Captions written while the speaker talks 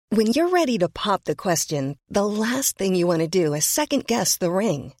When you're ready to pop the question, the last thing you want to do is second-guess the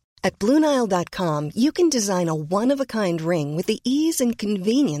ring. At BlueNile.com, you can design a one-of-a-kind ring with the ease and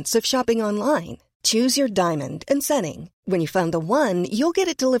convenience of shopping online. Choose your diamond and setting. When you find the one, you'll get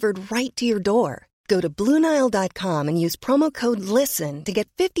it delivered right to your door. Go to BlueNile.com and use promo code LISTEN to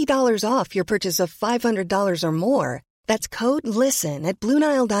get $50 off your purchase of $500 or more. That's code LISTEN at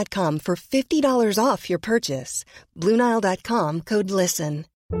BlueNile.com for $50 off your purchase. BlueNile.com, code LISTEN.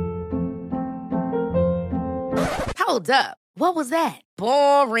 Hold up. What was that?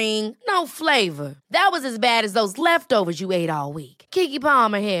 Boring. No flavor. That was as bad as those leftovers you ate all week. Keke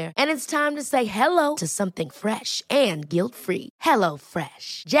Palmer here. And it's time to say hello to something fresh and guilt-free. Hello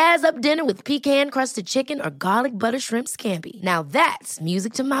Fresh. Jazz up dinner with pecan-crusted chicken or garlic butter shrimp scampi. Now that's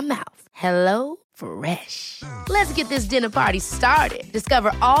music to my mouth. Hello Fresh. Let's get this dinner party started.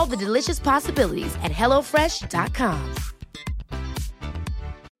 Discover all the delicious possibilities at HelloFresh.com.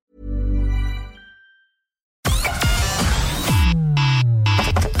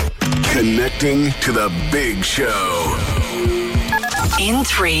 Connecting to the big show. In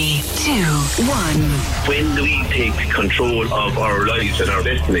 3, 2, 1. When do we take control of our lives and our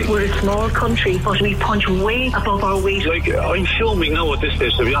destiny? We're a small country, but we punch way above our weight. I'm filming now at this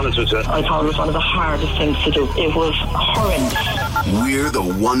stage, to be honest with you. I thought it was one of the hardest things to do. It was horrendous. We're the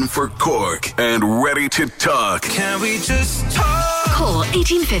one for Cork and ready to talk. Can we just talk? Call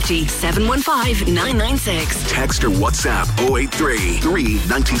 1850 715 996. Text or WhatsApp 083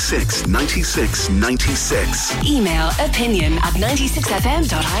 396 96 96. Email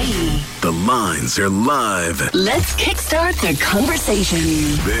opinion@96fm.ie. The lines are live. Let's kickstart the conversation.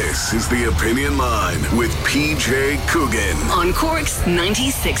 This is the Opinion Line with PJ Coogan On Cork's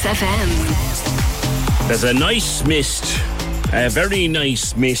 96 FM. There's a nice mist, a very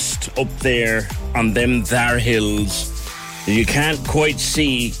nice mist up there on them there hills. You can't quite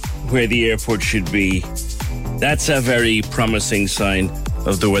see where the airport should be. That's a very promising sign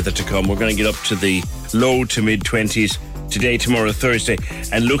of the weather to come. We're going to get up to the low to mid-20s today, tomorrow, Thursday,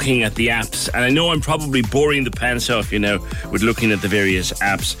 and looking at the apps. And I know I'm probably boring the pants off you now with looking at the various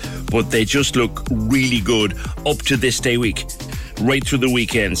apps, but they just look really good up to this day week. Right through the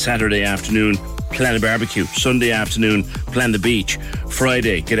weekend, Saturday afternoon, plan a barbecue. Sunday afternoon, plan the beach.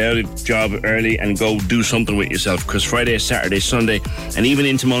 Friday, get out of job early and go do something with yourself, because Friday, Saturday, Sunday, and even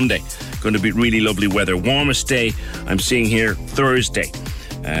into Monday, going to be really lovely weather. Warmest day I'm seeing here Thursday,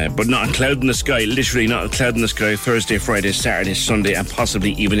 but not a cloud in the sky. Literally not a cloud in the sky. Thursday, Friday, Saturday, Sunday, and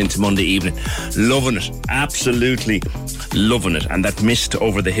possibly even into Monday evening. Loving it. Absolutely loving it. And that mist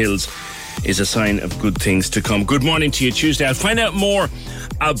over the hills is a sign of good things to come. Good morning to you, Tuesday. I'll find out more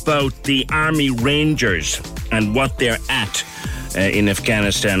about the Army Rangers and what they're at in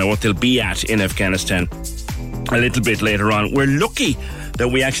Afghanistan, or what they'll be at in Afghanistan a little bit later on. We're lucky that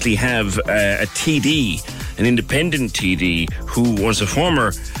we actually have a TD, an independent TD, who was a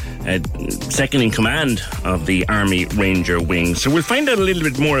former second in command of the Army Ranger Wing. So we'll find out a little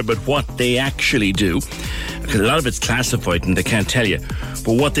bit more about what they actually do, because a lot of it's classified and they can't tell you.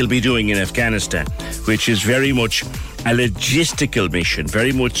 But what they'll be doing in Afghanistan, which is very much a logistical mission,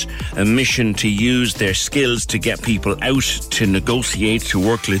 very much a mission to use their skills to get people out, to negotiate, to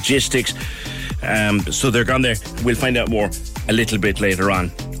work logistics. So they're gone there. We'll find out more a little bit later on.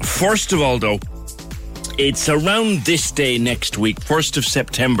 First of all, though, it's around this day next week, 1st of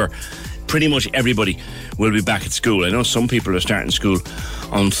September, pretty much everybody will be back at school. I know some people are starting school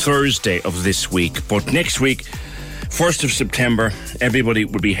on Thursday of this week, but next week, 1st of September, everybody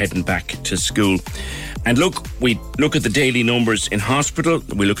will be heading back to school. And look, we look at the daily numbers in hospital,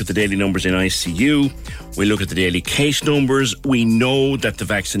 we look at the daily numbers in ICU, we look at the daily case numbers. We know that the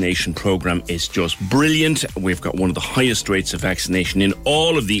vaccination programme is just brilliant. We've got one of the highest rates of vaccination in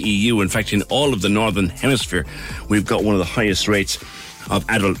all of the EU. In fact, in all of the Northern Hemisphere, we've got one of the highest rates of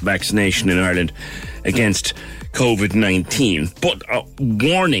adult vaccination in Ireland against COVID-19. But a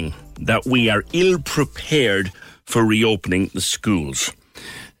warning that we are ill-prepared for reopening the schools.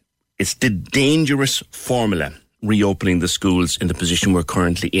 It's the dangerous formula, reopening the schools in the position we're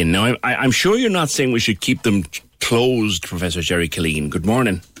currently in. Now, I'm sure you're not saying we should keep them closed, Professor Jerry Killeen. Good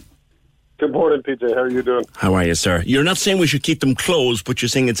morning. Good morning, PJ. How are you doing? How are you, sir? You're not saying we should keep them closed, but you're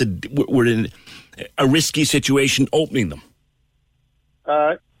saying we're in a risky situation opening them.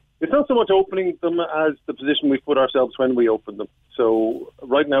 It's not so much opening them as the position we put ourselves when we open them. So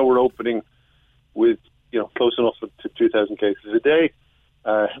right now we're opening with close enough to 2,000 cases a day.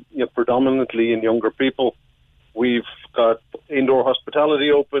 Predominantly in younger people. We've got indoor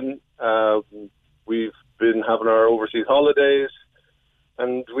hospitality open. We've been having our overseas holidays,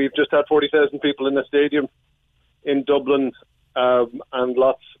 and we've just had 40,000 people in the stadium in Dublin and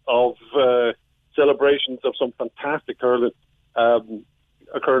lots of celebrations of some fantastic hurling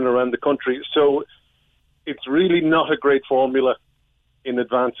occurring around the country. So it's really not a great formula in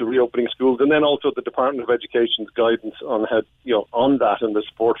advance of reopening schools. And then also the Department of Education's guidance on how, on that and the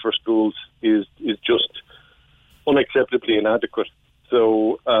support for schools is just unacceptably inadequate.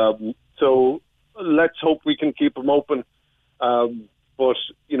 So let's hope we can keep them open. But,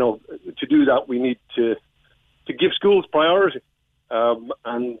 to do that, we need to give schools priority.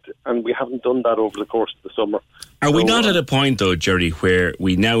 And we haven't done that over the course of the summer. Are we not at a point, though, Jerry, where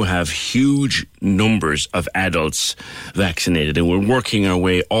we now have huge numbers of adults vaccinated, and we're working our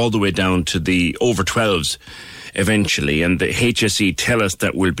way all the way down to the over 12s eventually, and the HSE tell us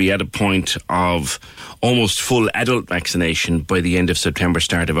that we'll be at a point of almost full adult vaccination by the end of September,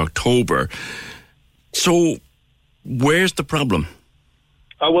 start of October. So where's the problem?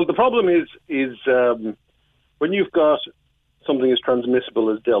 Well, the problem is when you've got something as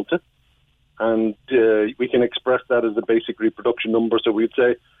transmissible as Delta, and we can express that as a basic reproduction number. So we'd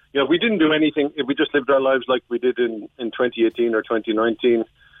say, if we didn't do anything, if we just lived our lives like we did in 2018 or 2019,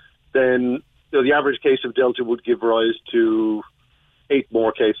 then the average case of Delta would give rise to 8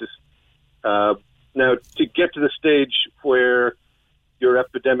 more cases. Now, to get to the stage where your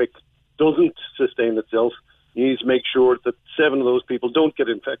epidemic doesn't sustain itself, you need to make sure that 7 of those people don't get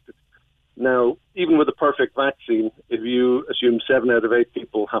infected. Now, even with a perfect vaccine, if you assume 7 out of 8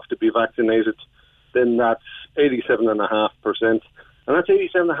 people have to be vaccinated, then that's 87.5%. And that's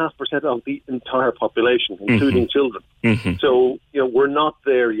 87.5% of the entire population, including children. Mm-hmm. So, we're not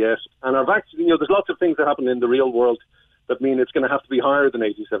there yet. And our vaccine, there's lots of things that happen in the real world that mean it's going to have to be higher than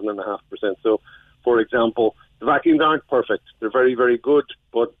 87.5%. So, for example, the vaccines aren't perfect. They're very, very good,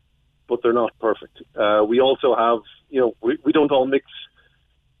 but they're not perfect. We also have, we don't all mix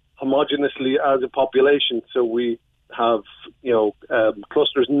homogeneously as a population, so we have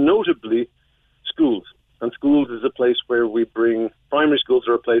clusters, notably schools, and schools is a place where we bring primary schools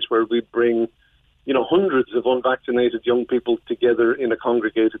are a place where we bring hundreds of unvaccinated young people together in a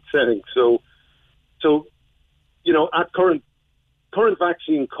congregated setting. So at current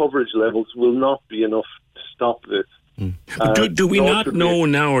vaccine coverage levels will not be enough to stop this. Do we not know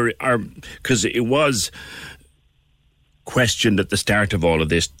now, or because it was questioned at the start of all of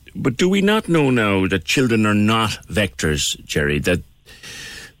this, but do we not know now that children are not vectors, Jerry, that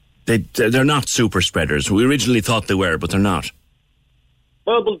they're not super spreaders? We originally thought they were, but they're not.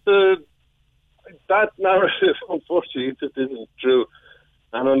 Well, but that narrative, unfortunately, it isn't true.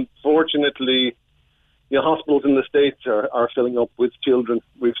 And unfortunately, hospitals in the States are filling up with children.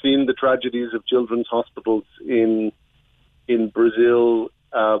 We've seen the tragedies of children's hospitals in Brazil,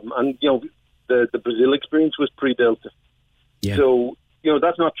 and the Brazil experience was pre-Delta. Yeah. So,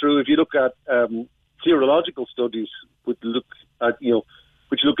 that's not true. If you look at serological studies, which look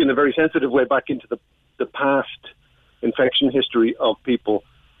in a very sensitive way back into the past infection history of people,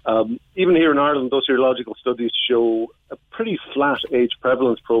 even here in Ireland, those serological studies show a pretty flat age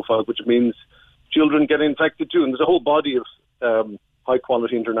prevalence profile, which means children get infected too. And there's a whole body of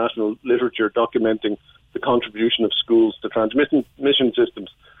high-quality international literature documenting the contribution of schools to transmission systems.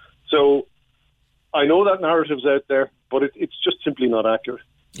 So I know that narrative's out there, but it's just simply not accurate.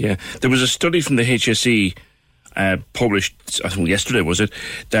 Yeah. There was a study from the HSE published, I think yesterday, was it,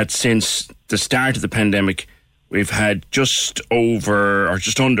 that since the start of the pandemic, we've had just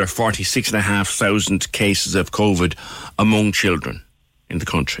under 46,500 cases of COVID among children in the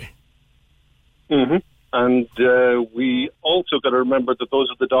country. Mm-hmm. And we also got to remember that those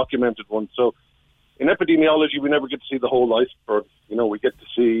are the documented ones. So in epidemiology, we never get to see the whole iceberg. We get to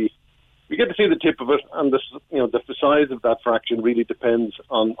see the tip of it, and the size of that fraction really depends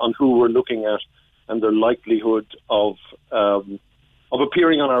on who we're looking at and their likelihood of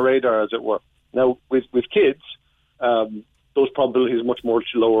appearing on our radar, as it were. Now, with kids, those probabilities are much more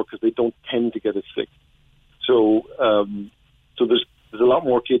lower because they don't tend to get as sick. So there's a lot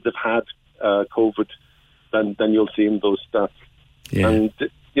more kids that have had COVID than you'll see in those stats. Yeah. And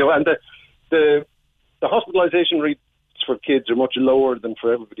the hospitalization rates for kids are much lower than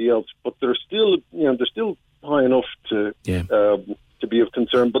for everybody else, but they're still high enough to be of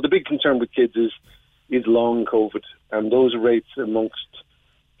concern. But the big concern with kids is long COVID, and those rates amongst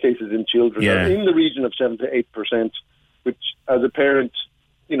cases in children are in the region of 7 to 8%, which, as a parent,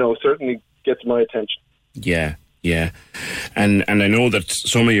 certainly gets my attention. Yeah. Yeah, and I know that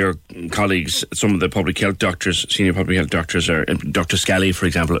some of your colleagues, some of the public health doctors, senior public health doctors, Dr. Scally, for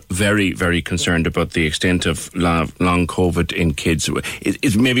example, very, very concerned about the extent of long COVID in kids.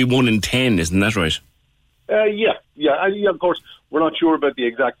 It's maybe 1 in 10, isn't that right? Yeah. Of course, we're not sure about the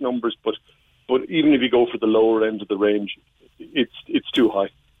exact numbers, but even if you go for the lower end of the range, it's too high.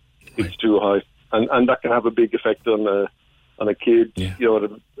 It's too high, and that can have a big effect on a kid. Yeah.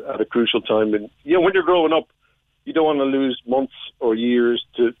 At a crucial time. And when you're growing up, you don't want to lose months or years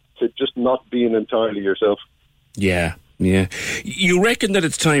to just not being entirely yourself. Yeah. You reckon that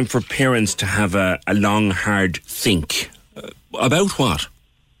it's time for parents to have a long, hard think about what?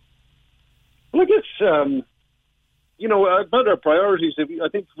 Well, I guess about our priorities. I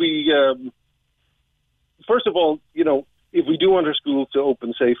think we first of all, if we do want our school to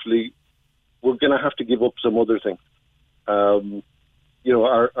open safely, we're going to have to give up some other things. Our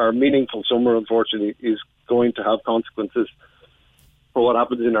meaningful summer, unfortunately, is going to have consequences for what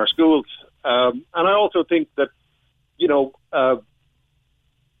happens in our schools. And I also think that,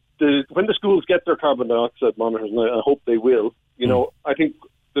 when the schools get their carbon dioxide monitors, and I hope they will, I think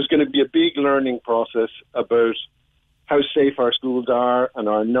there's going to be a big learning process about how safe our schools are and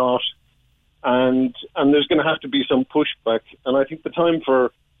are not. And there's going to have to be some pushback. And I think the time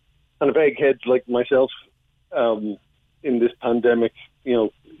for kind of eggheads like myself in this pandemic,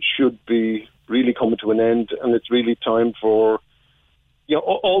 should be really coming to an end. And it's really time for,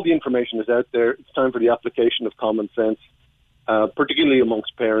 all the information is out there. It's time for the application of common sense, particularly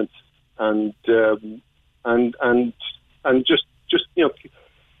amongst parents, and just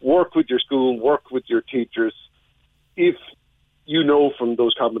work with your school, work with your teachers. If you know from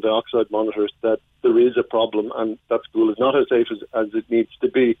those carbon dioxide monitors that there is a problem and that school is not as safe as it needs to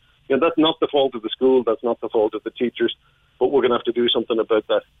be, that's not the fault of the school, that's not the fault of the teachers, but we're going to have to do something about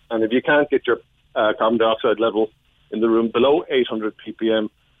that. And if you can't get your carbon dioxide level in the room below 800 ppm,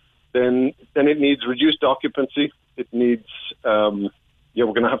 then it needs reduced occupancy. It needs, we're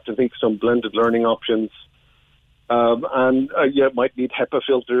going to have to think some blended learning options. It might need HEPA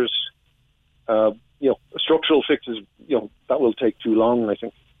filters. Structural fixes, that will take too long, I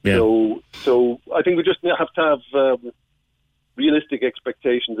think. Yeah. So I think we just have to have realistic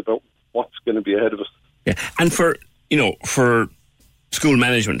expectations about what's going to be ahead of us. Yeah, and for school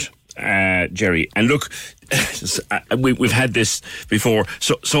management, Jerry, and look, we've had this before.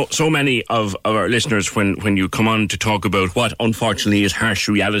 So many of our listeners, when you come on to talk about what unfortunately is harsh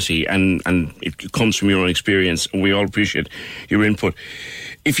reality, and it comes from your own experience, and we all appreciate your input.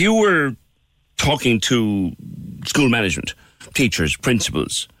 If you were talking to school management, teachers,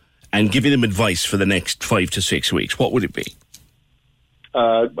 principals, and giving them advice for the next 5 to 6 weeks, what would it be?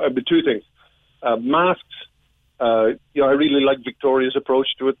 Two things. Masks. I really like Victoria's approach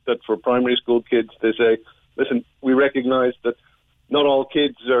to it, that for primary school kids, they say, listen, we recognise that not all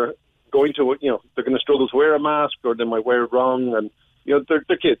kids are going to, they're going to struggle to wear a mask, or they might wear it wrong, and,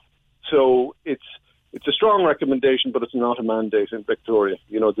 they're kids. So it's a strong recommendation, but it's not a mandate in Victoria.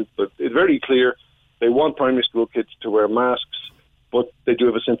 It's very clear they want primary school kids to wear masks, but they do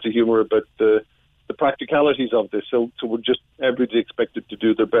have a sense of humour about the practicalities of this. So we're just everybody expected to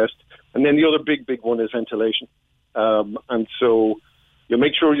do their best. And then the other big one is ventilation. And so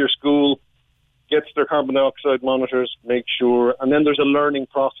make sure your school gets their carbon dioxide monitors, and then there's a learning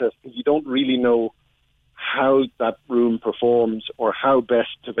process, because you don't really know how that room performs or how best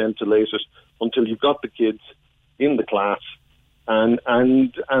to ventilate it until you've got the kids in the class. And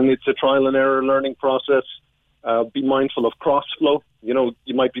it's a trial and error learning process. Be mindful of cross flow. You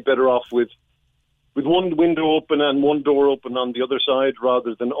might be better off with one window open and one door open on the other side,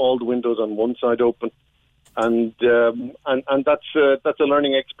 rather than all the windows on one side open. And that's a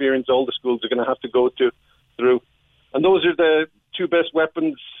learning experience all the schools are going to have to go through. And those are the two best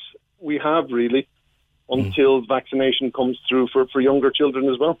weapons we have, really, until vaccination comes through for younger children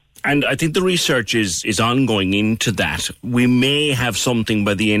as well. And I think the research is ongoing into that. We may have something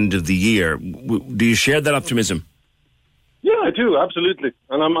by the end of the year. Do you share that optimism? Yeah, I do, absolutely.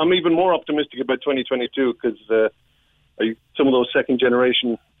 And I'm even more optimistic about 2022, because some of those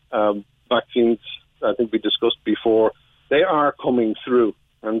second-generation vaccines, I think we discussed before, they are coming through.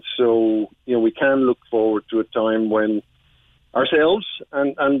 And so, we can look forward to a time when ourselves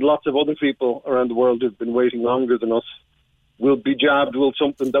and lots of other people around the world who've been waiting longer than us will be jabbed with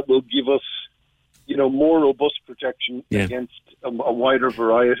something that will give us, more robust protection against a wider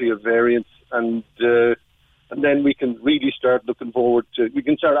variety of variants. And then we can really start looking forward to, we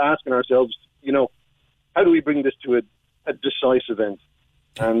can start asking ourselves, how do we bring this to a decisive end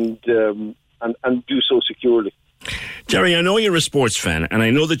and do so securely? Jerry, I know you're a sports fan, and I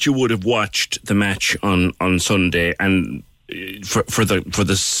know that you would have watched the match on Sunday, and for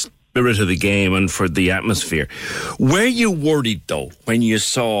the spirit of the game and for the atmosphere. Were you worried, though, when you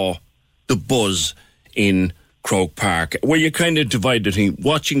saw the buzz in Croke Park? Were you kind of divided between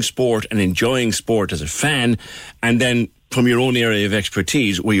watching sport and enjoying sport as a fan, and then from your own area of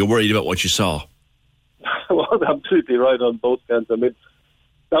expertise, were you worried about what you saw? Well, was absolutely right on both counts. I mean,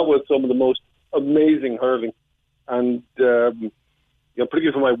 that was some of the most amazing hurling, and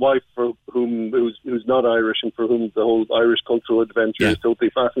particularly for my wife, for who's not Irish, and for whom the whole Irish cultural adventure is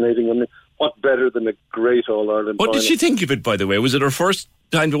totally fascinating. I mean, what better than a great All-Ireland What final? did she think of it, by the way? Was it her first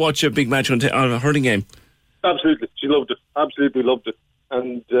time to watch a big match on a hurling game? Absolutely, she loved it. Absolutely loved it,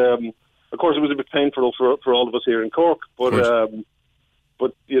 and of course it was a bit painful for all of us here in Cork, but I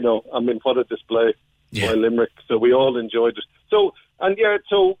mean, what a display by Limerick. So we all enjoyed it. So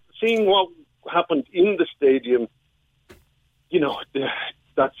seeing what happened in the stadium,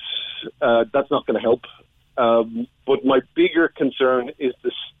 that's not going to help. But my bigger concern is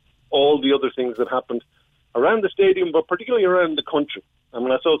all the other things that happened around the stadium, but particularly around the country. I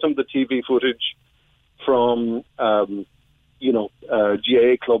mean, I saw some of the TV footage from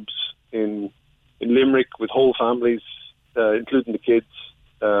GAA clubs in Limerick with whole families, including the kids.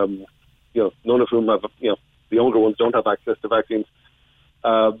 None of whom have, the younger ones don't have access to vaccines.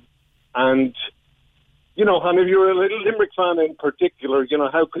 And if you're a little Limerick fan in particular,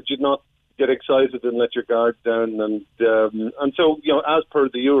 how could you not get excited and let your guard down? And so, as per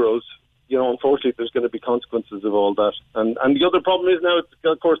the Euros, unfortunately there's going to be consequences of all that. And the other problem is now,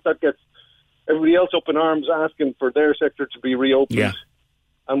 of course, that gets everybody else up in arms asking for their sector to be reopened. Yeah.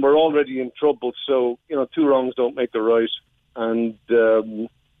 And we're already in trouble. So, two wrongs don't make a right. And,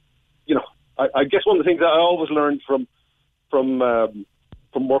 I guess one of the things that I always learned from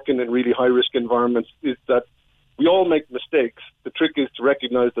working in really high-risk environments is that we all make mistakes. The trick is to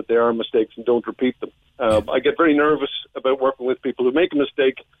recognise that they are mistakes and don't repeat them. I get very nervous about working with people who make a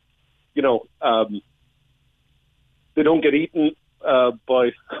mistake. They don't get eaten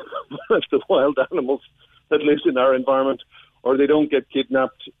by the wild animals that lives in our environment, or they don't get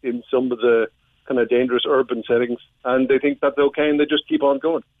kidnapped in some of the kind of dangerous urban settings, and they think that's okay, and they just keep on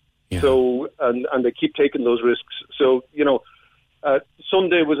going. Yeah. So, and they keep taking those risks. So,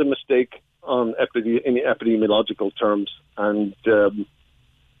 Sunday was a mistake in epidemiological terms, and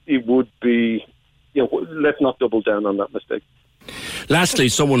it would be, let's not double down on that mistake. Lastly,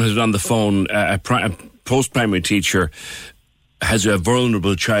 someone who's on the phone, a post-primary teacher, has a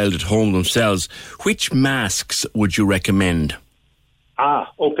vulnerable child at home themselves. Which masks would you recommend?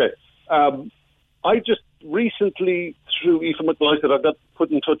 Okay. I just recently, through Aoife McLeod, I got put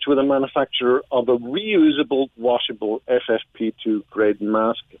in touch with a manufacturer of a reusable, washable FFP2 grade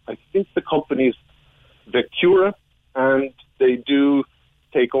mask. I think the company is Vecura, and they do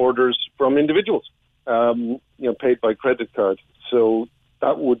take orders from individuals, paid by credit card. So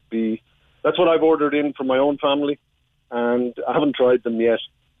that's what I've ordered in for my own family, and I haven't tried them yet,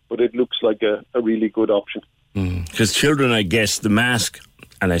 but it looks like a really good option. Because children, I guess, the mask,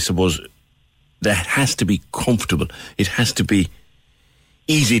 and I suppose that has to be comfortable. It has to be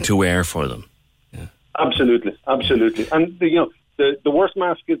easy to wear for them. Yeah. Absolutely. And the worst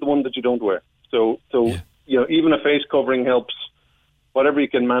mask is the one that you don't wear. So even a face covering helps, whatever you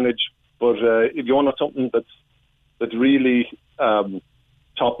can manage. But if you want something that's really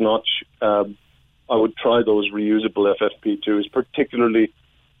top notch, I would try those reusable FFP2s, particularly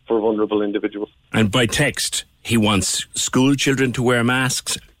for vulnerable individuals. And by text, he wants school children to wear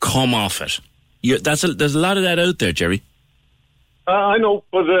masks. Come off it. There's a lot of that out there, Jerry. I know,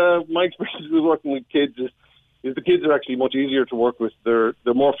 but my experience with working with kids is the kids are actually much easier to work with. They're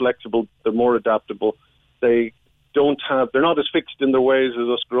more flexible. They're more adaptable. They're not as fixed in their ways as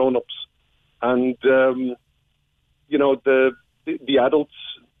us grown-ups. And the adults,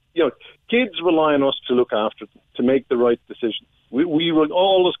 kids rely on us to look after them, to make the right decisions. We run,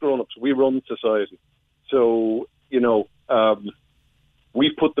 all us grown-ups, we run society. So, we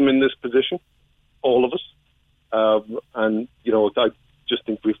put them in this position, all of us. And I just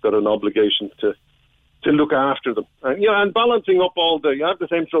think we've got an obligation to look after them. And balancing up all I have the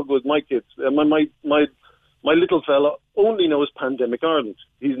same struggle with my kids. My little fella only knows Pandemic Ireland.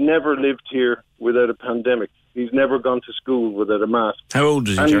 He's never lived here without a pandemic. He's never gone to school without a mask. How old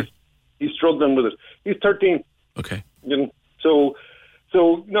is he, Jerry? He's struggling with it. He's 13. Okay. So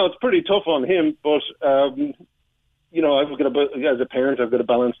it's pretty tough on him, but as a parent, I've got to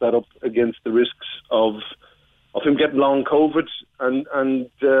balance that up against the risks of him getting long COVID and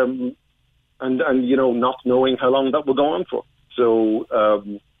not knowing how long that will go on for.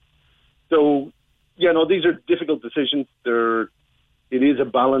 These are difficult decisions. It is a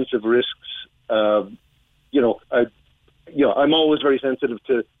balance of risks. I'm always very sensitive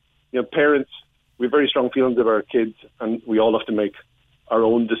to, parents. We have very strong feelings of our kids, and we all have to make our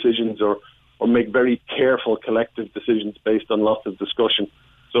own decisions or make very careful collective decisions based on lots of discussion.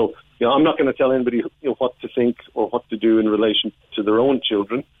 So, I'm not going to tell anybody what to think or what to do in relation to their own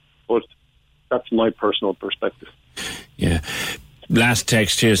children, but That's my personal perspective. Yeah. Last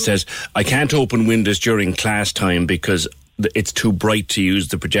text here says, I can't open windows during class time because it's too bright to use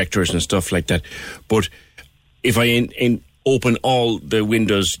the projectors and stuff like that. But if I open all the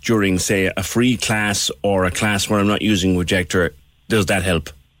windows during, say, a free class or a class where I'm not using a projector, does that help?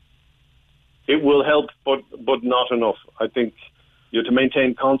 It will help, but not enough. I think to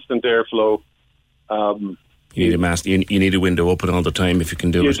maintain constant airflow. You need a mask. You need a window open all the time if you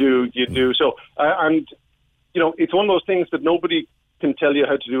can do it. You do. So, and it's one of those things that nobody can tell you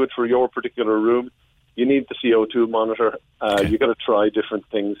how to do it for your particular room. You need the CO2 monitor. You got to try different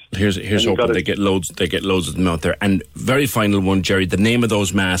things. Here's hoping they get loads. They get loads of them out there. And very final one, Jerry. The name of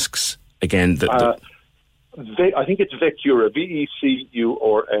those masks again. I think it's Vecura.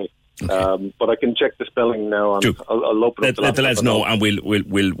 Vecura. Okay. But I can check the spelling now. I'll open up let the lads know, and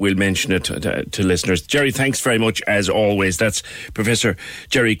we'll mention it to listeners. Jerry, thanks very much as always. That's Professor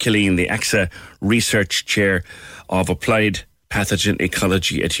Jerry Killeen, the AXA Research Chair of Applied Pathogen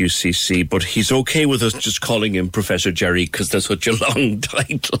Ecology at UCC, but he's okay with us just calling him Professor Jerry because that's such a long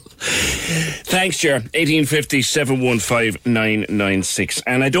title. Thanks, Jer. 1850 715 996.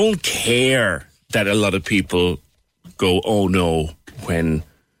 And I don't care that a lot of people go, oh no, when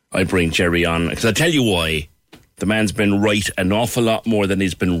I bring Jerry on, because I tell you why. The man's been right an awful lot more than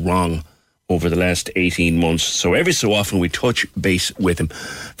he's been wrong over the last 18 months. So every so often we touch base with him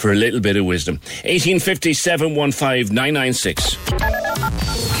for a little bit of wisdom. 1850 715 996.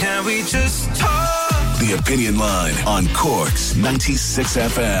 Can we just talk? The Opinion Line on Cork's 96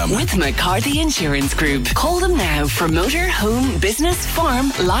 FM. With McCarthy Insurance Group. Call them now for motor, home, business,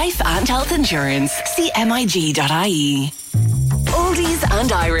 farm, life and health insurance. See mig.ie. Oldies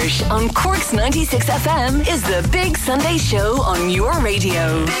and Irish on Cork's 96 FM is the Big Sunday Show on your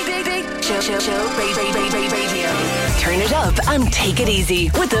radio. Big show, radio. Turn it up and take it easy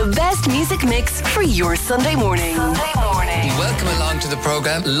with the best music mix for your Sunday morning. Welcome along to the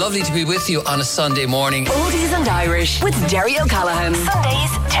programme. Lovely to be with you on a Sunday morning. Oldies and Irish with Derry O'Callaghan.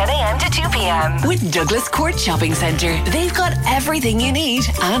 Sundays, 10 a.m. to 2 p.m. with Douglas Court Shopping Centre. They've got everything you need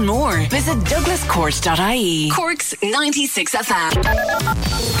and more. Visit douglascourt.ie. Cork's 96 FM.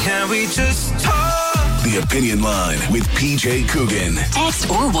 Can we just talk? The Opinion Line with PJ Coogan. Text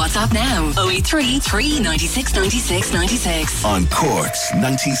or WhatsApp now. 083 396 96 96. On Cork's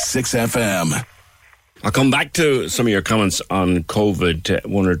 96 FM. I'll come back to some of your comments on COVID,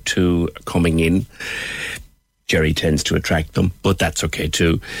 one or two coming in. Jerry tends to attract them, but that's okay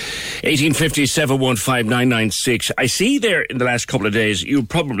too. 1850 715 996. I see there in the last couple of days, you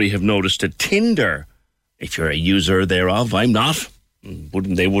probably have noticed that Tinder, if you're a user thereof, I'm not.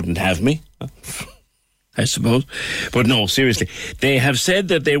 They wouldn't have me, I suppose. But no, seriously. They have said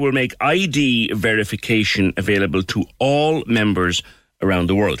that they will make ID verification available to all members around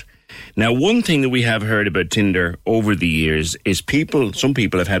the world. Now, one thing that we have heard about Tinder over the years is some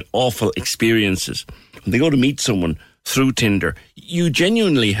people have had awful experiences. When they go to meet someone through Tinder, you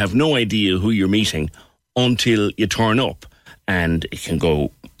genuinely have no idea who you're meeting until you turn up. And it can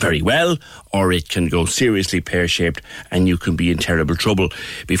go very well, or it can go seriously pear-shaped, and you can be in terrible trouble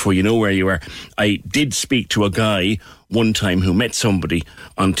before you know where you are. I did speak to a guy one time who met somebody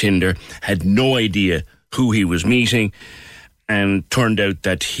on Tinder, had no idea who he was meeting, and turned out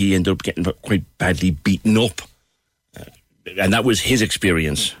that he ended up getting quite badly beaten up. And that was his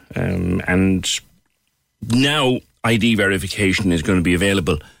experience. And now ID verification is going to be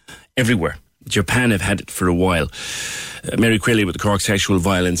available everywhere. Japan have had it for a while. Mary Quilly with the Cork Sexual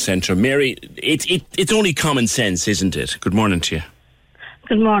Violence Centre. Mary, it's only common sense, isn't it? Good morning to you.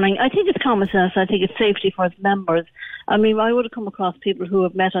 Good morning. I think it's common sense. I think it's safety for its members. I mean, I would have come across people who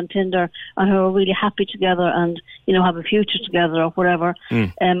have met on Tinder and who are really happy together and, have a future together or whatever. A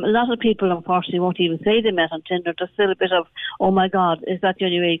lot of people, unfortunately, won't even say they met on Tinder. There's still a bit of, oh my God, is that the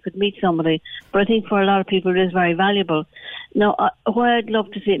only way you could meet somebody? But I think for a lot of people it is very valuable. Now, why I'd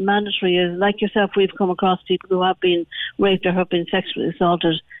love to see it mandatory is, like yourself, we've come across people who have been raped or have been sexually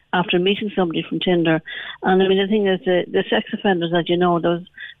assaulted after meeting somebody from Tinder. And I mean, the thing is, the sex offenders, as you know, there was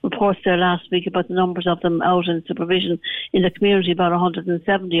reports there last week about the numbers of them out in supervision in the community, about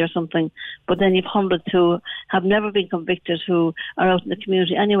 170 or something. But then you've hundreds who have never been convicted who are out in the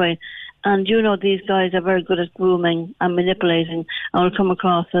community anyway. And these guys are very good at grooming and manipulating and will come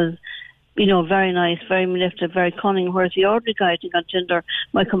across as, very nice, very manipulative, very cunning, whereas the ordinary guy, I think, on Tinder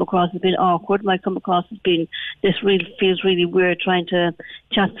might come across as being awkward, might come across as being, feels really weird trying to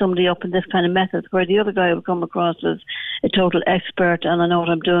chat somebody up in this kind of method, where the other guy will come across as a total expert and I know what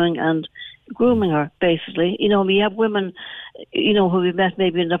I'm doing and grooming her, basically. We have women, who we met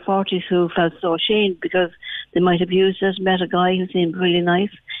maybe in their 40s who felt so ashamed because they might have used it, met a guy who seemed really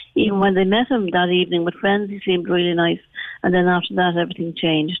nice. even when they met him that evening with friends, he seemed really nice. And then after that, everything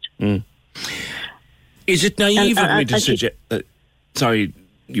changed. Is it naive of me to suggest... sorry,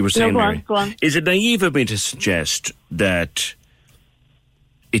 you were saying, Mary. Go on. Is it naive of me to suggest that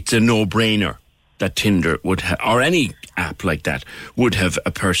it's a no-brainer that Tinder would or any app like that would have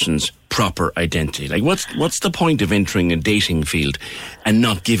a person's proper identity? Like, what's the point of entering a dating field and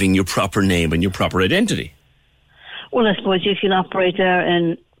not giving your proper name and your proper identity? Well, I suppose you can operate there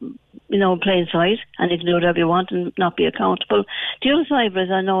in, plain sight, and you can do whatever you want and not be accountable. The other side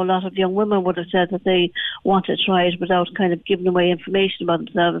is, I know a lot of young women would have said that they want to try it without kind of giving away information about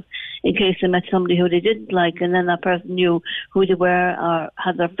themselves in case they met somebody who they didn't like, and then that person knew who they were or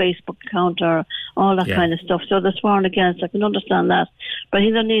had their Facebook account or all that kind of stuff. So they're sworn against. I can understand that. But I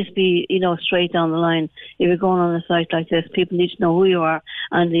think there needs to be, straight down the line. If you're going on a site like this, people need to know who you are,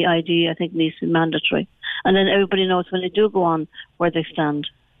 and the ID, I think, needs to be mandatory. And then everybody knows when they do go on where they stand.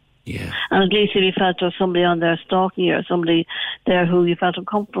 Yeah. And at least if you felt there was somebody on there stalking you or somebody there who you felt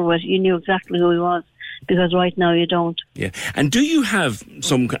uncomfortable with, you knew exactly who he was. Because right now you don't. Yeah. And do you have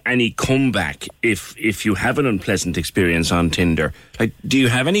any comeback if you have an unpleasant experience on Tinder? Like, do you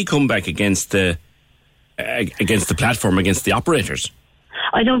have any comeback against the platform, against the operators?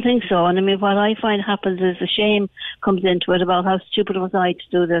 I don't think so. And I mean, what I find happens is the shame comes into it about how stupid was I to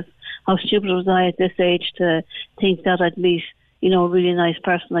do this? How stupid was I at this age to think that I'd meet, a really nice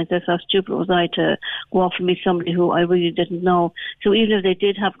person like this? How stupid was I to go off and meet somebody who I really didn't know? So even if they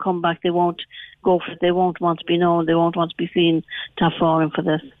did have comeback, they won't go for it. They won't want to be known. They won't want to be seen to have fallen for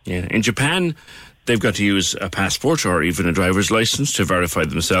this. Yeah. In Japan, they've got to use a passport or even a driver's license to verify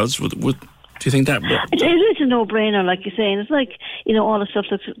themselves. Do you think that... It is a no-brainer, like you're saying. It's like, all the stuff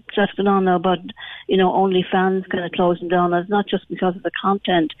that's going on now about, OnlyFans kind of closing down. It's not just because of the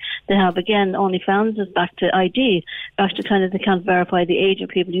content they have. Again, OnlyFans is back to ID, back to kind of they can't verify the age of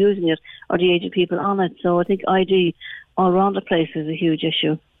people using it or the age of people on it. So I think ID all around the place is a huge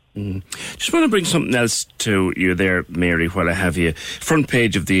issue. Just want to bring something else to you there, Mary, while I have you. Front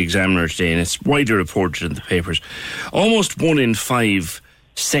page of the Examiner today, and it's widely reported in the papers. Almost 1 in 5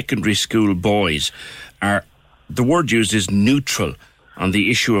 secondary school boys the word used is neutral on the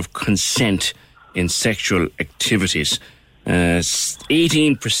issue of consent in sexual activities.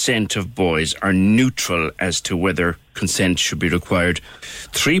 18% of boys are neutral as to whether consent should be required.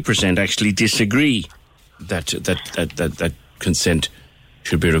 3% actually disagree that consent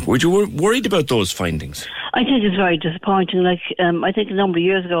should be required. Were you worried about those findings? I think it's very disappointing. I think a number of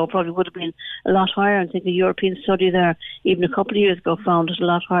years ago it probably would have been a lot higher. I think a European study there, even a couple of years ago, found it a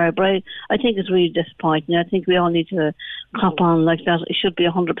lot higher. But I think it's really disappointing. I think we all need to clap on like that. It should be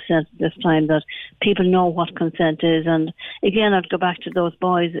 100% this time, that people know what consent is. And again, I'd go back to those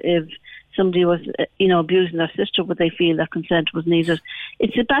boys. If somebody was, abusing their sister, would they feel that consent was needed?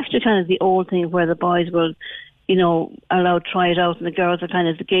 It's back to kind of the old thing where the boys will, allowed to try it out, and the girls are kind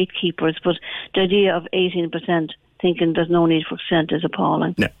of the gatekeepers. But the idea of 18% thinking there's no need for consent is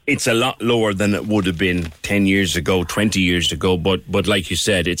appalling. Now, it's a lot lower than it would have been 10 years ago, 20 years ago, but like you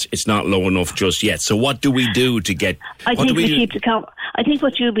said, it's not low enough just yet. So what do we do to get... I think we keep the count. I think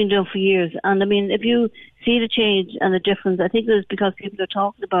what you've been doing for years, and I mean, if you see the change and the difference, I think it's because people are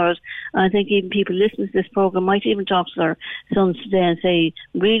talking about it, and I think even people listening to this programme might even talk to their sons today and say,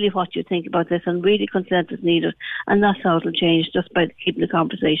 really, what you think about this, and really consent is needed, and that's how it'll change, just by keeping the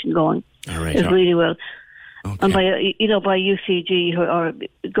conversation going. All right. It really will. Okay. And by UCG or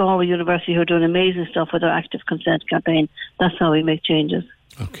Galway University, who are doing amazing stuff with their active consent campaign, that's how we make changes.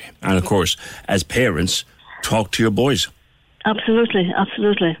 Okay. And of course, as parents, talk to your boys. Absolutely.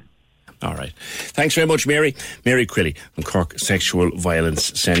 All right. Thanks very much, Mary. Mary Crilly from Cork Sexual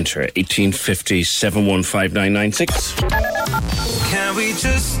Violence Centre, 1850 715996. Can we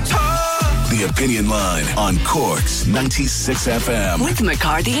just talk? The Opinion Line on Cork's 96 FM. With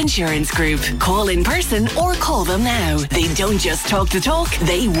McCarthy Insurance Group. Call in person or call them now. They don't just talk the talk,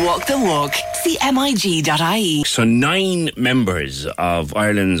 they walk the walk. See MIG.ie. So 9 members of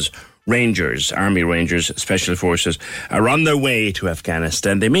Ireland's Rangers, Army Rangers, Special Forces, are on their way to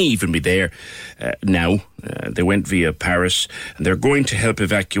Afghanistan. They may even be there now. They went via Paris, and they're going to help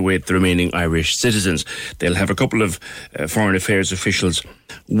evacuate the remaining Irish citizens. They'll have a couple of foreign affairs officials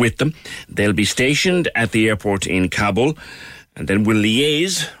with them. They'll be stationed at the airport in Kabul, and then will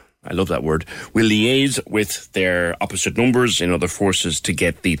liaise, I love that word, will liaise with their opposite numbers in other forces to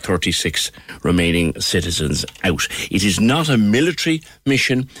get the 36 remaining citizens out. It is not a military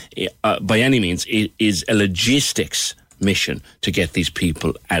mission by any means. It is a logistics mission to get these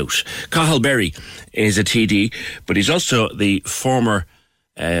people out. Cathal Berry is a TD, but he's also the former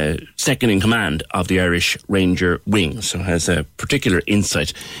second in command of the Irish Ranger Wing, so has a particular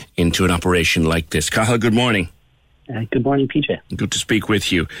insight into an operation like this. Cathal, good morning. Good morning, PJ. Good to speak with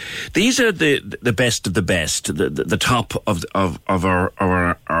you. These are the best of the best, the top of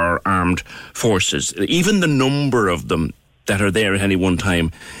our armed forces. Even the number of them that are there at any one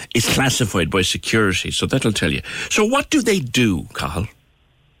time is classified by security, so that'll tell you. So what do they do, Cathal?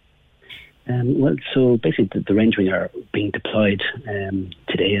 Well, so basically the Ranger Wing are being deployed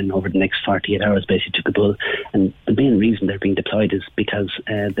today and over the next 48 hours basically to Kabul, and the main reason they're being deployed is because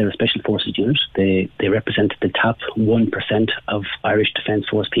they're a special forces unit. They represent the top 1% of Irish Defence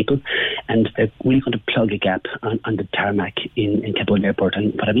Force people, and they're really going to plug a gap on the tarmac in Kabul airport.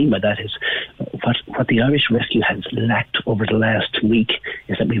 And what I mean by that is what the Irish Rescue has lacked over the last week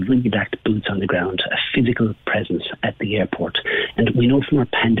is that we've really lacked boots on the ground, a physical presence at the airport. And we know from our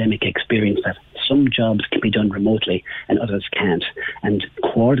pandemic experience that some jobs can be done remotely and others can't. And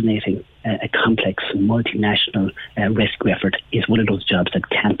coordinating a complex multinational rescue effort is one of those jobs that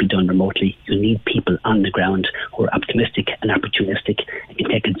can't be done remotely. You need people on the ground who are optimistic and opportunistic and can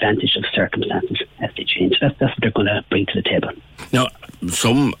take advantage of circumstances as they change. That's what they're going to bring to the table. Now,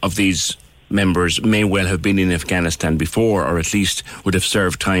 some of these members may well have been in Afghanistan before, or at least would have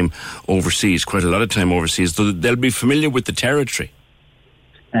served time overseas, quite a lot of time overseas, so they'll be familiar with the territory.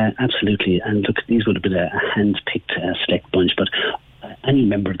 Absolutely, and look, these would have been a hand-picked select bunch, but any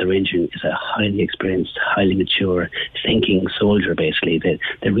member of the Ranger is a highly experienced, highly mature, thinking soldier, basically.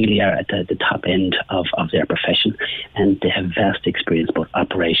 They really are at the top end of their profession, and they have vast experience both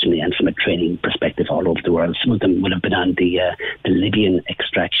operationally and from a training perspective all over the world. Some of them would have been on the Libyan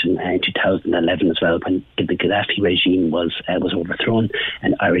extraction in 2011 as well, when the Gaddafi regime was overthrown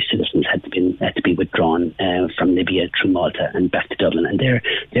and Irish citizens had to be withdrawn from Libya through Malta and back to Dublin. And they're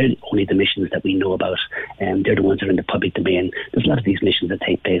only the missions that we know about. They're the ones that are in the public domain. There's a lot of these missions that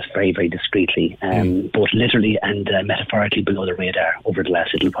take place very, very discreetly, both literally and metaphorically below the radar over the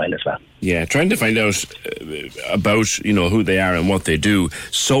last little while as well. Yeah, trying to find out about who they are and what they do.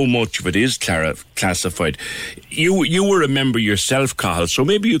 So much of it is classified. You were a member yourself, Cathal, so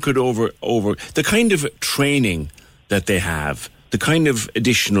maybe you could over the kind of training that they have, the kind of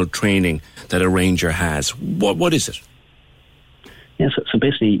additional training that a Ranger has. What is it? Yeah, so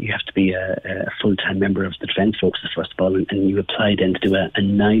basically you have to be a full-time member of the Defence Forces first of all, and you apply then to do a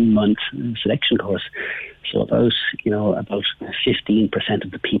 9-month selection course. So about 15%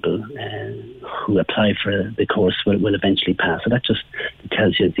 of the people who apply for the course will eventually pass. So that just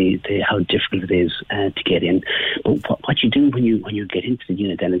tells you how difficult it is to get in. But what you do when you get into the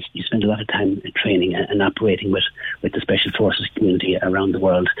unit then is you spend a lot of time training and operating with the Special Forces community around the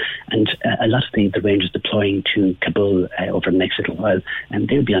world. And a lot of the Rangers deploying to Kabul over the next little while, and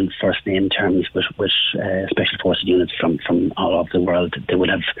they'll be on first name terms with Special Forces units from all over the world. They would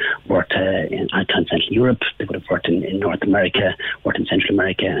have worked on continental Europe. They would have worked in North America, worked in Central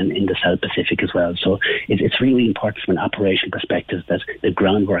America, and in the South Pacific as well. So it's really important from an operation perspective that the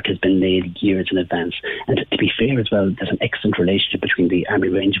groundwork has been laid years in advance. And to be fair as well, there's an excellent relationship between the Army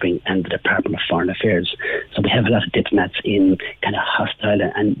Ranger Wing and the Department of Foreign Affairs. So we have a lot of diplomats in kind of hostile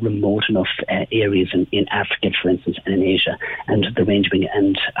and remote enough areas in Africa, for instance, and in Asia. And the Ranger Wing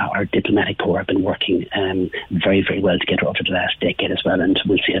and our diplomatic corps have been working very, very well together over the last decade as well. And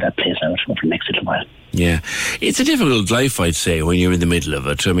we'll see how that plays out over the next little while. Yeah. It's a difficult life, I'd say, when you're in the middle of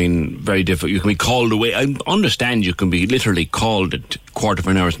it. I mean, very difficult. You can be called away. I understand you can be literally called at a quarter of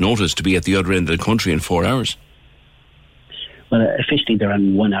an hour's notice to be at the other end of the country in 4 hours. Well, officially they're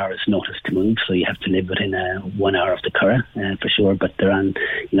on 1 hour's notice to move, so you have to live within 1 hour of the Curragh for sure. But they're on,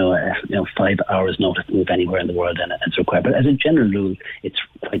 5 hours notice to move anywhere in the world, and it's required. But as a general rule, it's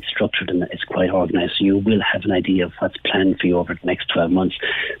quite structured and it's quite organised. So you will have an idea of what's planned for you over the next 12 months.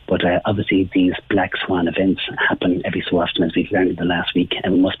 But obviously, these black swan events happen every so often, as we've learned in the last week,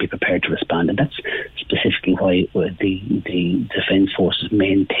 and we must be prepared to respond. And that's specifically why the Defence Forces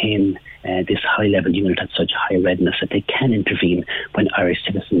maintain this high-level unit at such high readiness that they can intervene when Irish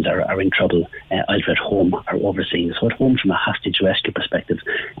citizens are in trouble, either at home or overseas. So at home from a hostage rescue perspective,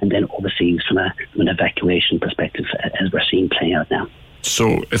 and then overseas from an evacuation perspective, as we're seeing playing out now.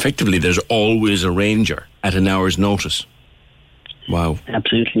 So effectively there's always a Ranger at an hour's notice. Wow.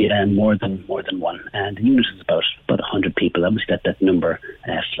 Absolutely, more than one. And the unit is about 100 people. Obviously that number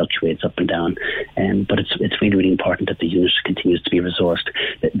fluctuates up and down, but it's really, really important that the unit continues to be resourced.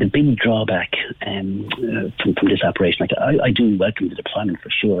 The big drawback from this operation. Like I do welcome the deployment for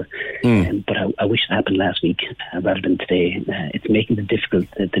sure, but I wish it happened last week rather than today. It's making the difficult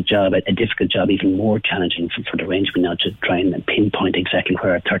job even more challenging for the Rangemen now to try and pinpoint exactly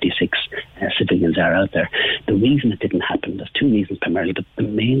where our 36 civilians are out there. The reason it didn't happen, there's two reasons primarily, but the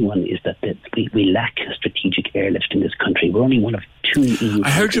main one is that we lack a strategic airlift in this country. We're only one of two EU.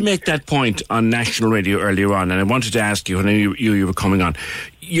 I heard you make that point on national radio earlier on, and I wanted to ask you when you were coming on.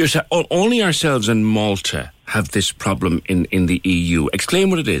 You said only ourselves and Malta have this problem in the EU. Explain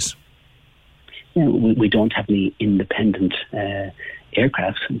what it is. Yeah, we don't have any independent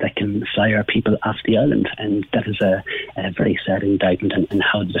aircraft that can fly our people off the island, and that is a very sad indictment on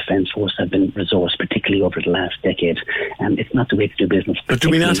how the Defence Force have been resourced, particularly over the last decade. It's not the way to do business. But do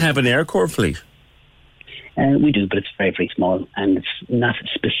we not have an Air Corps fleet? We do, but it's very, very small, and it's not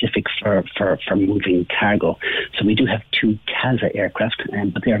specific for moving cargo. So we do have two CASA aircraft,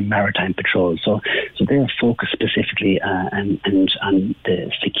 but they are maritime patrols. So they are focused specifically and on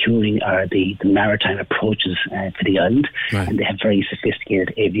the securing the maritime approaches to the island, right. And they have very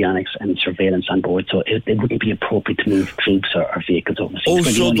sophisticated avionics and surveillance on board. So it wouldn't be appropriate to move troops or vehicles overseas.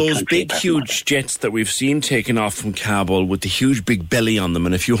 Also, those big, huge jets that we've seen taken off from Kabul with the huge big belly on them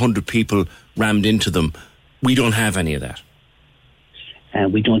and a few hundred people rammed into them. We don't have any of that.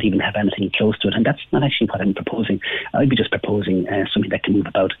 We don't even have anything close to it, and that's not actually what I'm proposing. I'd be just proposing something that can move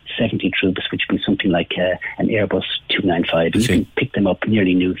about 70 troops, which would be something like an Airbus 295. You can pick them up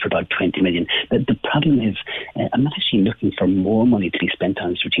nearly new for about 20 million. The problem is, I'm not actually looking for more money to be spent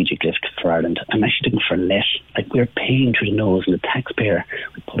on strategic lift for Ireland. I'm actually looking for less. Like, we're paying through the nose, and the taxpayer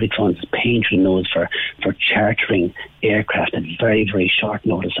with public funds is paying through the nose for chartering aircraft at very, very short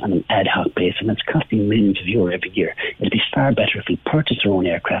notice on an ad hoc basis, and it's costing millions of euro every year. It'd be far better if we purchased our own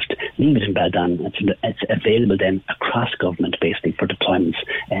aircraft, leave it in Baldon. It's available then across government, basically, for deployments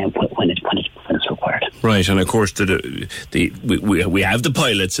when it's required. Right, and of course we have the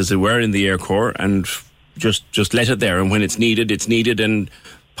pilots, as it were, in the Air Corps, and just let it there, and when it's needed and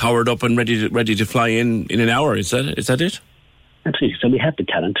powered up and ready to fly in an hour. Is that it? Absolutely. So we have the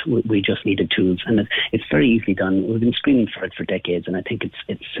talent. We just need the tools, and it's very easily done. We've been screening for it for decades, and I think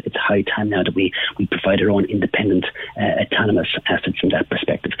it's high time now that we provide our own independent, autonomous assets from that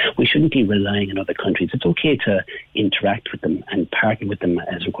perspective. We shouldn't be relying on other countries. It's okay to interact with them and partner with them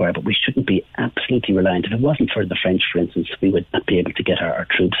as required, but we shouldn't be absolutely reliant. If it wasn't for the French, for instance, we would not be able to get our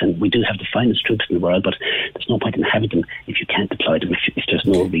troops, and we do have the finest troops in the world, but there's no point in having them if you can't deploy them, if there's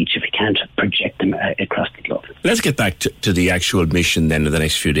no reach, if you can't project them across the globe. Let's get back to the actual mission then in the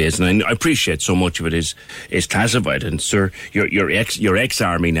next few days, and I appreciate so much of it is classified, and sir, you're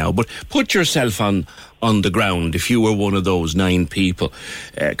ex-army now, but put yourself on the ground. If you were one of those 9 people,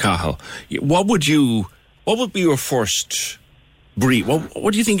 Cathal, what would be your first brief?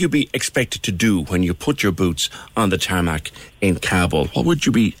 What do you think you'd be expected to do when you put your boots on the tarmac in Kabul? What would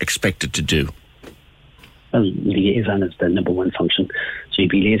you be expected to do? Well, liaison is the number one function. So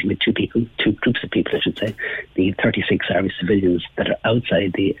you'd be liaising with two groups of people, I should say. The 36 Irish civilians that are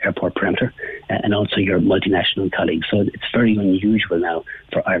outside the airport perimeter, and also your multinational colleagues. So it's very unusual now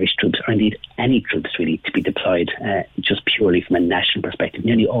for Irish troops, or indeed any troops really, to be deployed just purely from a national perspective.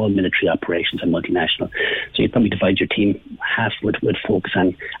 Nearly all military operations are multinational. So you'd probably divide your team. Half would focus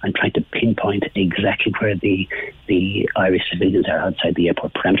on trying to pinpoint exactly where the Irish civilians are outside the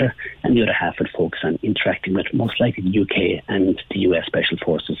airport perimeter, and the other half would focus on interacting with most likely the UK and the US Special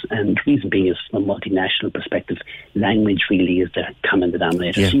Forces. And the reason being is, from a multinational perspective, language really is the common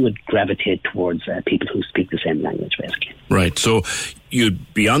denominator. Yeah. So you would gravitate towards people who speak the same language, basically. Right, so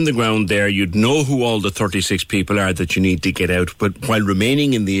you'd be on the ground there, you'd know who all the 36 people are that you need to get out, but while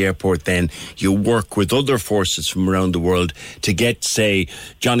remaining in the airport then, you work with other forces from around the world to get, say,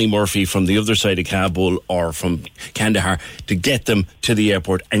 Johnny Murphy from the other side of Kabul or from Kandahar, to get them to the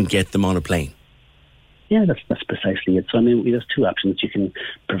airport and get them on a plane. Yeah, that's precisely it. So, I mean, there's two options. You can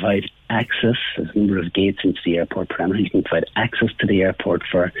provide access, there's a number of gates into the airport perimeter. You can provide access to the airport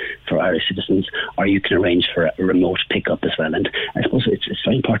for Irish citizens, or you can arrange for a remote pickup as well. And I suppose it's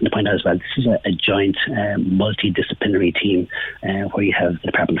very important to point out as well, this is a joint multidisciplinary team where you have the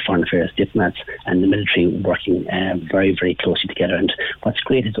Department of Foreign Affairs, diplomats and the military working very, very closely together. And what's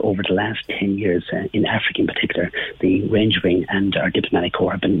great is over the last 10 years, in Africa in particular, the Range Wing and our diplomatic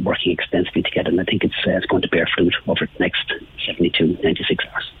corps have been working extensively together, and I think it's going to bear fruit over the next 72, 96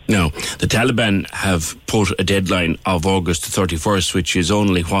 hours. Now, the Taliban have put a deadline of August the 31st, which is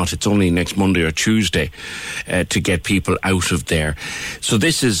only it's only next Monday or Tuesday, to get people out of there. So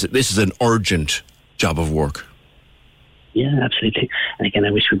this is an urgent job of work. Yeah, absolutely. And again,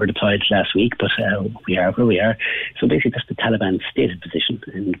 I wish we were deployed last week, but we are where we are. So basically, that's the Taliban's stated position,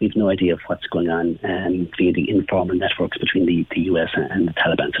 and we've no idea of what's going on via the informal networks between the US and the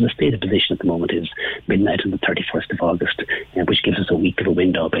Taliban. So the stated position at the moment is midnight on the 31st of August, which gives us a week of a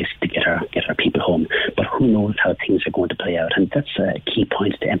window, basically, to get our people home. But who knows how things are going to play out? And that's a key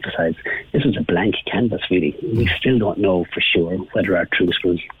point to emphasise. This is a blank canvas, really. We still don't know for sure whether our troops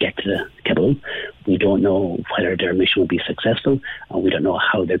will get to Kabul. We don't know whether their mission will be successful, and we don't know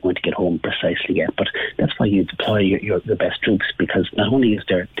how they're going to get home precisely yet. But that's why you deploy your best troops, because not only is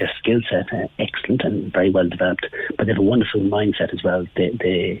their skill set excellent and very well developed, but they have a wonderful mindset as well.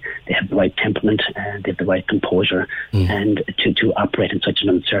 They have the right temperament, and they have the right composure, and to operate in such an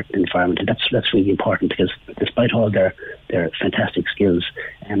uncertain environment. And that's really important, because despite all their fantastic skills,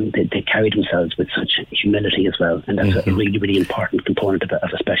 they carry themselves with such humility as well, and that's a really, really important component of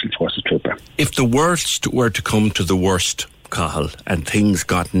a Special Forces trooper. If the worst were to come to the worst, Cathal, and things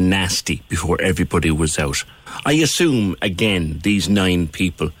got nasty before everybody was out, I assume, again, these 9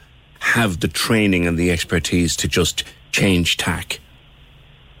 people have the training and the expertise to just change tack.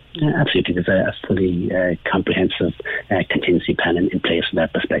 Yeah, absolutely. There's a fully comprehensive contingency plan in place from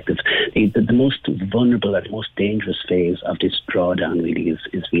that perspective. The most vulnerable or the most dangerous phase of this drawdown really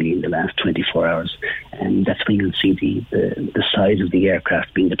is really in the last 24 hours. And that's when you'll see the size of the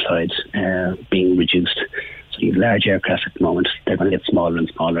aircraft being deployed being reduced. So you have large aircraft at the moment. They're going to get smaller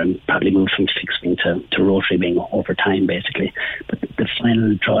and smaller and probably move from fixed wing to rotary wing over time, basically. But the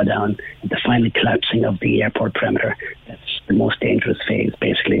final drawdown, the final collapsing of the airport perimeter, that's the most dangerous phase,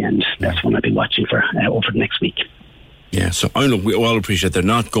 basically, and that's one I'll be watching for over the next week. Yeah, so we all appreciate they're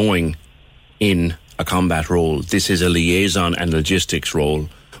not going in a combat role. This is a liaison and logistics role.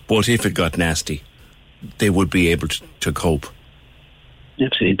 But if it got nasty, they would be able to cope.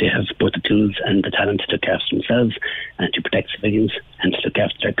 Absolutely, they have both the tools and the talent to look after themselves and to protect civilians and to look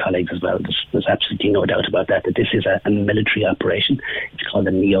after their colleagues as well. There's absolutely no doubt about that this is a military operation. It's called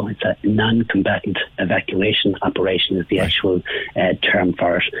a NEO. It's a non-combatant evacuation operation is the actual term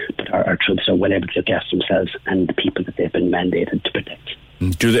for it. But our troops are well able to look after themselves and the people that they've been mandated to protect.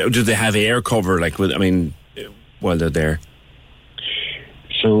 Do they have air cover, while they're there?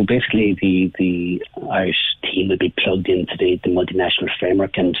 So basically, the Irish team will be plugged into the multinational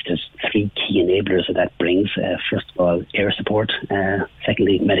framework, and there's 3 key enablers that brings. First of all, air support,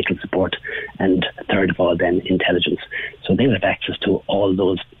 secondly, medical support, and third of all, then intelligence. So they will have access to all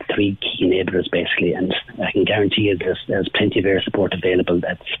those 3 key enablers, basically, and I can guarantee you there's plenty of air support available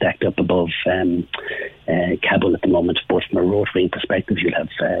that's stacked up above Kabul at the moment. Both from a rotary perspective, you'll have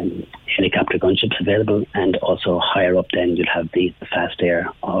helicopter gunships available, and also higher up then you'll have the fast air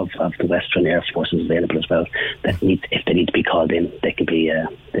of the Western Air Forces available as well. That if they need to be called in, they can be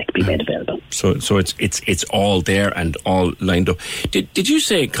made available. So it's all there and all lined up. Did you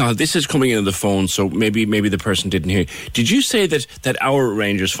say, Carl, this is coming in on the phone, so maybe the person didn't hear. Did you say that our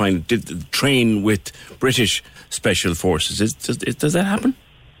Rangers did train with British Special Forces? Does that happen?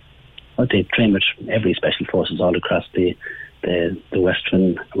 Well, they train with every Special Forces all across the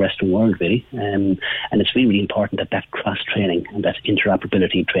Western world, really, and it's really, really important that cross training and that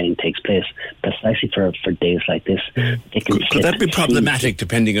interoperability training takes place precisely for days like this. Could that be problematic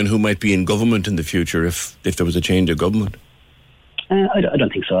depending on who might be in government in the future if there was a change of government? I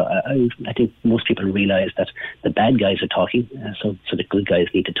don't think so. I think most people realise that the bad guys are talking, so the good guys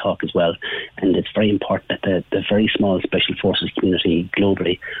need to talk as well. And it's very important that the very small Special Forces community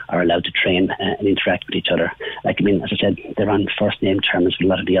globally are allowed to train and interact with each other. As I said, they're on first name terms with a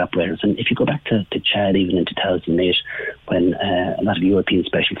lot of the operators. And if you go back to Chad, even in 2008, when a lot of European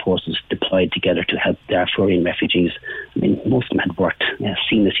Special Forces deployed together to help the Darfurian refugees, most of them had worked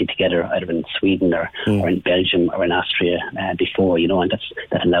seamlessly together, either in Sweden or in Belgium or in Austria before. And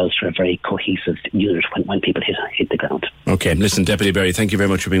that allows for a very cohesive unit when people hit the ground. Okay, listen, Deputy Berry, thank you very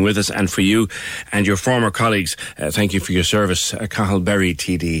much for being with us, and for you and your former colleagues, thank you for your service. Cathal Berry,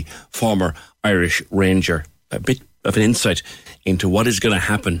 TD, former Irish Ranger. A bit of an insight into what is going to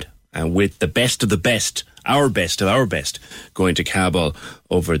happen with the best of the best, our best of our best, going to Kabul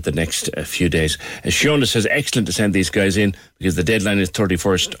over the next few days. As Shona says, excellent to send these guys in because the deadline is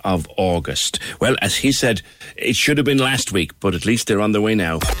 31st of August. Well, as he said, it should have been last week, but at least they're on their way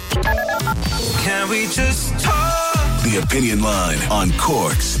now. Can we just talk? The Opinion Line on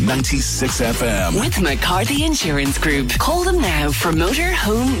Cork's 96 FM. With McCarthy Insurance Group. Call them now for motor,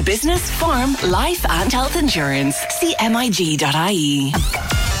 home, business, farm, life and health insurance. CMIG.ie.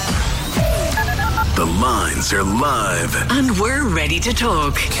 The lines are live. And we're ready to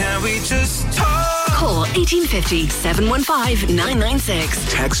talk. Can we just talk? Call 1850 715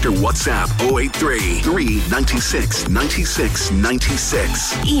 996. Text or WhatsApp 083 396 96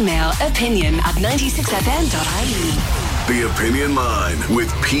 96. Email opinion@96fm.ie. The Opinion Line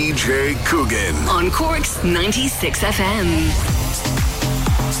with PJ Coogan. On Cork's 96 FM.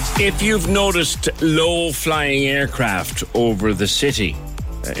 If you've noticed low-flying aircraft over the city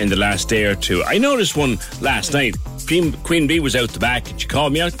in the last day or two, I noticed one last night. Queen Bee was out the back and she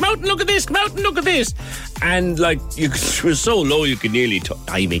called me out, "Come out and look at this, come out and look at this." And it was so low you could nearly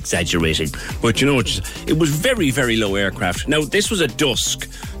I'm exaggerating, but it was very, very low aircraft. Now, this was at dusk,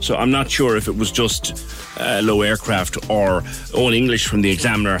 so I'm not sure if it was just low aircraft or Owen English from the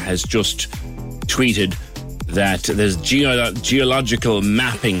Examiner has just tweeted that there's geological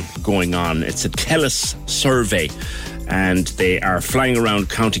mapping going on. It's a TELUS survey, and they are flying around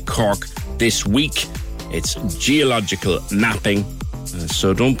County Cork this week. It's geological mapping,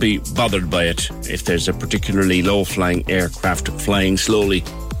 so don't be bothered by it. If there's a particularly low-flying aircraft flying slowly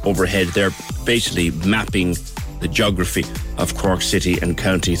overhead, they're basically mapping the geography of Cork City and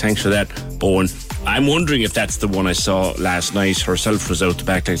County. Thanks for that, Owen. I'm wondering if that's the one I saw last night. Herself was out the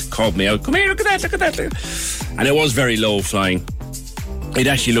back, called me out, "Come here, look at that, look at that." And it was very low flying. It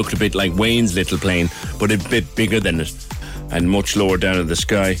actually looked a bit like Wayne's little plane, but a bit bigger than it, and much lower down in the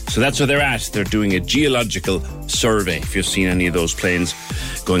sky. So that's where they're at. They're doing a geological survey, if you've seen any of those planes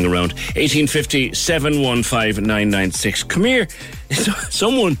going around. 1850 715 996. Come here.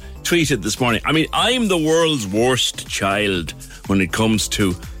 Someone tweeted this morning, I mean, I'm the world's worst child when it comes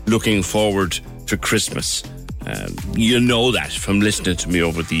to looking forward to Christmas. You know that from listening to me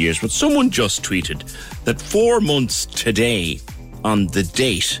over the years. But someone just tweeted that 4 months today on the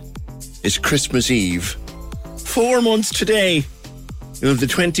date is Christmas Eve. 4 months today, the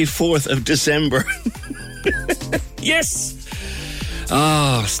 24th of December. Yes!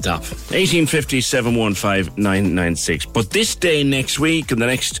 Stop. 1850 715 996. But this day next week and the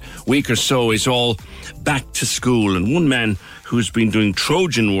next week or so is all back to school. And one man who's been doing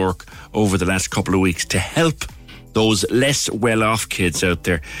Trojan work over the last couple of weeks to help those less well-off kids out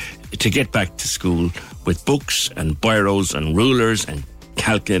there to get back to school with books and biros and rulers and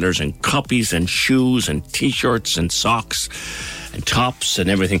calculators and copies and shoes and T-shirts and socks and tops and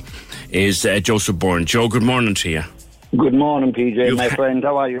everything is Joseph Bourne. Joe, good morning to you. Good morning, PJ, my friend.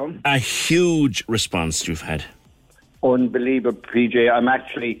 How are you? A huge response you've had. Unbelievable, PJ. I'm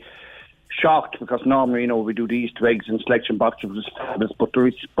actually shocked because normally, we do the Easter eggs and selection boxes, but the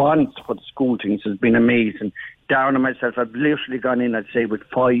response for the school things has been amazing. Darren and myself have literally gone in, I'd say, with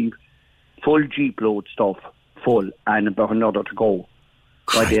 5 full Jeep load stuff full and about another to go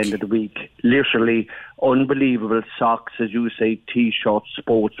by the end of the week. Literally unbelievable socks, as you say, T-shirts,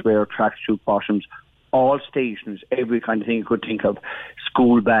 sportswear, tracksuit bottoms, all stations, every kind of thing you could think of.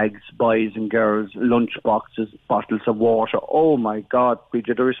 School bags, boys and girls, lunch boxes, bottles of water. Oh my God,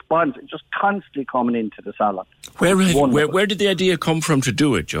 Bridget, the response is just constantly coming into the salon. Where did the idea come from to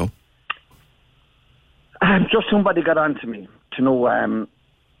do it, Joe? Just somebody got on to me to know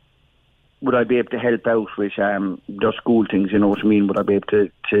would I be able to help out with their school things, you know what I mean? Would I be able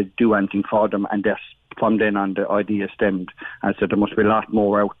to do anything for them? And that's from then on the idea stemmed. I said there must be a lot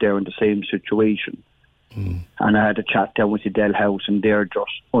more out there in the same situation. And I had a chat down with the Dell House, and they're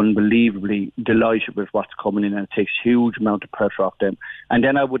just unbelievably delighted with what's coming in, and it takes huge amount of pressure off them. And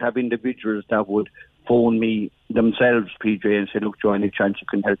then I would have individuals that would phone me themselves, PJ, and say, "Look, Joe, any chance you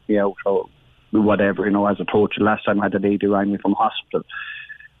can help me out?" Or whatever, as I told you last time, I had a lady rang me from hospital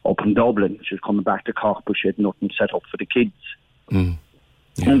up in Dublin. She was coming back to Cork, but she had nothing set up for the kids. Yeah.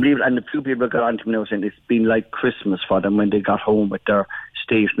 Unbelievable. And a few people got on to me now saying it's been like Christmas for them when they got home with their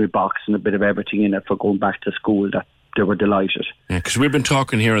stationery box and a bit of everything in it for going back to school, that they were delighted. Yeah, because we've been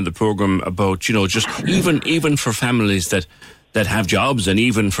talking here on the programme about, just even for families that have jobs, and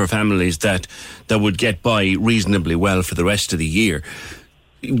even for families that would get by reasonably well for the rest of the year,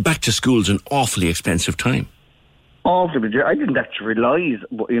 back to school is an awfully expensive time. Awfully. I didn't actually realise,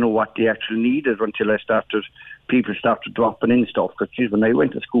 what they actually needed until people started dropping in stuff. Because when I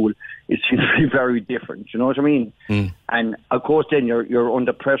went to school, it seemed to be very different. You know what I mean? And of course, then you're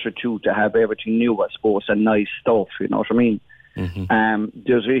under pressure too to have everything new, I suppose, and nice stuff. You know what I mean?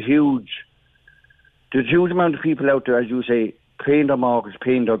 There's a huge amount of people out there, as you say, paying their mortgage,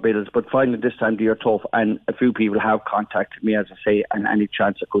 paying their bills, but finding this time of year tough. And a few people have contacted me, as I say, and any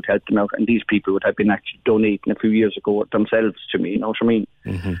chance I could help them out. And these people would have been actually donating a few years ago themselves to me, you know what I mean?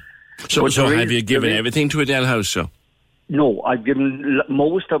 So have you given everything to Adele House, so? No, I've given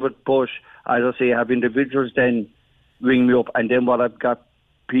most of it, but as I say, I have individuals then ring me up, and then what I've got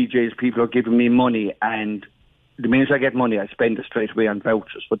PJs, people are giving me money, and the minute I get money, I spend it straight away on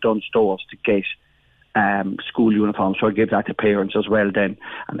vouchers for Dunnes Stores to get school uniforms. So I give that to parents as well then,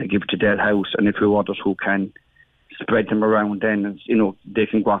 and I give it to Del House and a few others who can spread them around then, and they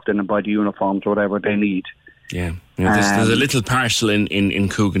can go out then and buy the uniforms or whatever they need. Yeah, there's a little parcel in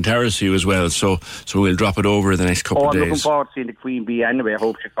Coogan Terrace for you as well, so we'll drop it over the next couple of days. I'm looking forward to seeing the Queen Bee anyway. I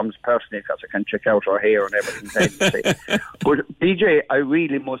hope she comes personally, because I can check out her hair and everything. But DJ, I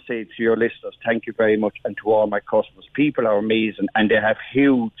really must say to your listeners, thank you very much, and to all my customers. People are amazing, and they have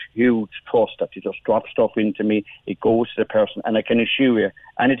huge trust that you just drop stuff into me, it goes to the person, and I can assure you,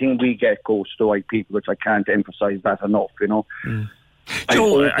 anything we get goes to the right people, which I can't emphasise that enough, Mm.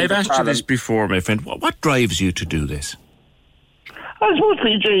 Joe, I've asked you this before, my friend. What drives you to do this? I suppose,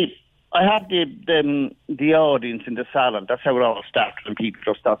 PJ, I have the audience in the salon. That's how it all started, and people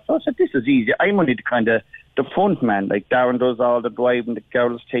just start. So I said, this is easy. I'm only the front man. Like Darren does all the driving, the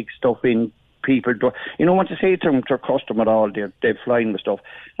girls take stuff in, people do. Once you say to them, to a customer, all they're flying with stuff.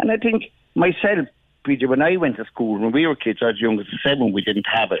 And I think myself, PJ, when I went to school, when we were kids, I was young as 7, we didn't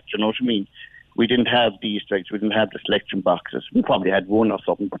have it. You know what I mean? We didn't have the Easter eggs. We didn't have the selection boxes. We probably had one or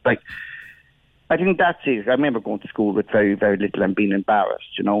something. But, I think that's it. I remember going to school with very, very little and being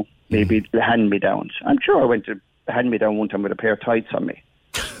embarrassed, maybe the hand-me-downs. I'm sure I went to hand-me-down one time with a pair of tights on me.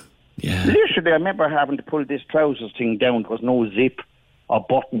 Yeah. Literally, I remember having to pull this trousers thing down. There was no zip or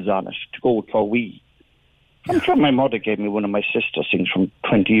buttons on it to go for a wee. I'm sure my mother gave me one of my sister's things from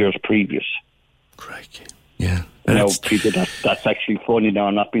 20 years previous. Crikey. Yeah. People, that's actually funny now.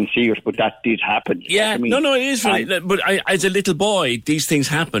 I'm not being serious, but that did happen. Yeah, no, it is funny. But as a little boy, these things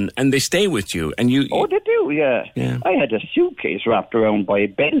happen and they stay with you. And you. Oh, they do, yeah. I had a suitcase wrapped around by a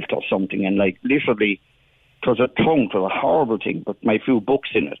belt or something, and literally, it was a trunk, it was a horrible thing, but my few books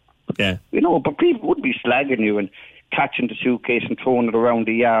in it. Yeah. But people would be slagging you and catching the suitcase and throwing it around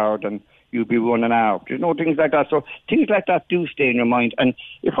the yard, and you'd be running out. Things like that. So things like that do stay in your mind. And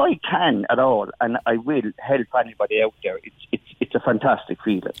if I can at all, and I will help anybody out there, it's a fantastic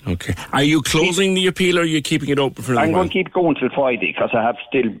feeling. Okay. Are you closing the appeal, or are you keeping it open for a while? I'm going to keep going till Friday, because I have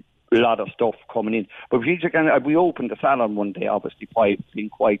still a lot of stuff coming in. But if we opened the salon one day, obviously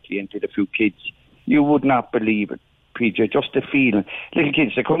quietly and did a few kids, you would not believe it, PJ, just the feeling. Little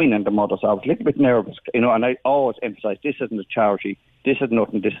kids, they come in and the mothers are a little bit nervous, and I always emphasise, this isn't a charity, this is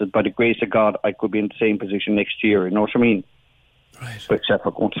nothing, this is by the grace of God, I could be in the same position next year, you know what I mean? Right. But except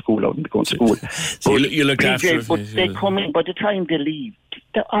for going to school, I wouldn't be going to school. So you look after it. But they come in, by the time they leave,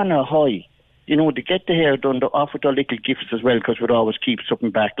 they're on a high. They get the hair done, they offer their little gifts as well, because we'd always keep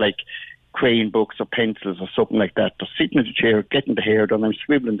something back, like crayon books or pencils or something like that. They're sitting in the chair, getting the hair done, I'm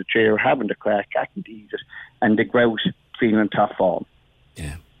swiveling the chair, having the crack, getting to eat it, and they go out feeling top form.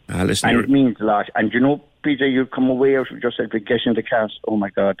 Yeah. And it means a lot. And PJ, you come away out of just like getting the cast. Oh my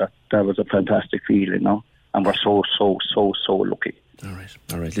God, that was a fantastic feeling, and we're so lucky. All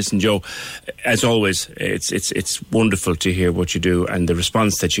right. Listen, Joe, as always, it's wonderful to hear what you do, and the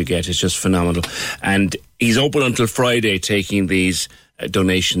response that you get is just phenomenal. And he's open until Friday, taking these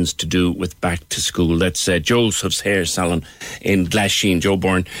donations to do with back to school. That's Joseph's Hair Salon in Glasheen. Joe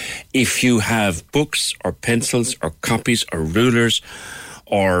Byrne, if you have books or pencils or copies or rulers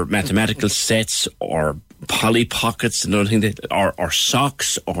or mathematical sets or Polly Pockets and anything, or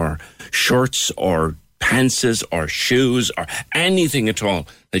socks or shirts or pantses or shoes or anything at all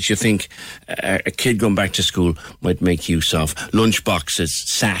that you think a kid going back to school might make use of, lunch boxes,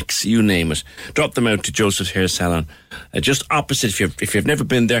 sacks, you name it, drop them out to Joseph's Hair Salon, just opposite, if you've never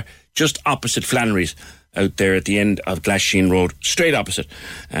been there, just opposite Flannery's, out there at the end of Glasheen Road, straight opposite,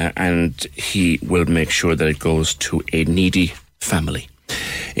 and he will make sure that it goes to a needy family.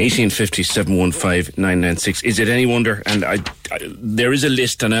 1850 715 996. Is it any wonder? And there is a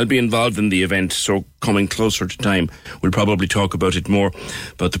list, and I'll be involved in the event, so coming closer to time, we'll probably talk about it more.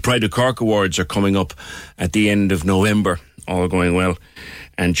 But the Pride of Cork Awards are coming up at the end of November, all going well.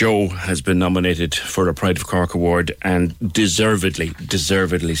 And Joe has been nominated for a Pride of Cork Award, and deservedly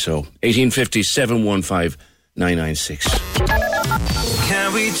so. 1850 715 996.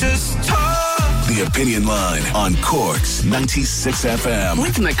 Can we just talk? The Opinion Line on Cork's 96 FM.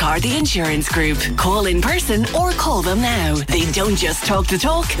 With McCarthy Insurance Group. Call in person or call them now. They don't just talk the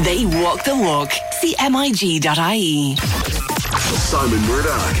talk, they walk the walk. See MIG.ie. Simon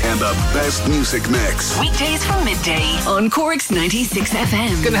Murdoch and the best music mix. Weekdays from midday on Cork's 96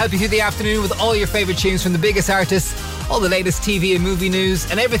 FM. It's going to help you through the afternoon with all your favourite tunes from the biggest artists, all the latest TV and movie news,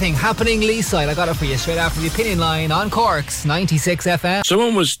 and everything happening Leeside. I got it for you straight after the Opinion Line on Cork's 96 FM.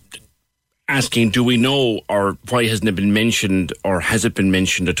 Someone was asking, do we know, or why hasn't it been mentioned, or has it been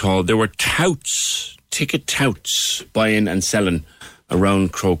mentioned at all? There were ticket touts, buying and selling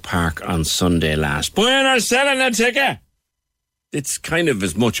around Croke Park on Sunday last. Buenos selling a ticket. It's kind of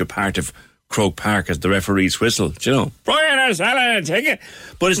as much a part of Croke Park as the referee's whistle, do you know? Buenos selling a ticket.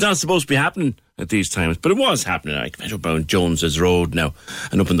 But it's not supposed to be happening at these times. But it was happening. Like right up on Jones's Road now,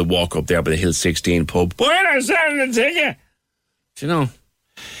 and up in the walk up there by the Hill 16 pub. Buenos selling a ticket. Do you know?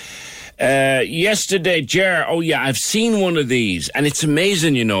 Yesterday, Ger, oh yeah, I've seen one of these, and it's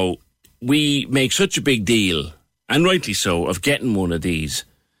amazing, you know. We make such a big deal, and rightly so, of getting one of these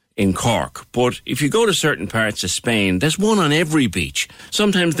in Cork. But if you go to certain parts of Spain, there's one on every beach.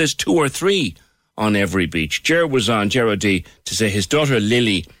 Sometimes there's 2 or 3 on every beach. Ger was on, Ger O'D, to say his daughter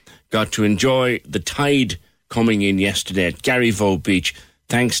Lily got to enjoy the tide coming in yesterday at Garryvoe Beach,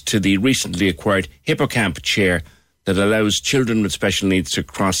 thanks to the recently acquired Hippocamp chair that allows children with special needs to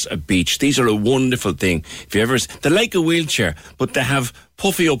cross a beach. These are a wonderful thing. If you ever, they're like a wheelchair, but they have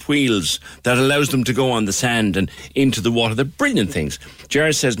puffy up wheels that allows them to go on the sand and into the water. They're brilliant things.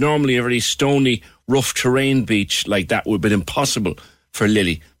 Jared says normally a very stony, rough terrain beach like that would have been impossible for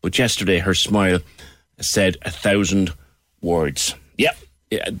Lily. But yesterday her smile said 1,000 words. Yep.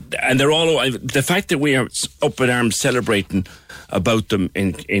 Yeah, and they're all, the fact that we are up in arms celebrating about them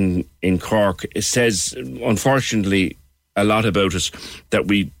in Cork, it says, unfortunately, a lot about us, that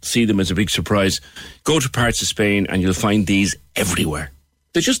we see them as a big surprise. Go to parts of Spain and you'll find these everywhere.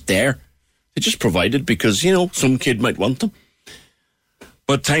 They're just there. They're just provided because, you know, some kid might want them.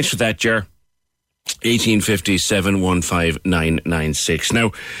 But thanks for that, Ger. 1857 15996.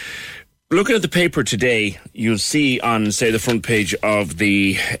 Now, looking at the paper today, you'll see on, say, the front page of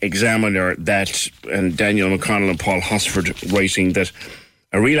the Examiner that, and Daniel McConnell and Paul Hosford writing that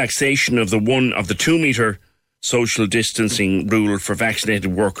a relaxation of the 2 metre social distancing rule for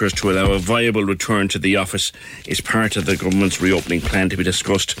vaccinated workers to allow a viable return to the office is part of the government's reopening plan to be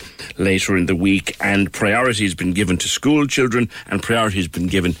discussed later in the week. And priority has been given to school children, and priority has been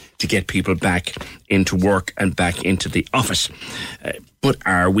given to get people back into work and back into the office. But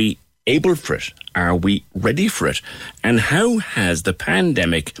are we able for it? Are we ready for it? And how has the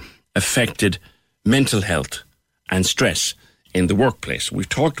pandemic affected mental health and stress in the workplace? We've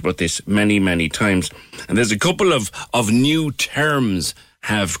talked about this many, many times, and there's a couple of new terms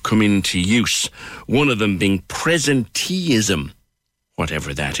have come into use. One of them being presenteeism,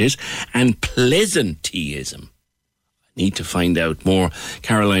 whatever that is, and pleasanteeism. I need to find out more.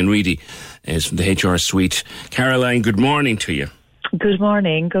 Caroline Reedy is from the HR Suite. Caroline, good morning to you. Good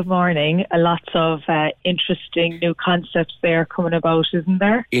morning, good morning. Lots of interesting new concepts there coming about, isn't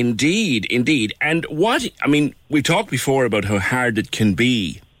there? Indeed, indeed. And we talked before about how hard it can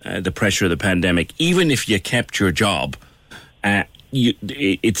be, the pressure of the pandemic. Even if you kept your job,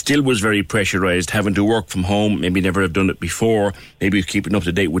 it still was very pressurised, having to work from home, maybe never have done it before, maybe keeping up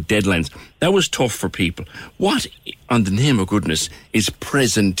to date with deadlines. That was tough for people. What, on the name of goodness, is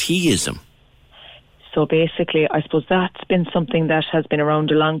presenteeism? So basically, I suppose that's been something that has been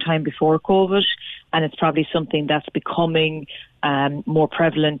around a long time before COVID, and it's probably something that's becoming more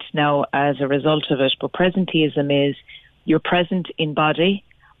prevalent now as a result of it. But presenteeism is you're present in body,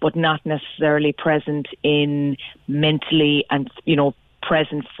 but not necessarily present in mentally and, you know,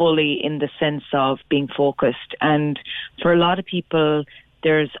 present fully in the sense of being focused. And for a lot of people,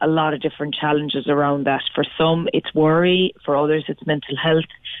 there's a lot of different challenges around that. For some, it's worry. For others, it's mental health.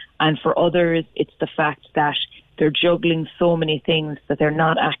 And for others, it's the fact that they're juggling so many things that they're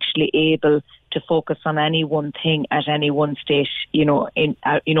not actually able to focus on any one thing at any one stage, in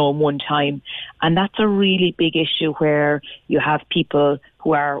one time. And that's a really big issue where you have people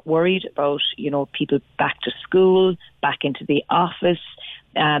who are worried about, people back to school, back into the office.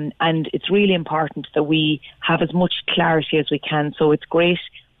 And it's really important that we have as much clarity as we can. So it's great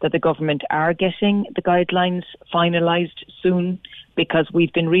that the government are getting the guidelines finalised soon, because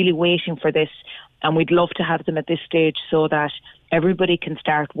we've been really waiting for this, and we'd love to have them at this stage so that everybody can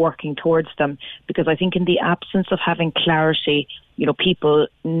start working towards them. Because I think in the absence of having clarity, people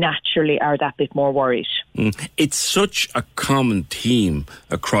naturally are that bit more worried. It's such a common theme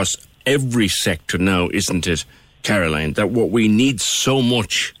across every sector now, isn't it, Caroline, that what we need so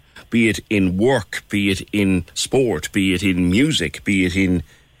much, be it in work, be it in sport, be it in music, be it in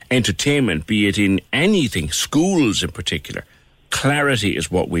entertainment, be it in anything, schools in particular, clarity is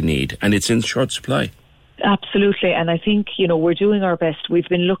what we need, and it's in short supply. Absolutely, and I think, we're doing our best. We've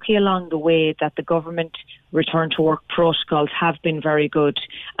been lucky along the way that the government return to work protocols have been very good,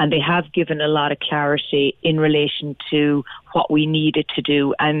 and they have given a lot of clarity in relation to what we needed to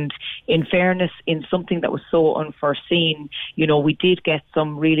do. And in fairness, in something that was so unforeseen, we did get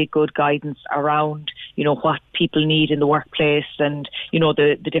some really good guidance around, what people need in the workplace and,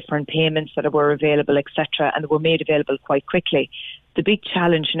 the different payments that were available, etc., and were made available quite quickly. the big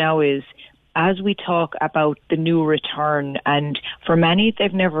challenge now is, as we talk about the new return, and for many,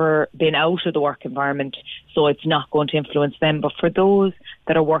 they've never been out of the work environment, so it's not going to influence them. But for those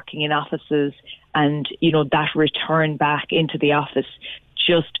that are working in offices and, you know, that return back into the office,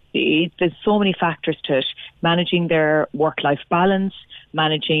 there's so many factors to it. Managing their work-life balance,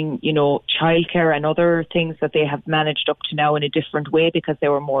 managing, you know, childcare and other things that they have managed up to now in a different way because they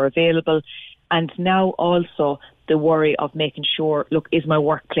were more available. And now also the worry of making sure, look, is my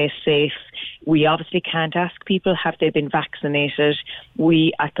workplace safe? We obviously can't ask people, have they been vaccinated?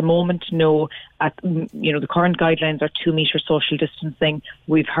 We, at the moment, know, the current guidelines are 2 metre social distancing.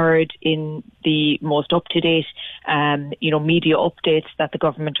 We've heard in the most up-to-date, media updates that the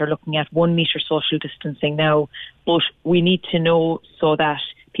government are looking at 1 metre social distancing now. But we need to know so that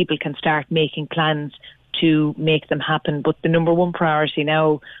people can start making plans to make them happen. But the number one priority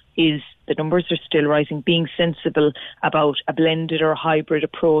now is, the numbers are still rising, being sensible about a blended or hybrid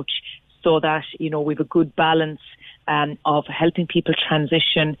approach so that, you know, we have a good balance of helping people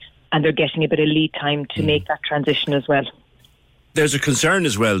transition, and they're getting a bit of lead time to make that transition as well. There's a concern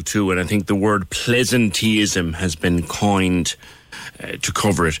as well too, and I think the word pleasanteeism has been coined to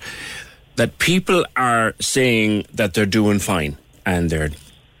cover it, that people are saying that they're doing fine and they're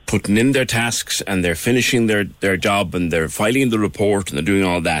putting in their tasks and they're finishing their job and they're filing the report and they're doing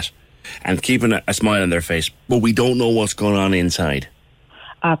all that and keeping a smile on their face, but we don't know what's going on inside.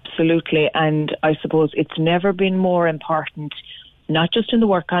 Absolutely, and I suppose it's never been more important, not just in the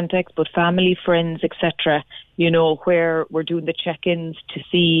work context, but family, friends, etc., you know, where we're doing the check-ins to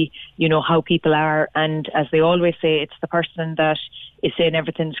see, you know, how people are. And as they always say, it's the person that is saying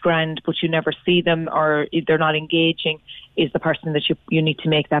everything's grand, but you never see them or they're not engaging, is the person that you need to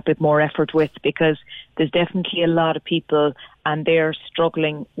make that bit more effort with, because there's definitely a lot of people and they're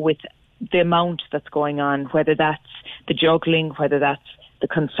struggling with the amount that's going on, whether that's the juggling, whether that's the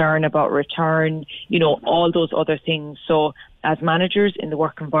concern about return, you know, all those other things. So as managers in the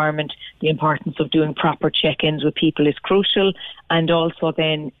work environment, the importance of doing proper check-ins with people is crucial. And also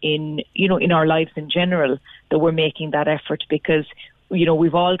then in our lives in general, that we're making that effort, because, you know,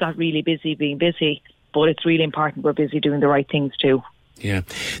 we've all got really busy being busy, but it's really important we're busy doing the right things too. Yeah.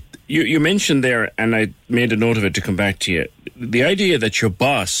 You mentioned there, and I made a note of it to come back to you, the idea that your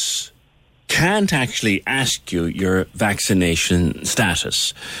boss can't actually ask you your vaccination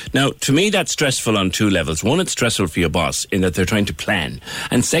status. Now, to me, that's stressful on 2 levels. One, it's stressful for your boss in that they're trying to plan.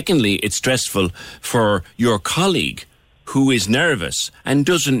 And secondly, it's stressful for your colleague who is nervous and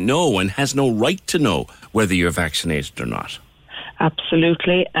doesn't know and has no right to know whether you're vaccinated or not.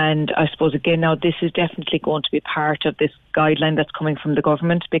 Absolutely. And I suppose, again, now this is definitely going to be part of this guideline that's coming from the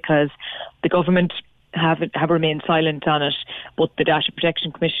government, because the government have remained silent on it, but the Data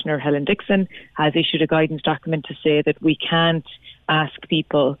Protection Commissioner, Helen Dixon, has issued a guidance document to say that we can't ask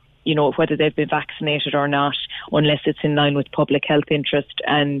people, you know, whether they've been vaccinated or not, unless it's in line with public health interest.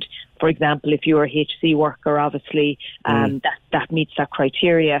 And, for example, if you're a HC worker, obviously, that meets that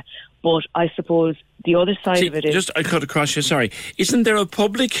criteria. But I suppose the other side of it is... I cut across you, sorry. Isn't there a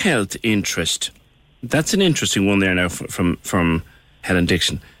public health interest? That's an interesting one there now from Helen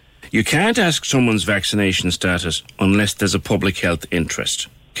Dixon. You can't ask someone's vaccination status unless there's a public health interest.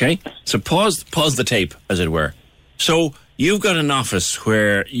 Okay? So pause the tape, as it were. So you've got an office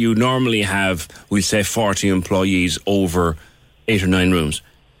where you normally have, we'll say, 40 employees over 8 or 9 rooms.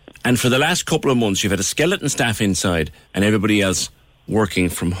 And for the last couple of months, you've had a skeleton staff inside and everybody else working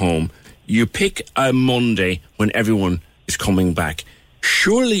from home. You pick a Monday when everyone is coming back.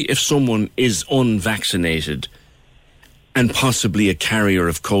 Surely if someone is unvaccinated and possibly a carrier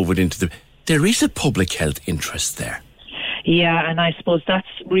of COVID there is a public health interest there. Yeah, and I suppose that's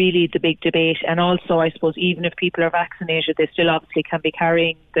really the big debate. And also, I suppose, even if people are vaccinated, they still obviously can be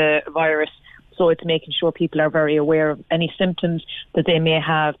carrying the virus. So it's making sure people are very aware of any symptoms that they may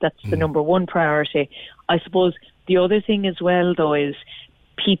have. That's the number one priority. I suppose the other thing as well, though, is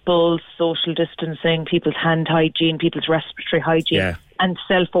people's social distancing, people's hand hygiene, people's respiratory hygiene, and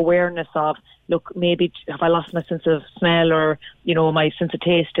self-awareness of, look, maybe have I lost my sense of smell or, you know, my sense of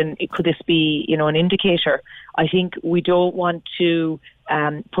taste, and could this be, you know, an indicator? I think we don't want to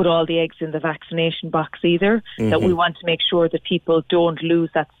put all the eggs in the vaccination box either, that we want to make sure that people don't lose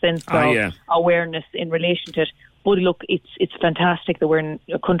that sense of awareness in relation to it. But look, it's fantastic that we're in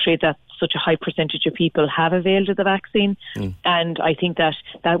a country that such a high percentage of people have availed of the vaccine, and I think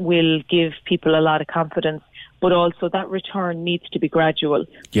that will give people a lot of confidence. But also that return needs to be gradual.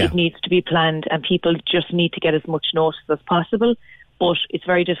 It needs to be planned, and people just need to get as much notice as possible. But it's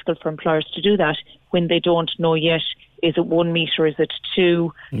very difficult for employers to do that when they don't know yet Is it 1 metre? Is it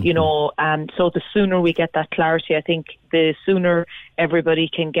 2? You know, so the sooner we get that clarity, I think the sooner everybody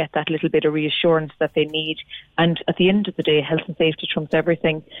can get that little bit of reassurance that they need. And at the end of the day, health and safety trumps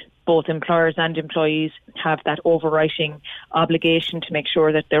everything. Both employers and employees have that overriding obligation to make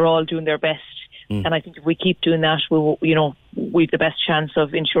sure that they're all doing their best. And I think if we keep doing that, we've the best chance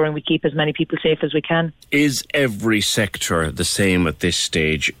of ensuring we keep as many people safe as we can. Is every sector the same at this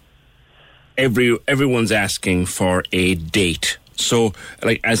stage? Everyone's asking for a date. So,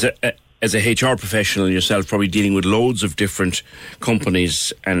 like, as a HR professional yourself, probably dealing with loads of different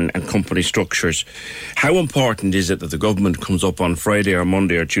companies and company structures, how important is it that the government comes up on Friday or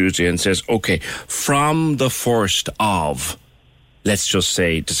Monday or Tuesday and says, okay, from the 1st of, let's just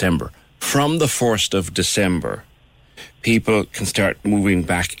say December, from the 1st of December, people can start moving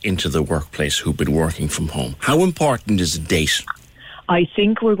back into the workplace who've been working from home? How important is a date? I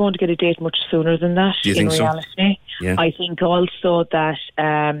think we're going to get a date much sooner than that. Do you think reality. So? Yeah. I think also that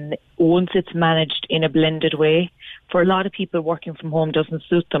once it's managed in a blended way, for a lot of people working from home doesn't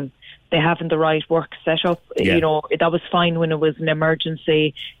suit them. They haven't the right work set up. Yeah. You know, that was fine when it was an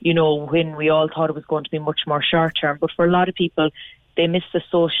emergency, you know, when we all thought it was going to be much more short term. But for a lot of people, they miss the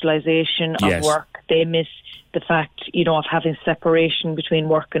socialisation of work. They miss the fact, you know, of having separation between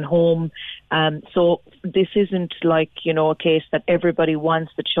work and home. So this isn't like, you know, a case that everybody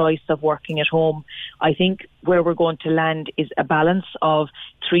wants the choice of working at home. I think where we're going to land is a balance of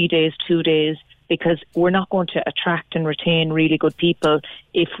 3 days, 2 days, because we're not going to attract and retain really good people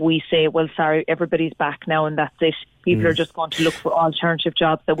if we say, well, sorry, everybody's back now and that's it. People are just going to look for alternative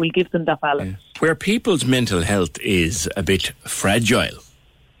jobs that will give them that balance. Yeah. Where people's mental health is a bit fragile,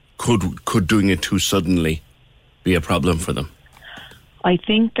 could doing it too suddenly be a problem for them? I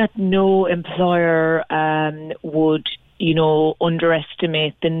think that no employer would, you know,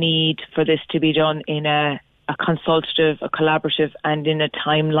 underestimate the need for this to be done in a consultative, a collaborative and in a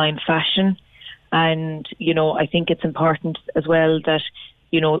timeline fashion. And, you know, I think it's important as well that,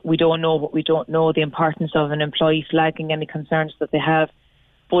 you know, we don't know what we don't know, the importance of an employee flagging any concerns that they have,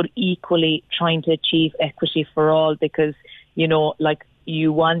 but equally trying to achieve equity for all, because, you know, like,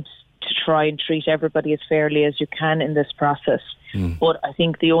 you want to try and treat everybody as fairly as you can in this process. But I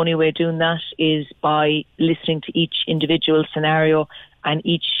think the only way of doing that is by listening to each individual scenario, and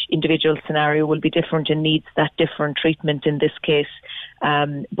each individual scenario will be different and needs that different treatment in this case.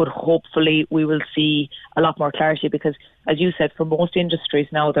 But hopefully we will see a lot more clarity, because, as you said, for most industries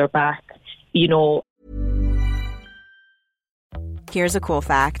now they're back, you know. Here's a cool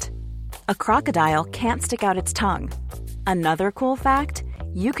fact. A crocodile can't stick out its tongue. Another cool fact,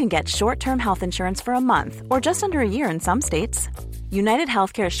 you can get short-term health insurance for a month or just under a year in some states. United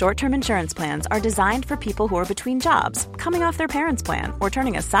Healthcare short-term insurance plans are designed for people who are between jobs, coming off their parents' plan, or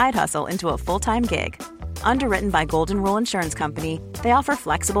turning a side hustle into a full-time gig. Underwritten by Golden Rule Insurance Company, they offer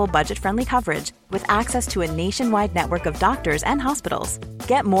flexible, budget-friendly coverage with access to a nationwide network of doctors and hospitals.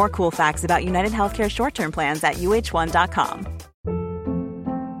 Get more cool facts about United Healthcare short-term plans at uh1.com.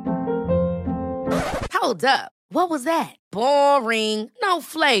 Hold up. What was that? Boring. No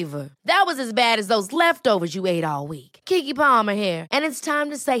flavor. That was as bad as those leftovers you ate all week. Keke Palmer here, and it's time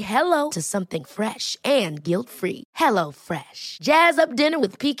to say hello to something fresh and guilt-free. Hello Fresh. Jazz up dinner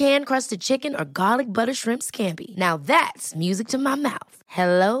with pecan-crusted chicken or garlic butter shrimp scampi. Now that's music to my mouth.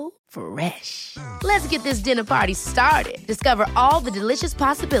 Hello Fresh. Let's get this dinner party started. Discover all the delicious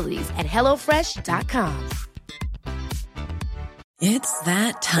possibilities at hellofresh.com. It's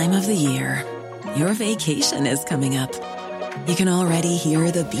that time of the year. Your vacation is coming up. You can already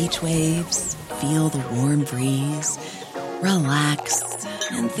hear the beach waves, feel the warm breeze, relax,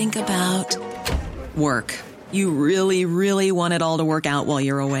 and think about work. You really, really want it all to work out while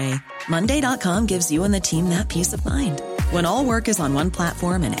you're away. Monday.com gives you and the team that peace of mind. When all work is on one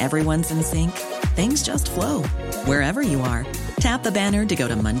platform and everyone's in sync, things just flow. Wherever you are, tap the banner to go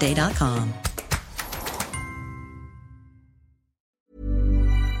to Monday.com.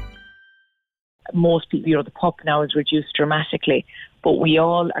 Most people, you know, the pup now is reduced dramatically, but we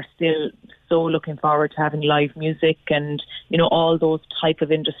all are still so looking forward to having live music and, you know, all those type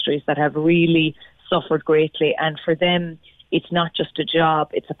of industries that have really suffered greatly. And for them, it's not just a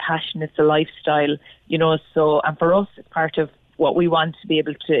job, it's a passion, it's a lifestyle, you know. So, and for us, it's part of what we want to be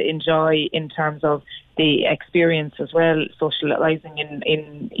able to enjoy in terms of the experience as well, socializing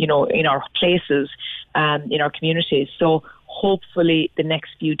in you know, in our places, in our communities. So hopefully the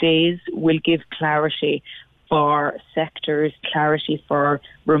next few days will give clarity for sectors, clarity for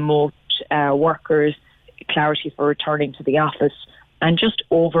remote workers, clarity for returning to the office. and just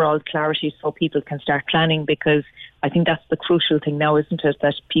overall clarity so people can start planning, because I think that's the crucial thing now, isn't it,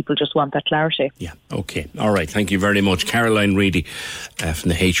 that people just want that clarity. Yeah, okay. All right, thank you very much. Caroline Reedy from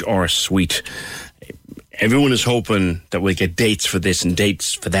the HR Suite. Everyone is hoping that we'll get dates for this and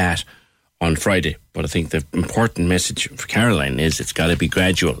dates for that on Friday. But I think the important message for Caroline is it's got to be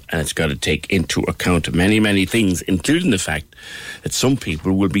gradual, and it's got to take into account many, many things, including the fact that some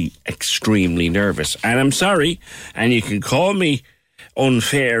people will be extremely nervous. And I'm sorry, and you can call me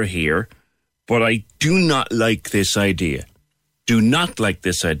unfair here, but I do not like this idea. Do not like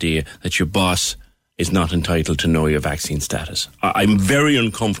this idea that your boss is not entitled to know your vaccine status. I'm very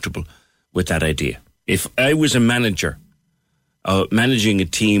uncomfortable with that idea. If I was a manager, managing a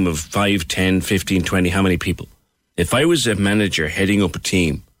team of 5, 10, 15, 20, how many people? If I was a manager heading up a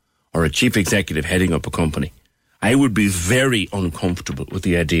team or a chief executive heading up a company, I would be very uncomfortable with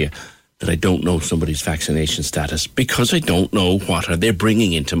the idea that I don't know somebody's vaccination status, because I don't know what are they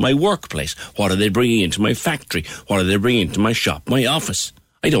bringing into my workplace. What are they bringing into my factory? What are they bringing into my shop, my office?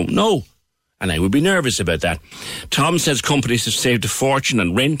 I don't know. And I would be nervous about that. Tom says companies have saved a fortune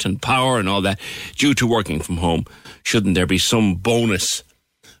on rent and power and all that due to working from home. Shouldn't there be some bonus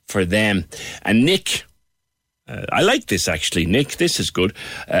for them? And Nick, I like this actually, Nick, this is good.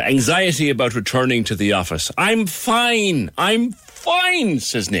 Anxiety about returning to the office. I'm fine,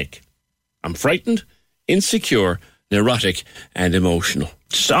 says Nick. I'm frightened, insecure, neurotic and emotional.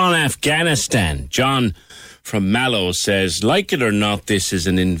 Just on Afghanistan, John from Mallow says, like it or not, this is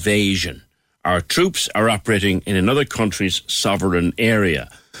an invasion. Our troops are operating in another country's sovereign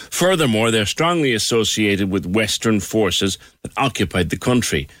area. Furthermore, they're strongly associated with Western forces that occupied the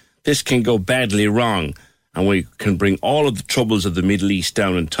country. This can go badly wrong, and we can bring all of the troubles of the Middle East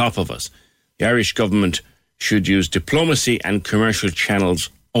down on top of us. The Irish government should use diplomacy and commercial channels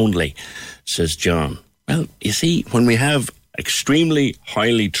only, says John. Well, you see, when we have extremely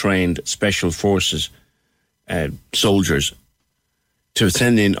highly trained special forces soldiers to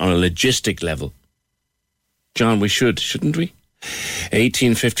send in on a logistic level, John, we shouldn't we?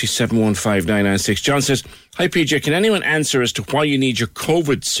 1857159996. John says, hi PJ, can anyone answer as to why you need your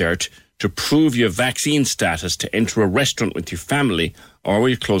COVID cert to prove your vaccine status to enter a restaurant with your family or with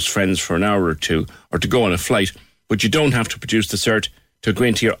your close friends for an hour or two, or to go on a flight, but you don't have to produce the cert to go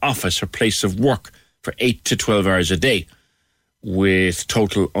into your office or place of work for 8 to 12 hours a day with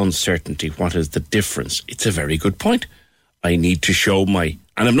total uncertainty? What is the difference? It's a very good point. I need to show and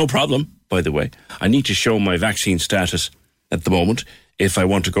I've no problem, by the way, I need to show my vaccine status at the moment if I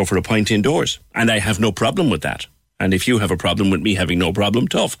want to go for a pint indoors. And I have no problem with that. And if you have a problem with me having no problem,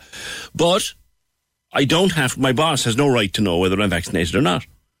 tough. But my boss has no right to know whether I'm vaccinated or not,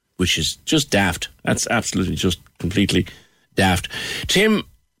 which is just daft. That's absolutely just completely daft. Tim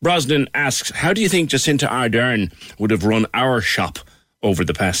Brosnan asks, how do you think Jacinta Ardern would have run our shop over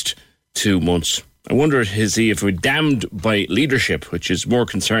the past 2 months? I wonder if we're damned by leadership, which is more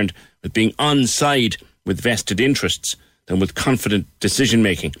concerned with being on side with vested interests than with confident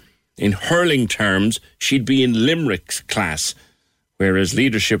decision-making. In hurling terms, she'd be in Limerick's class, whereas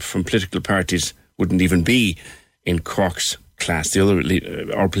leadership from political parties wouldn't even be in Cork's class.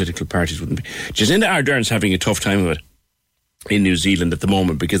 Our political parties wouldn't be. Jacinta Ardern's having a tough time of it in New Zealand at the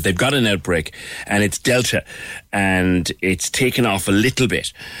moment, because they've got an outbreak and it's Delta and it's taken off a little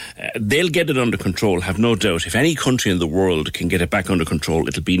bit. They'll get it under control, have no doubt. If any country in the world can get it back under control,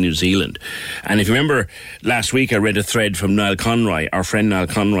 it'll be New Zealand. And if you remember last week, I read a thread from Niall Conroy, our friend Niall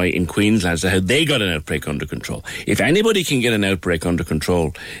Conroy in Queensland, how they got an outbreak under control. If anybody can get an outbreak under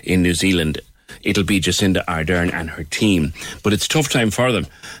control in New Zealand, it'll be Jacinta Ardern and her team. But it's a tough time for them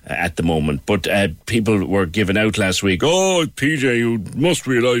at the moment. But people were giving out last week, oh, PJ, you must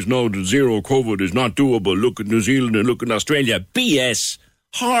realise now that zero COVID is not doable. Look at New Zealand and look at Australia. BS.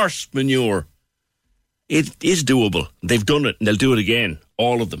 Horse manure. It is doable. They've done it and they'll do it again.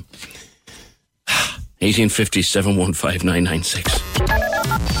 All of them.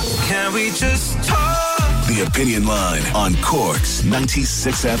 1857159996. Can we just talk? The Opinion Line on Cork's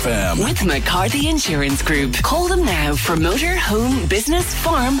 96 FM. With McCarthy Insurance Group. Call them now for motor, home, business,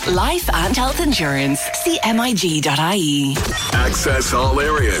 farm, life and health insurance. See MIG.ie. Access all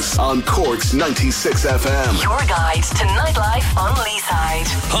areas on Cork's 96 FM. Your guide to nightlife on Leeside.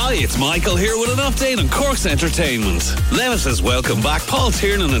 Hi, it's Michael here with an update on Cork's entertainment. Levis' welcome back Paul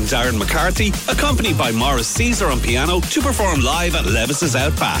Tiernan and Darren McCarthy, accompanied by Maurice Caesar on piano, to perform live at Levis'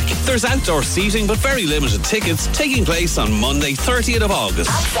 Outback. There's outdoor seating but very limited limited tickets taking place on Monday 30th of August.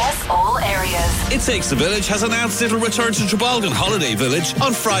 Access all areas. It Takes a Village has announced it'll return to Trabolgan Holiday Village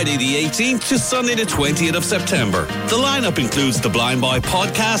on Friday the 18th to Sunday the 20th of September. The lineup includes the Blind Boy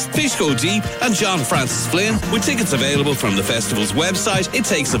podcast, Fish Go Deep and John Francis Flynn, with tickets available from the festival's website,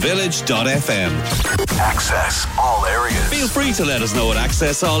 ittakesavillage.fm. Access all areas. Feel free to let us know at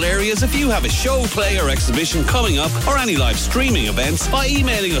Access All Areas if you have a show, play or exhibition coming up or any live streaming events by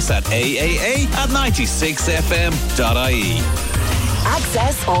emailing us at aaa@96fm.ie.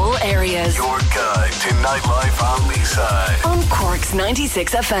 Access all areas. Your guide to nightlife on Leeside. On Cork's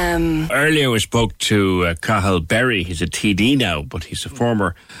 96 FM. Earlier we spoke to Cathal Berry. He's a TD now, but he's a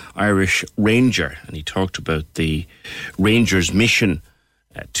former Irish Ranger, and he talked about the Rangers' mission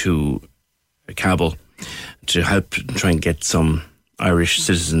to Kabul to help try and get some Irish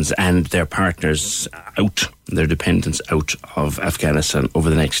citizens and their partners out, their dependents out of Afghanistan over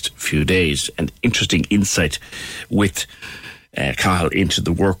the next few days. An interesting insight with Cathal into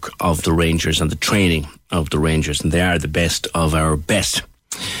the work of the Rangers and the training of the Rangers, and they are the best of our best.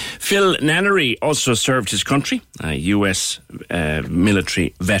 Phil Nannery also served his country, a US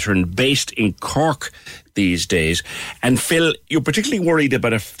military veteran based in Cork these days. And Phil, you're particularly worried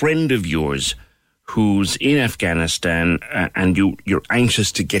about a friend of yours who's in Afghanistan, and you're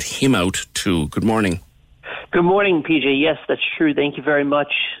anxious to get him out too. Good morning. Good morning, PJ. Yes, that's true. Thank you very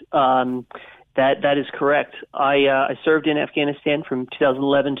much. That is correct. I served in Afghanistan from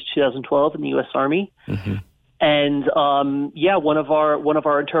 2011 to 2012 in the U.S. Army, and one of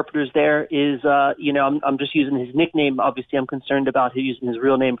our interpreters there is I'm just using his nickname. Obviously, I'm concerned about using his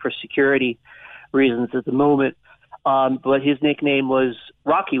real name for security reasons at the moment. But his nickname was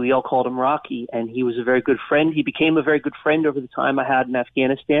Rocky. We all called him Rocky, and he was a very good friend. He became a very good friend over the time I had in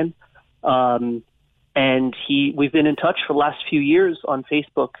Afghanistan. And we've been in touch for the last few years on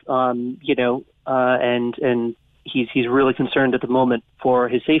Facebook, and he's really concerned at the moment for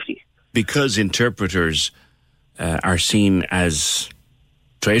his safety. Because interpreters are seen as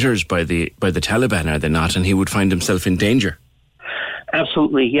traitors by the Taliban, are they not? And he would find himself in danger.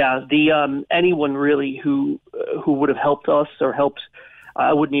 Absolutely, yeah. Anyone really who would have helped us or helped,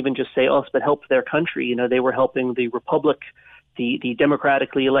 I wouldn't even just say us, but helped their country. You know, they were helping the Republic, the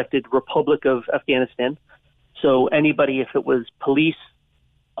democratically elected Republic of Afghanistan. So anybody, if it was police,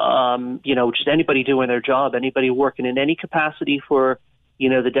 just anybody doing their job, anybody working in any capacity for,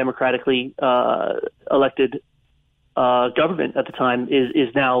 the democratically elected government at the time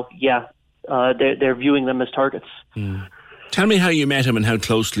is now, they're viewing them as targets. Mm. Tell me how you met him and how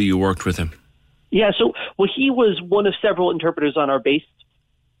closely you worked with him. Yeah, he was one of several interpreters on our base.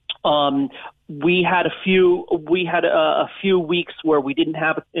 We had a few weeks where we didn't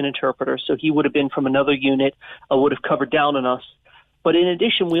have an interpreter, so he would have been from another unit, would have covered down on us. But in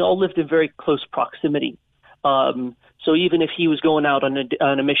addition, we all lived in very close proximity. So even if he was going out on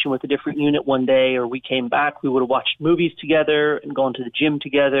a mission with a different unit one day, or we came back, we would have watched movies together and gone to the gym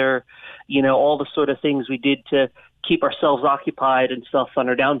together. All the sort of things we did to keep ourselves occupied and stuff on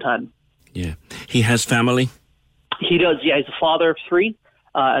our downtime. Yeah. He has family? He does, yeah. He's a father of three,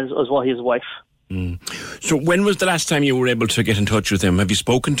 as well as his wife. Mm. So when was the last time you were able to get in touch with him? Have you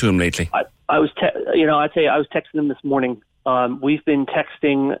spoken to him lately? I was texting him this morning. We've been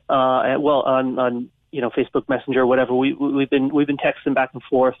texting, on Facebook Messenger or whatever. We've been texting back and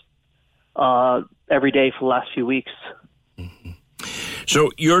forth every day for the last few weeks. Mm-hmm.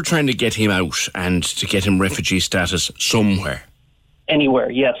 So you're trying to get him out and to get him refugee status somewhere? Anywhere,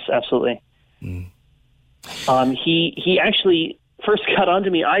 yes, absolutely. Mm. He actually first got onto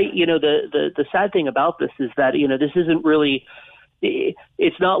me. The sad thing about this is that, this isn't really,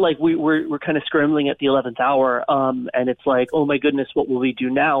 it's not like we're kind of scrambling at the 11th hour, and it's like, oh my goodness, what will we do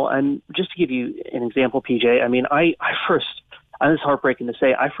now? And just to give you an example, PJ, I mean, I first, and it's heartbreaking to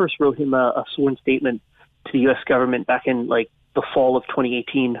say, I first wrote him a sworn statement to the U.S. government back in the fall of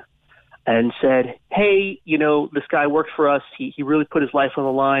 2018 and said, hey, this guy worked for us. He really put his life on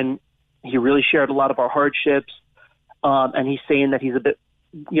the line. He really shared a lot of our hardships. And he's saying that he's a bit,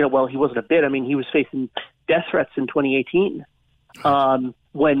 he wasn't a bit. I mean, he was facing death threats in 2018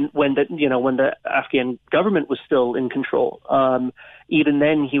 when the Afghan government was still in control. Even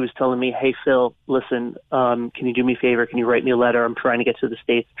then, he was telling me, hey, Phil, listen, can you do me a favor? Can you write me a letter? I'm trying to get to the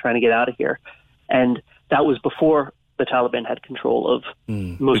States, trying to get out of here. And that was before the Taliban had control of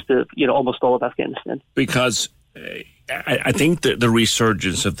almost all of Afghanistan. Because I think that the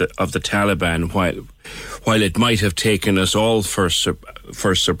resurgence of the Taliban, while it might have taken us all for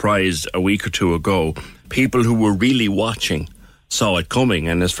surprise a week or two ago, people who were really watching saw it coming.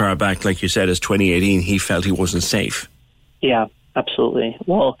 And as far back, like you said, as 2018, he felt he wasn't safe. Yeah, absolutely.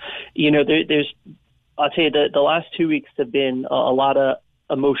 Well, there's I'll tell you that the last 2 weeks have been a lot of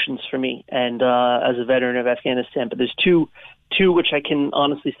emotions for me, and as a veteran of Afghanistan. But there's two which I can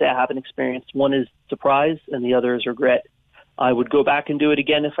honestly say I haven't experienced. One is surprise, and the other is regret. I would go back and do it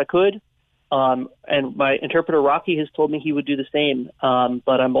again if I could. And my interpreter Rocky has told me he would do the same.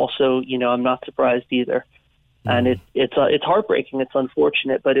 But I'm also, I'm not surprised either. And it's heartbreaking. It's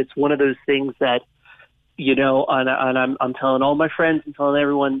unfortunate, but it's one of those things that, and I'm telling all my friends and telling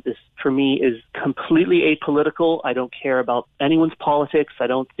everyone, this for me is completely apolitical. I don't care about anyone's politics. I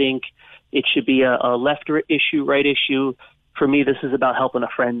don't think it should be a left issue, right issue. For me, this is about helping a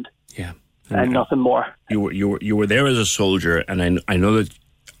friend. Yeah. And nothing more. You were there as a soldier, and I know that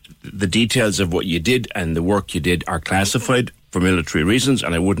the details of what you did and the work you did are classified for military reasons,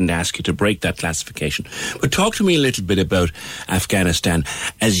 and I wouldn't ask you to break that classification. But talk to me a little bit about Afghanistan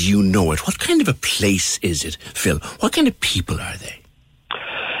as you know it. What kind of a place is it, Phil? What kind of people are they?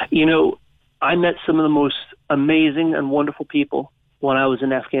 I met some of the most amazing and wonderful people when I was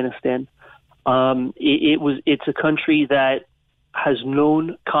in Afghanistan. It's a country that has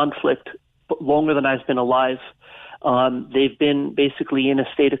known conflict longer than I've been alive. They've been basically in a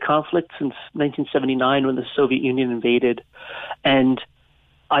state of conflict since 1979 when the Soviet Union invaded. And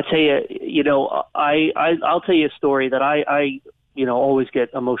I tell you, I'll tell you a story that I always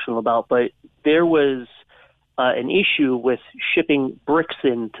get emotional about, but there was an issue with shipping bricks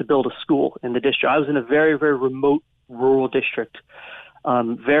in to build a school in the district. I was in a very, very remote rural district,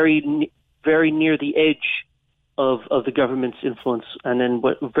 very near the edge of the government's influence, and then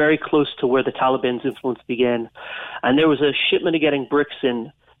very close to where the Taliban's influence began. And there was a shipment of getting bricks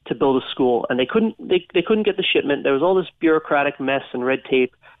in to build a school, and they couldn't get the shipment. There was all this bureaucratic mess and red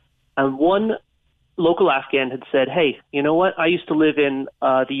tape. And one local Afghan had said, "Hey, you know what? I used to live in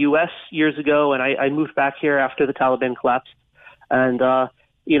the U.S. years ago, and I moved back here after the Taliban collapsed. And I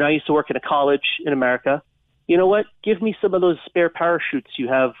used to work in a college in America. You know what? Give me some of those spare parachutes you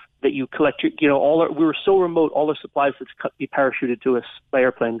have that you collect. We were so remote, all our supplies would be parachuted to us by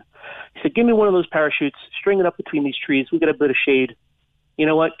airplane." He said, "Give me one of those parachutes, string it up between these trees. We get a bit of shade. You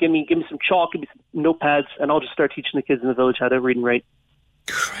know what? Give me some chalk, give me some notepads, and I'll just start teaching the kids in the village how to read and write."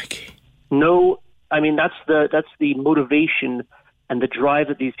 Crikey. No, I mean that's the motivation and the drive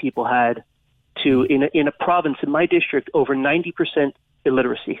that these people had to in a province in my district over 90%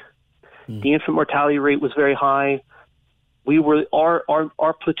 illiteracy. The infant mortality rate was very high. We were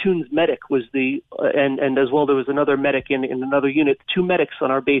our platoon's medic was and as well there was another medic in another unit. 2 medics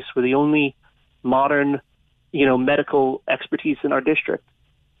on our base were the only modern, medical expertise in our district.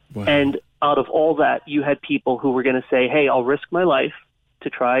 Wow. And out of all that, you had people who were going to say, "Hey, I'll risk my life to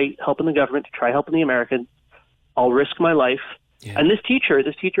try helping the government, to try helping the Americans. I'll risk my life." Yeah. And this teacher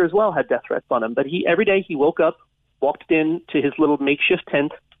as well had death threats on him. But every day he woke up, walked into his little makeshift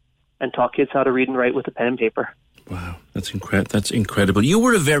tent, and taught kids how to read and write with a pen and paper. Wow, that's incredible. You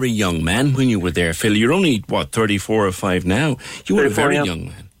were a very young man when you were there, Phil. You're only, 34 or 5 now? You were a very young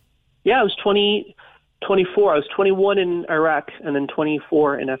man. Yeah, I was 24. I was 21 in Iraq and then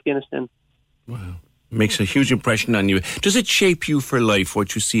 24 in Afghanistan. Wow. Makes a huge impression on you. Does it shape you for life,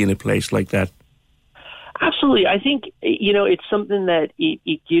 what you see in a place like that? Absolutely. I think, it's something that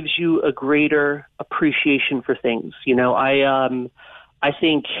it gives you a greater appreciation for things. I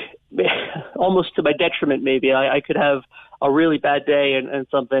think almost to my detriment, maybe I could have a really bad day and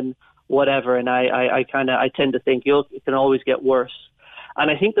something, whatever. And I tend to think it can always get worse. And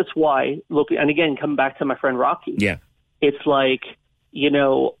I think that's why, and again, coming back to my friend Rocky, yeah, it's like,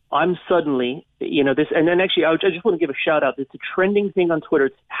 I'm suddenly, this, and then actually, I just want to give a shout out. It's a trending thing on Twitter.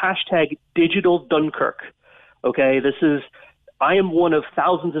 It's #DigitalDunkirk. Okay. I am one of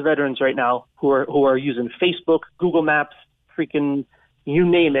thousands of veterans right now who are using Facebook, Google Maps, freaking, you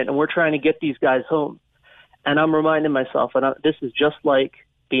name it, and we're trying to get these guys home. And I'm reminding myself, this is just like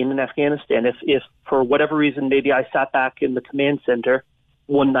being in Afghanistan. If for whatever reason, maybe I sat back in the command center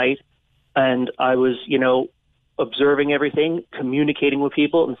one night and I was, observing everything, communicating with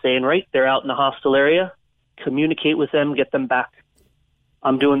people and saying, right, they're out in the hostile area, communicate with them, get them back.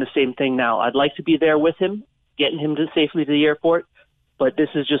 I'm doing the same thing now. I'd like to be there with him, getting him safely to the airport. But this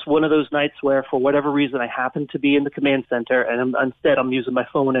is just one of those nights where, for whatever reason, I happen to be in the command center, and instead I'm using my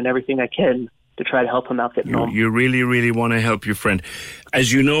phone and everything I can to try to help him out getting home. You really, really want to help your friend.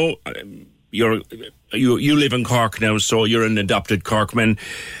 As you know, you live in Cork now, so you're an adopted Corkman.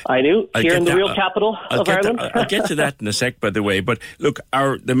 I do, here in the real capital of Ireland. I'll get to that in a sec, by the way. But look,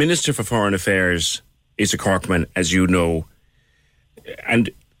 the Minister for Foreign Affairs is a Corkman, as you know. And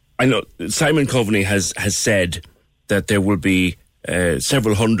I know Simon Coveney has said that there will be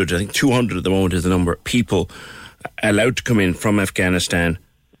several hundred, I think 200 at the moment is the number, people allowed to come in from Afghanistan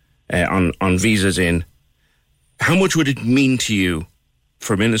on visas in How much would it mean to you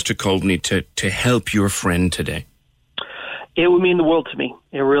for Minister Coveney to help your friend today? It would mean the world to me.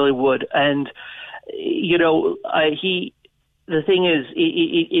 It really would. And, the thing is,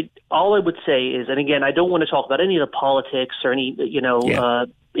 all I would say is, and again, I don't want to talk about any of the politics or any,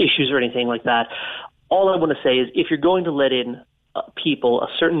 issues or anything like that. All I want to say is, if you're going to let in people, a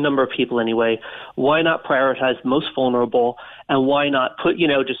certain number of people anyway, why not prioritize the most vulnerable, and why not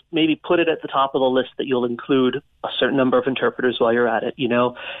just maybe put it at the top of the list that you'll include a certain number of interpreters while you're at it.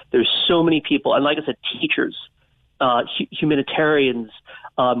 There's so many people, and like I said, teachers, humanitarians,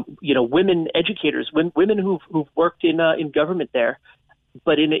 women educators, women who've worked in government there.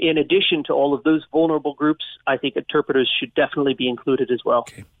 But in addition to all of those vulnerable groups, I think interpreters should definitely be included as well.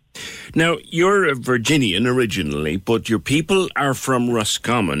 Okay. Now, you're a Virginian originally, but your people are from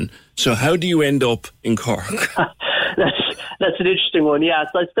Roscommon. So how do you end up in Cork? That's an interesting one. Yeah,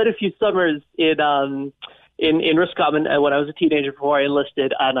 so I spent a few summers in Roscommon when I was a teenager before I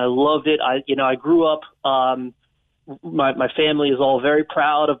enlisted, and I loved it. I grew up. My family is all very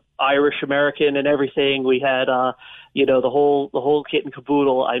proud of Irish American and everything. We had, the whole kit and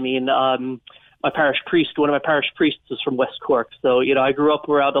caboodle. I mean, one of my parish priests is from West Cork. So, I grew up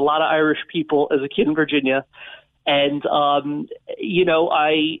around a lot of Irish people as a kid in Virginia. And,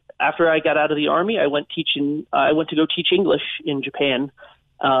 after I got out of the Army, I went to go teach English in Japan.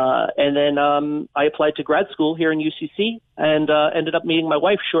 And then I applied to grad school here in UCC and ended up meeting my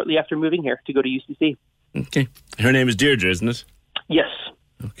wife shortly after moving here to go to UCC. Okay. Her name is Deirdre, isn't it? Yes.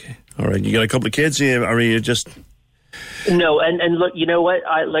 Okay. All right. You got a couple of kids? Or are you just... No, and look, you know what?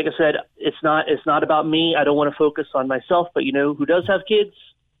 Like I said, it's not about me. I don't want to focus on myself, but who does have kids?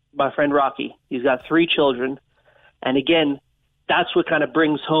 My friend Rocky. He's got 3 children. And again, that's what kind of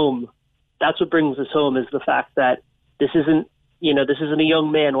brings us home is the fact that this isn't a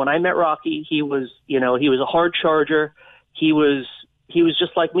young man. When I met Rocky, he was a hard charger. He was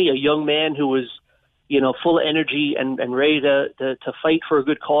just like me, a young man who was, full of energy and ready to fight for a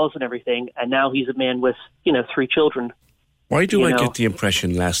good cause and everything. And now he's a man with, 3 children. Why do I get the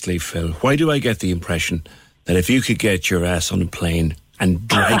impression, lastly, Phil, that if you could get your ass on a plane and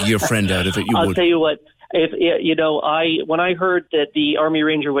drag your friend out of it, you would? I'll tell you what, when I heard that the Army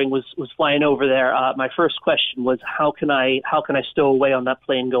Ranger Wing was flying over there, my first question was, how can I stow away on that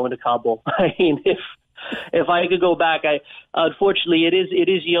plane going to Kabul? I mean, if I could go back, unfortunately it is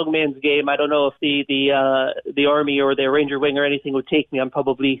a young man's game. I don't know if the Army or the Ranger Wing or anything would take me. I'm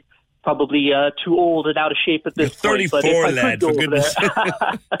probably too old and out of shape at this point. 34, lad, for goodness sake.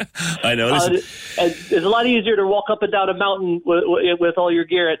 I know. It's a lot easier to walk up and down a mountain with all your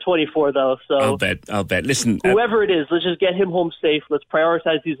gear at 24, though. So I'll bet. Listen, whoever it is, let's just get him home safe. Let's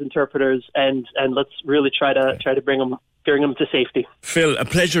prioritize these interpreters, and let's really try to bring them to safety. Phil, a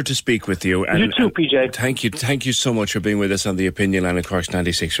pleasure to speak with you. And, you too, PJ. Thank you so much for being with us on the Opinion Line of Cork's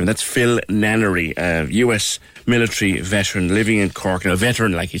 96. And that's Phil Nannery, a US military veteran living in Cork. A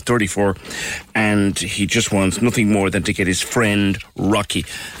veteran, like he's 34, and he just wants nothing more than to get his friend Rocky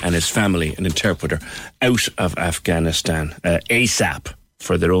and his family, an interpreter, out of Afghanistan ASAP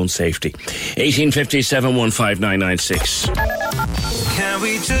for their own safety. 1850 715 996. Can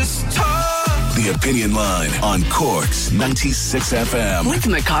we just talk? The Opinion Line on Cork's 96 FM. With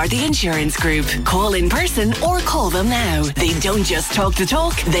McCarthy Insurance Group. Call in person or call them now. They don't just talk the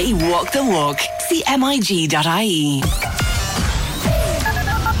talk, they walk the walk. See MIG.ie.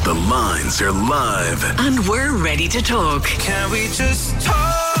 The lines are live. And we're ready to talk. Can we just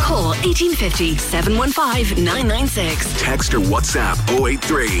talk? Call 1850 715 996. Text or WhatsApp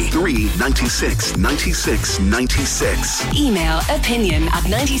 083 396 96 96. Email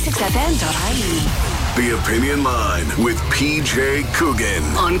opinion@96fm.ie. The Opinion Line with PJ Coogan.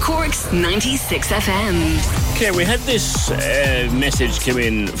 On Cork's 96 FM. Okay, we had this message come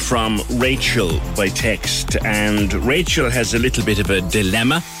in from Rachel by text, and Rachel has a little bit of a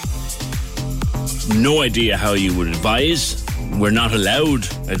dilemma. No idea how you would advise. We're not allowed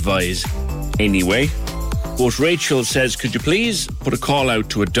advise anyway. But Rachel says, could you please put a call out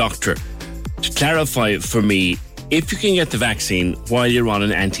to a doctor to clarify for me if you can get the vaccine while you're on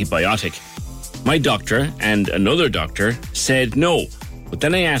an antibiotic? My doctor and another doctor said no, but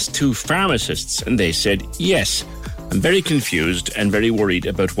then I asked 2 pharmacists and they said yes. I'm very confused and very worried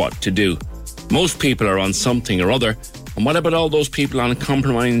about what to do. Most people are on something or other, and what about all those people on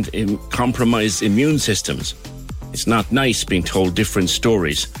compromised immune systems? It's not nice being told different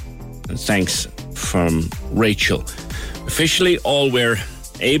stories. And thanks from Rachel. Officially, all we're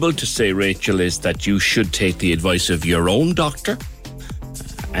able to say, Rachel, is that you should take the advice of your own doctor.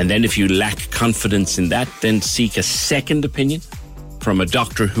 And then if you lack confidence in that, then seek a second opinion from a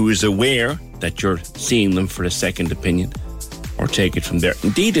doctor who is aware that you're seeing them for a second opinion, or take it from there.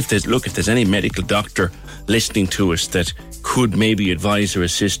 Indeed, if there's any medical doctor listening to us that could maybe advise or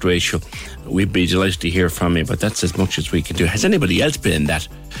assist Rachel, we'd be delighted to hear from you, but that's as much as we can do. Has anybody else been in that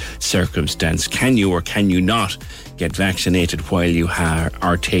circumstance? Can you or can you not get vaccinated while you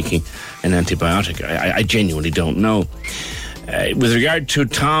are taking an antibiotic? I genuinely don't know. With regard to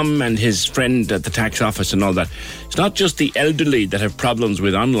Tom and his friend at the tax office and all that, it's not just the elderly that have problems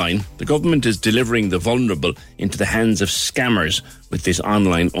with online. The government is delivering the vulnerable into the hands of scammers with this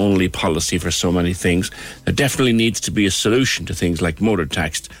online-only policy for so many things. There definitely needs to be a solution to things like motor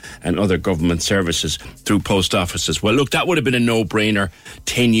tax and other government services through post offices. Well, look, that would have been a no-brainer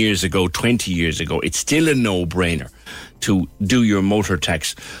 10 years ago, 20 years ago. It's still a no-brainer to do your motor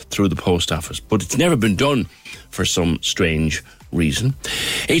tax through the post office, but it's never been done for some strange reason.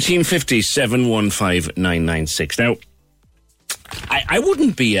 1850 715 996. Now, I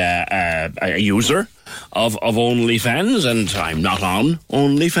wouldn't be a user of OnlyFans, and I'm not on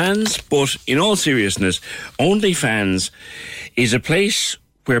OnlyFans, but in all seriousness, OnlyFans is a place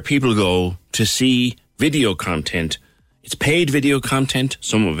where people go to see video content. It's paid video content.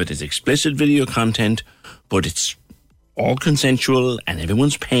 Some of it is explicit video content, but it's all consensual and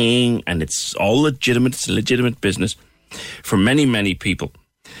everyone's paying and it's all legitimate. It's a legitimate business for many, many people.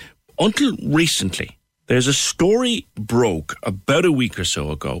 Until recently, there's a story broke about a week or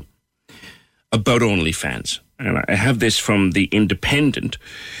so ago about OnlyFans. And I have this from The Independent,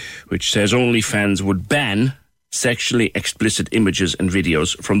 which says OnlyFans would ban sexually explicit images and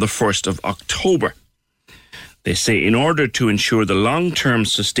videos from the 1st of October. They say in order to ensure the long-term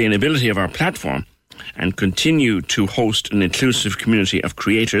sustainability of our platform and continue to host an inclusive community of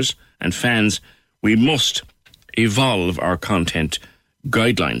creators and fans, we must evolve our content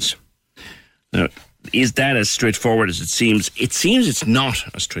guidelines. Now, is that as straightforward as it seems? It seems it's not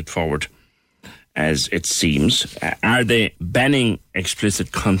as straightforward as it seems. Are they banning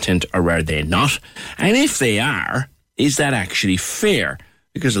explicit content or are they not? And if they are, is that actually fair?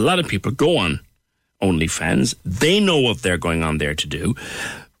 Because a lot of people go on OnlyFans. They know what they're going on there to do.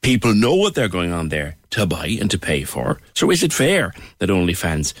 People know what they're going on there to buy and to pay for. So is it fair that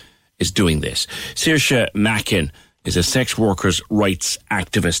OnlyFans is doing this? Saoirse Mackin is a sex workers' rights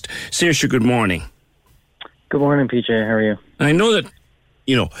activist. Saoirse, good morning. Good morning, PJ. How are you? I know that,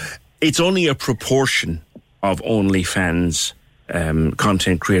 it's only a proportion of OnlyFans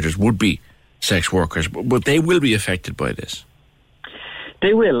content creators would be sex workers, but they will be affected by this.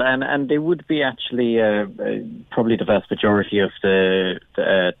 They will, and they would be actually probably the vast majority of the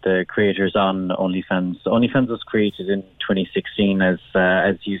creators on OnlyFans. OnlyFans was created in 2016 as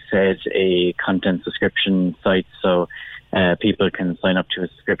you said, a content subscription site, so people can sign up to a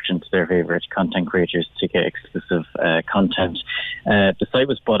subscription to their favorite content creators to get exclusive content. The site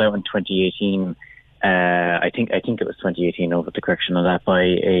was bought out in 2018. I think it was 2018, over the correction on that, by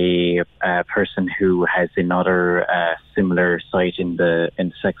a person who has another similar site in the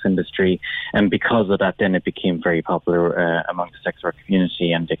sex industry, and because of that, then it became very popular among the sex work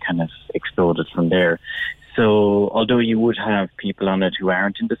community, and it kind of exploded from there. So, although you would have people on it who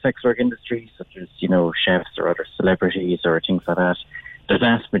aren't in the sex work industry, such as chefs or other celebrities or things like that, the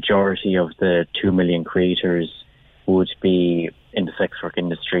vast majority of the 2 million creators would be in the sex work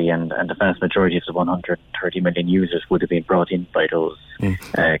industry, and the vast majority of the 130 million users would have been brought in by those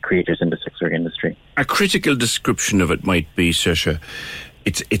creators in the sex work industry. A critical description of it might be, Saoirse,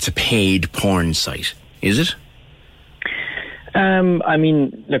 it's a paid porn site, is it? I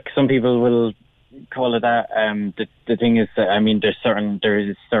mean, look, some people will call it that. The thing is that, I mean, there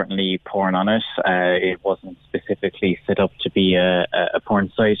is certainly porn on it. It wasn't specifically set up to be a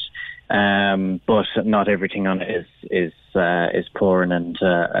porn site. But not everything on it is porn, and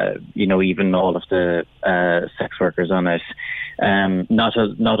even all of the sex workers on it,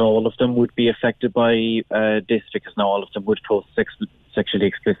 not all of them would be affected by this, because not all of them would post sexually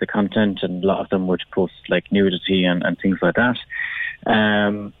explicit content, and a lot of them would post like nudity and things like that.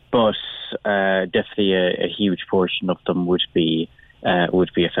 But definitely a huge portion of them would be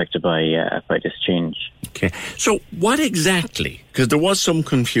affected by this change. Okay, so what exactly, because there was some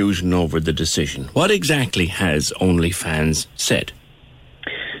confusion over the decision, what exactly has OnlyFans said?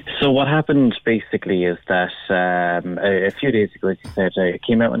 So what happened basically is that a few days ago, as you said, it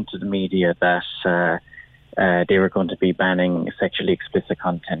came out into the media that they were going to be banning sexually explicit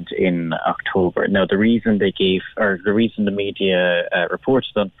content in October. Now, the reason the media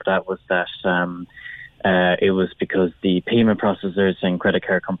reported on for that was that it was because the payment processors and credit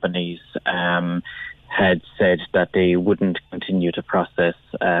card companies had said that they wouldn't continue to process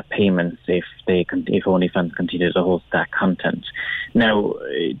payments if OnlyFans continued to host that content. Now,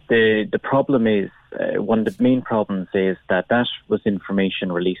 the problem is, one of the main problems is that was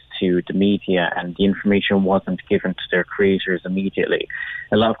information released to the media, and the information wasn't given to their creators immediately.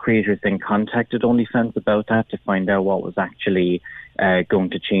 A lot of creators then contacted OnlyFans about that to find out what was actually going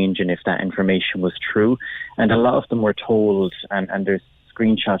to change and if that information was true. And a lot of them were told, and there's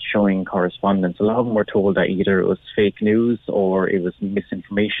screenshots showing correspondence, a lot of them were told that either it was fake news or it was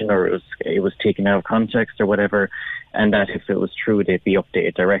misinformation or it was taken out of context or whatever, and that if it was true, they'd be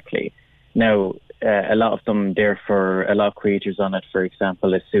updated directly. Now, a lot of them, therefore, a lot of creators on it, for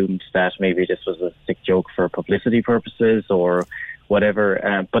example, assumed that maybe this was a sick joke for publicity purposes or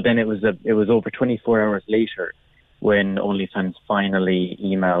whatever. But then it was over 24 hours later when OnlyFans finally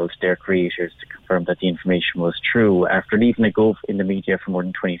emailed their creators to confirm that the information was true, after leaving it go in the media for more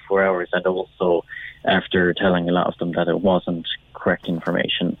than 24 hours, and also after telling a lot of them that it wasn't correct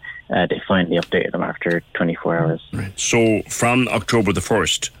information. They finally updated them after 24 hours. Right. So from October the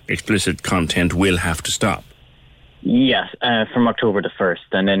 1st, explicit content will have to stop? Yes, from October the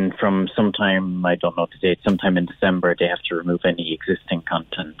 1st. And then from sometime, I don't know the date, sometime in December, they have to remove any existing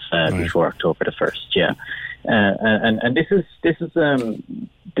content before October the 1st, yeah. And this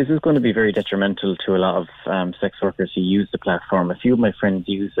is going to be very detrimental to a lot of sex workers who use the platform. A few of my friends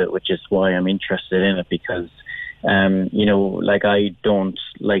use it, which is why I'm interested in it, because I don't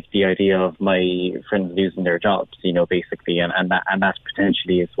like the idea of my friends losing their jobs, basically, and that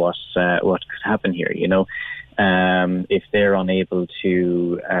potentially is what could happen here, if they're unable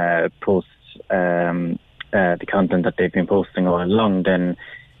to post the content that they've been posting all along, then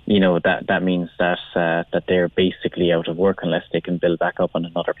that means that they're basically out of work unless they can build back up on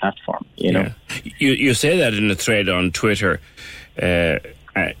another platform. You say that in a thread on Twitter.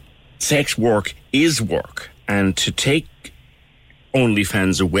 Sex work is work. And to take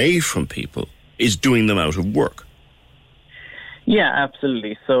OnlyFans away from people is doing them out of work. Yeah,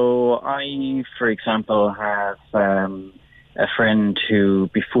 absolutely. So I, for example, have a friend who,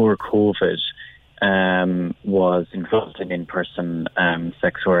 before COVID, was involved in in-person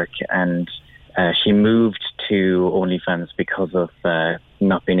sex work, and she moved to OnlyFans because of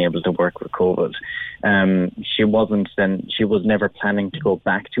not being able to work with COVID. She was never planning to go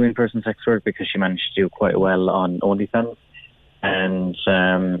back to in-person sex work because she managed to do quite well on OnlyFans, and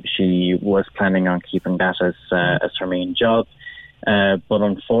she was planning on keeping that as her main job. But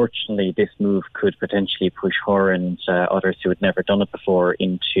unfortunately, this move could potentially push her and others who had never done it before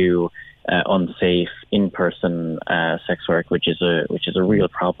into unsafe in-person sex work, which is a real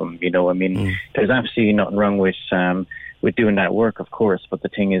problem. There's absolutely nothing wrong with doing that work, of course, but the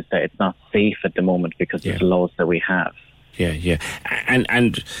thing is that it's not safe at the moment because of the laws that we have. Yeah.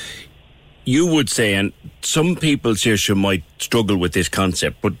 And you would say, and some people, Saoirse, might struggle with this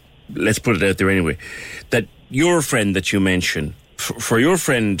concept, but let's put it out there anyway, that your friend that you mentioned, for your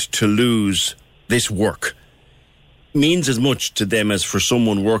friend to lose this work means as much to them as for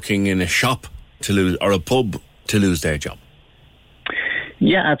someone working in a shop to lose, or a pub to lose their job.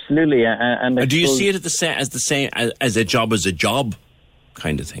 Yeah, absolutely. And do you see it as the same as a job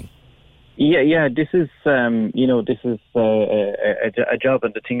kind of thing? Yeah. This is this is a job,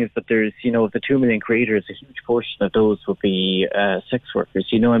 and the thing is that there's of the 2 million creators, a huge portion of those will be sex workers.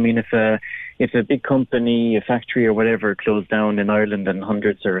 If a big company, a factory or whatever closed down in Ireland and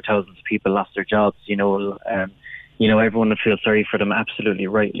hundreds or thousands of people lost their jobs, everyone would feel sorry for them, absolutely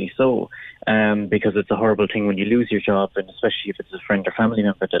rightly so, because it's a horrible thing when you lose your job, and especially if it's a friend or family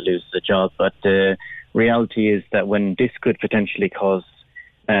member that loses a job. But the reality is that when this could potentially cause,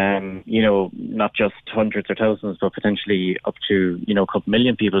 not just hundreds or thousands, but potentially up to, a couple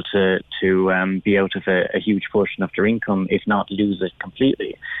million people to be out of a huge portion of their income, if not lose it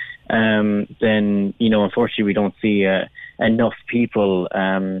completely, then, unfortunately we don't see enough people,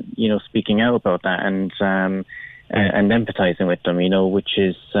 speaking out about that and empathizing with them, which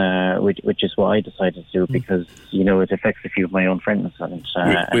is what I decided to do, because, it affects a few of my own friends. And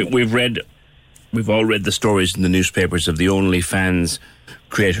we've all read the stories in the newspapers of the OnlyFans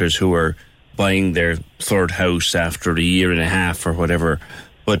creators who are buying their third house after a year and a half or whatever.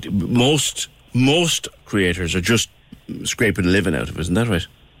 But most creators are just scraping a living out of it, isn't that right?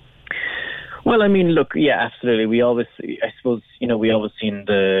 Well, I mean, look, yeah, absolutely. We always see in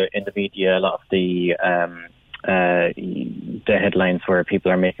the media a lot of the headlines where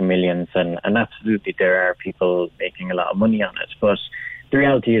people are making millions, and absolutely there are people making a lot of money on it. But the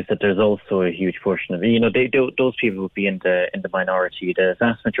reality is that there's also a huge portion of those people would be in the minority. The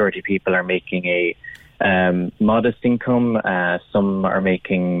vast majority of people are making a modest income. Some are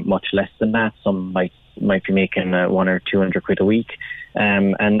making much less than that. Some might be making 100 or 200 quid a week,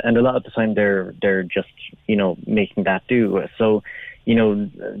 and a lot of the time they're just making that do. So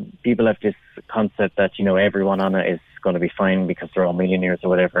people have this concept that everyone on it is going to be fine because they're all millionaires or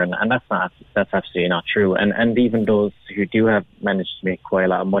whatever, and that's absolutely not true. And even those who do have managed to make quite a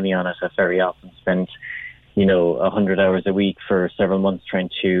lot of money on it have very often spent 100 hours a week for several months trying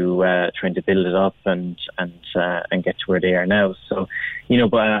to build it up and get to where they are now. So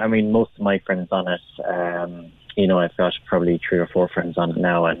but I mean, most of my friends on it, I've got probably 3 or 4 friends on it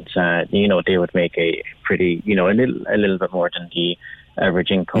now, and they would make a pretty a little bit more than the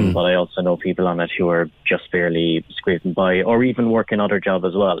average income. But I also know people on it who are just barely scraping by, or even working other job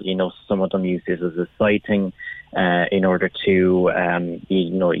as well. Some of them use this as a side thing in order to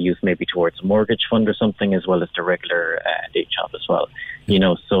use maybe towards a mortgage fund or something, as well as the regular day job as well.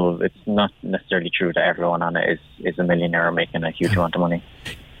 So it's not necessarily true that everyone on it is a millionaire or making a huge amount of money.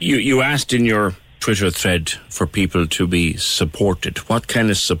 You asked in your Twitter thread for people to be supported. What kind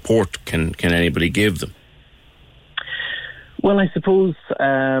of support can anybody give them? Well, I suppose,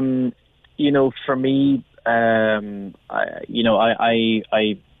 for me, I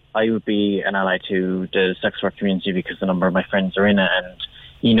would be an ally to the sex work community because a number of my friends are in it. And,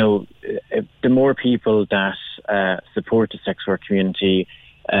 the more people that support the sex work community,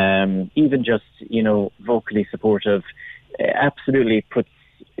 even just, vocally supportive, absolutely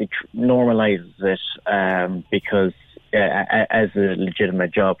it normalizes it because as a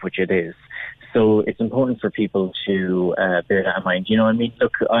legitimate job, which it is. So it's important for people to bear that in mind. I mean,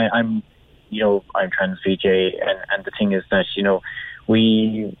 look, I'm trans VJ, and the thing is that,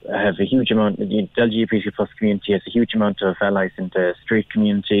 we have a huge amount, the LGBT plus community has a huge amount of allies in the straight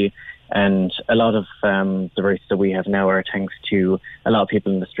community, and a lot of the rights that we have now are thanks to a lot of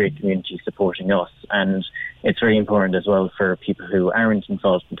people in the straight community supporting us. And it's very important as well for people who aren't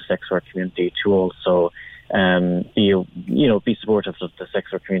involved in the sex work community to also be supportive of the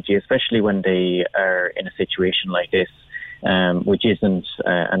sex work community, especially when they are in a situation like this, which isn't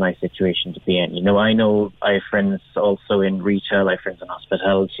a nice situation to be in. I know I have friends also in retail, I have friends in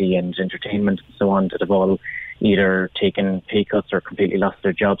hospitality and entertainment and so on that have all either taken pay cuts or completely lost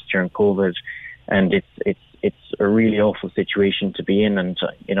their jobs during COVID, and it's a really awful situation to be in, and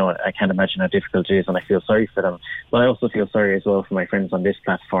I can't imagine how difficult it is, and I feel sorry for them. But I also feel sorry as well for my friends on this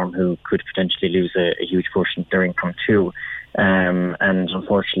platform who could potentially lose a huge portion of their income too. And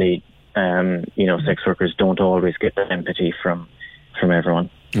unfortunately, sex workers don't always get that empathy from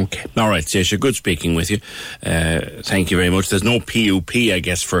everyone. Okay. All right, Saoirse, good speaking with you. Thank you very much. There's no PUP, I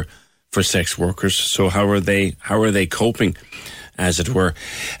guess, for sex workers. So how are they coping, as it were?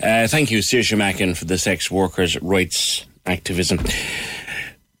 Thank you, Saoirse Mackin, for the sex workers' rights activism.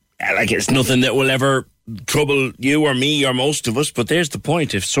 Like, it's nothing that will ever trouble you or me or most of us, but there's the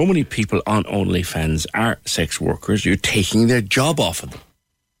point. If so many people on OnlyFans are sex workers, you're taking their job off of them.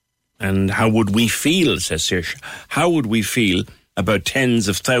 And how would we feel, says Saoirse, how would we feel about tens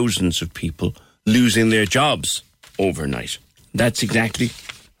of thousands of people losing their jobs overnight? That's exactly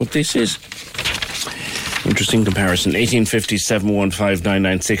what this is. Interesting comparison.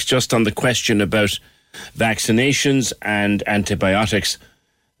 1850-715-996. Just on the question about vaccinations and antibiotics,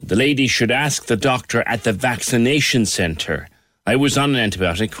 the lady should ask the doctor at the vaccination centre. I was on an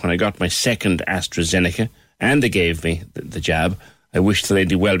antibiotic when I got my second AstraZeneca, and they gave me the jab. I wish the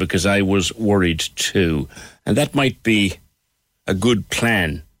lady well because I was worried too. And that might be a good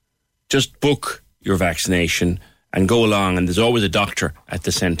plan. Just book your vaccination and go along, and there's always a doctor at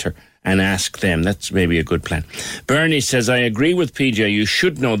the centre, and ask them. That's maybe a good plan. Bernie says, I agree with PJ. You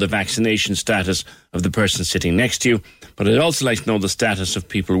should know the vaccination status of the person sitting next to you, but I'd also like to know the status of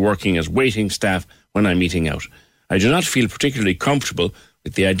people working as waiting staff when I'm eating out. I do not feel particularly comfortable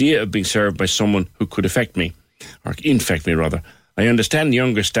with the idea of being served by someone who could affect me, or infect me rather. I understand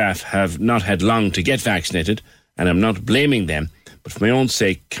younger staff have not had long to get vaccinated, and I'm not blaming them, but for my own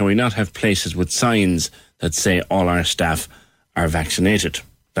sake, can we not have places with signs that say all our staff are vaccinated?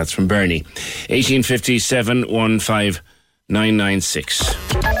 That's from Bernie. 1857-15-996.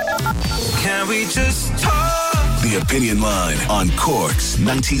 Can we just talk? The Opinion Line on Cork's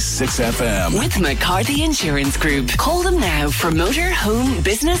 96 FM. With McCarthy Insurance Group. Call them now for motor, home,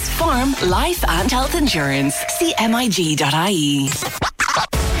 business, farm, life and health insurance. See MIG.ie.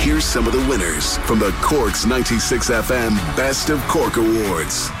 Here's some of the winners from the Cork's 96 FM Best of Cork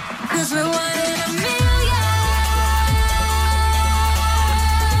Awards. 'Cause we're one in a million.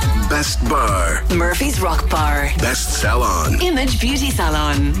 Best bar. Murphy's Rock Bar. Best salon. Image Beauty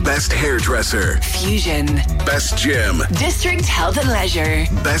Salon. Best hairdresser. Fusion. Best gym. District Health and Leisure.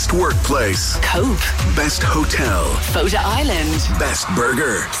 Best workplace. Cope. Best hotel. Photo Island. Best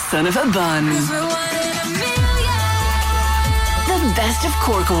burger. Son of a Bun. The Best of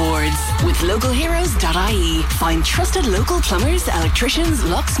Cork Awards with localheroes.ie. Find trusted local plumbers, electricians,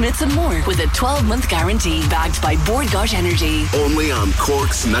 locksmiths and more with a 12-month guarantee backed by Bord Gáis Energy. Only on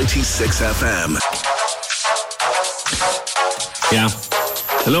Cork's 96 FM. Yeah.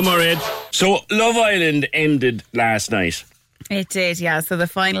 Hello, Mairead. So, Love Island ended last night. It did, yeah. So the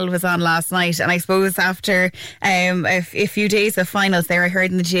final was on last night, and I suppose after a few days of finals there, I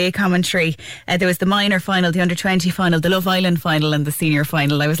heard in the GA commentary there was the minor final, the under-20 final, the Love Island final and the senior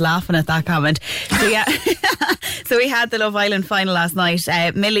final. I was laughing at that comment. So yeah, so we had the Love Island final last night.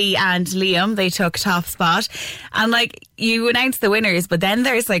 Millie and Liam, they took top spot, and like you announce the winners, but then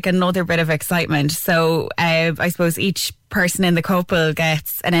there's like another bit of excitement. So I suppose each person in the couple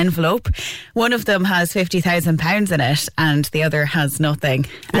gets an envelope. One of them has £50,000 in it and the other has nothing.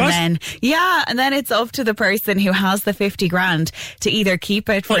 And then it's up to the person who has the 50 grand to either keep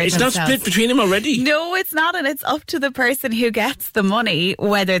it for it's themselves. Not split between them already? No, it's not, and it's up to the person who gets the money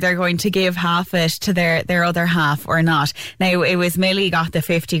whether they're going to give half it to their other half or not. Now, it was Millie got the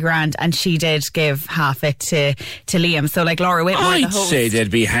 50 grand and she did give half it to Liam. So like Laura Whitmore, I'd the host, say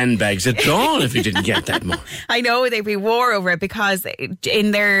there'd be handbags at dawn if you didn't get that money. I know they'd be war over it because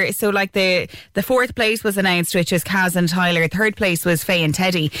in their, so like the fourth place was announced, which was Kaz and Tyler. Third place was Faye and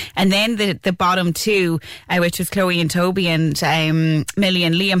Teddy, and then the bottom two, which was Chloe and Toby, and Millie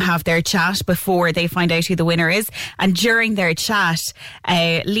and Liam have their chat before they find out who the winner is. And during their chat,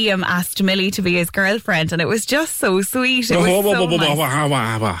 Liam asked Millie to be his girlfriend, and it was just so sweet. It was so nice.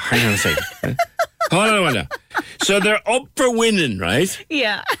 Hang on a second. Hold on. So they're up for winning, right?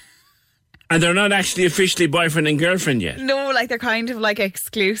 Yeah. And they're not actually officially boyfriend and girlfriend yet? No, like they're kind of like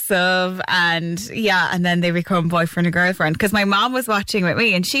exclusive, and then they become boyfriend and girlfriend. Because my mom was watching with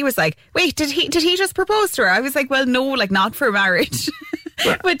me and she was like, wait, did he just propose to her? I was like, well, no, like not for marriage,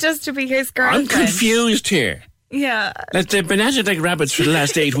 but just to be his girlfriend. I'm confused here. Yeah. They've been at it like rabbits for the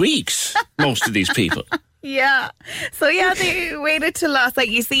last 8 weeks, most of these people. Yeah. So yeah, they waited till last.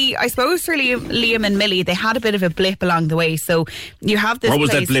 Like you see, I suppose for Liam and Millie, they had a bit of a blip along the way. So you have this. What was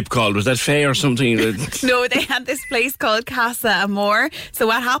that blip called? Was that Faye or something? No, they had this place called Casa Amor. So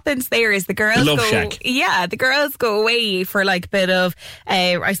what happens there is the girls Love Shack. Yeah, the girls go away for like a bit of,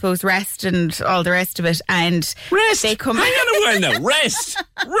 I suppose, rest and all the rest of it. And rest. They come. Hang on a while now.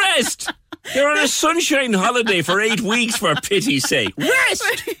 Rest. You're on a sunshine holiday for 8 weeks, for pity's sake.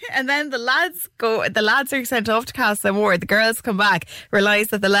 Rest! And then the lads are sent off to Casa Amor. The girls come back, realise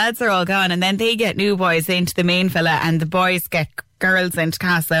that the lads are all gone, and then they get new boys into the main villa and the boys get girls into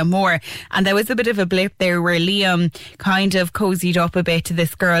Casa Amor. And there was a bit of a blip there where Liam kind of cozied up a bit to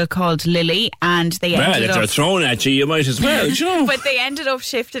this girl called Lily, and they ended if they're thrown at you might as well, you know. But they ended up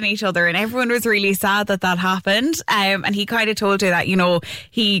shifting each other, and everyone was really sad that happened. And he kind of told her that, you know,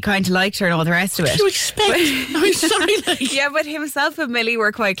 he kind of liked her and all the rest of it. What do you expect? I'm sorry, like. Yeah, but himself and Millie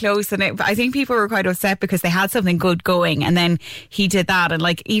were quite close, and I think people were quite upset because they had something good going, and then he did that. And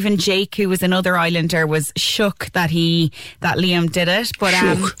like even Jake, who was another Islander, was shook that Liam did it. But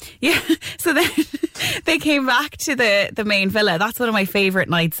yeah, so then they came back to the main villa. That's one of my favourite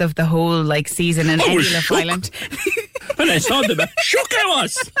nights of the whole like season in Love Island. When I saw them, shook I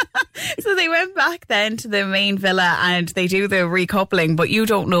was. So they went back then to the main villa and they do the recoupling, but you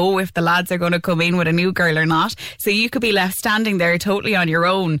don't know if the lads are going to come in with a new girl or not. So you could be left standing there totally on your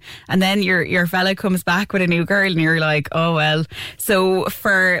own, and then your fella comes back with a new girl and you're like, oh well. So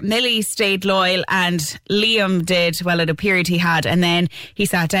for Millie stayed loyal and Liam did, well, it appeared he had, and then he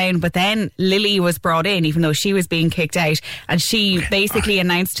sat down, but then Lily was brought in even though she was being kicked out, and she basically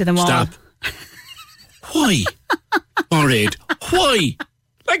announced to them all. Why? Mairead, why?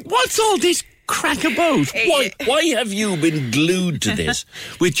 Like, what's all this crack about? Why have you been glued to this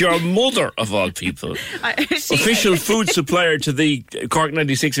with your mother, of all people? Official food supplier to the Cork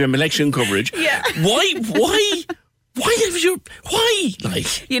 96 FM election coverage. Yeah. Why?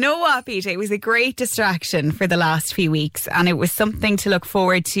 Like, you know what, Peter? It was a great distraction for the last few weeks, and it was something to look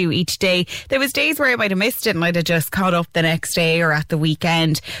forward to each day. There was days where I might have missed it and I'd have just caught up the next day or at the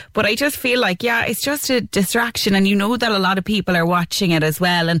weekend. But I just feel like, yeah, it's just a distraction, and you know that a lot of people are watching it as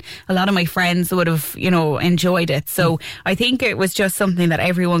well, and a lot of my friends would have, you know, enjoyed it. So I think it was just something that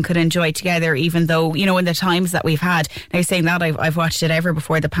everyone could enjoy together, even though, you know, in the times that we've had. Now, saying that, I've watched it ever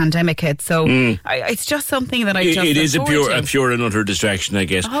before the pandemic hit, so it's just something that I just. It is a pure and utter distraction, I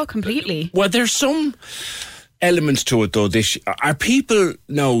guess. Oh, completely. Well, there's some element to it, though. Are people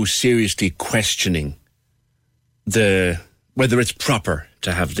now seriously questioning whether it's proper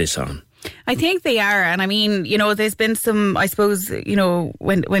to have this on? I think they are, and I mean, there's been some, I suppose,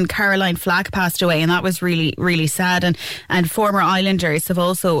 when Caroline Flack passed away, and that was really, really sad, and former Islanders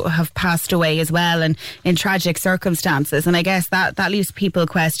have passed away as well, and in tragic circumstances, and I guess that leaves people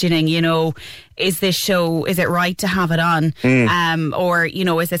questioning, is this show, is it right to have it on? Or,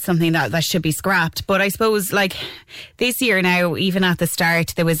 is it something that should be scrapped? But I suppose, like, this year now, even at the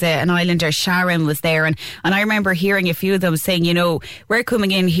start, there was an Islander, Sharon was there, and I remember hearing a few of them saying, we're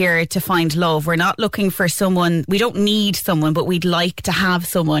coming in here to find love. We're not looking for someone, we don't need someone, but we'd like to have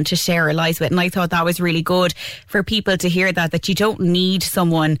someone to share our lives with. And I thought that was really good for people to hear that you don't need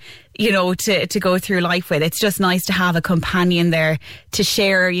someone, to go through life with. It's just nice to have a companion there to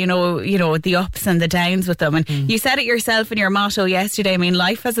share, the ups and the downs with them. And you said it yourself in your motto yesterday. I mean,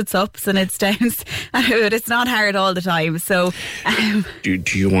 life has its ups and its downs, but it's not hard all the time. So, do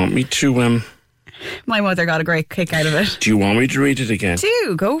you want me to? My mother got a great kick out of it. Do you want me to read it again?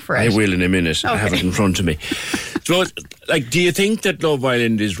 Do, go for it. I will in a minute. Okay. I have it in front of me. So, do you think that Love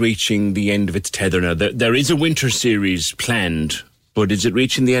Island is reaching the end of its tether now? There is a winter series planned, but is it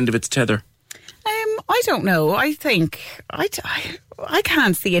reaching the end of its tether? I don't know. I think I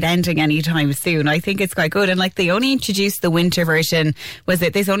can't see it ending anytime soon. I think it's quite good. And they only introduced the winter version.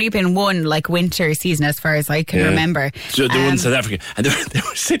 There's only been one winter season as far as I can remember. So the one in South Africa, and they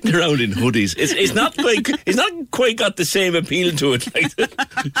were sitting around in hoodies. It's not quite got the same appeal to it.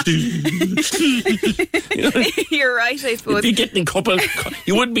 You're right, I suppose. You'd be getting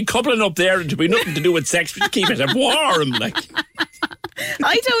you wouldn't be coupling up there, and to be nothing to do with sex, but keep it warm,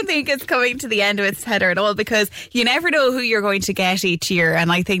 I don't think it's coming to the end of its tether at all, because you never know who you're going to get each year,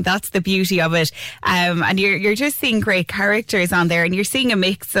 and I think that's the beauty of it. And you're just seeing great characters on there, and you're seeing a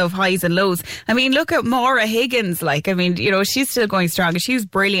mix of highs and lows. I mean, look at Maura Higgins. She's still going strong. She was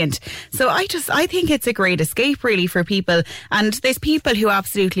brilliant. So I think it's a great escape, really, for people. And there's people who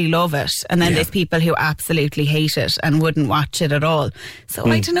absolutely love it, and then there's people who absolutely hate it and wouldn't watch it at all. So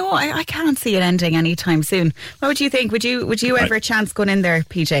I don't know. I can't see it ending anytime soon. What would you think? Would you ever chance going in there,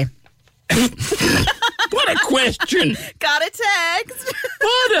 PJ? What a question! Got a text.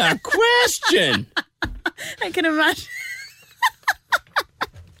 What a question! I can imagine.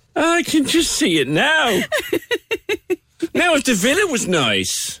 I can just see it now. Now, if the villa was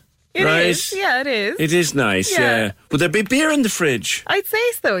nice, it right? Is. Yeah, it is. It is nice. Yeah. Would there be beer in the fridge? I'd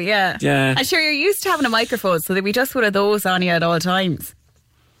say so. Yeah. Yeah. I'm sure you're used to having a microphone, so there'd be just one of those on you at all times.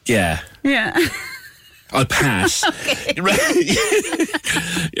 Yeah. Yeah. I'll pass.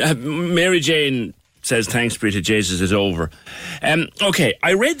 Mary Jane says, thanks be to Jesus, it's over. Okay,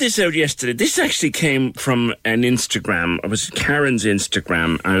 I read this out yesterday. This actually came from an Instagram. It was Karen's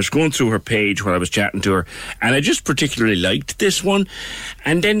Instagram. I was going through her page while I was chatting to her, and I just particularly liked this one.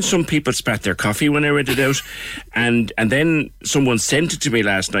 And then some people spat their coffee when I read it out. And then someone sent it to me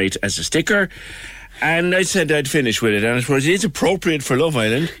last night as a sticker, and I said I'd finish with it. And I suppose it is appropriate for Love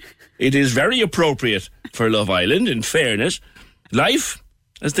Island. It is very appropriate for Love Island, in fairness. Life,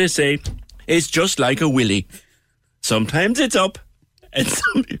 as they say, is just like a willy. Sometimes it's up, and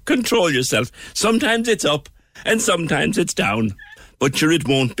control yourself. Sometimes it's up, and sometimes it's down. But sure, it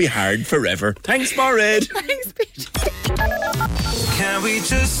won't be hard forever. Thanks, Maureen. Thanks, Peter. Can we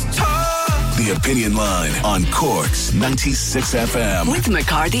just talk? The Opinion Line on Cork's 96 FM. With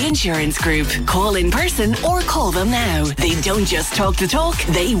McCarthy Insurance Group. Call in person or call them now. They don't just talk the talk,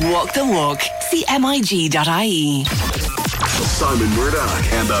 they walk the walk. See MIG.ie. Simon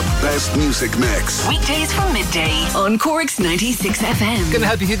Murdoch and the best music mix. Weekdays from midday on Cork's 96 FM. Going to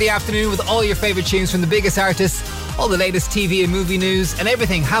help you through the afternoon with all your favourite tunes from the biggest artists, all the latest TV and movie news, and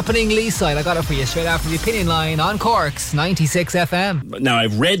everything happening Leeside. I got it for you straight after the Opinion Line on Cork's 96 FM. Now,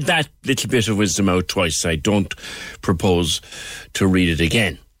 I've read that little bit of wisdom out twice. I don't propose to read it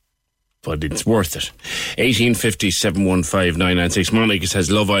again, but it's worth it. 1850 715 996. Monica says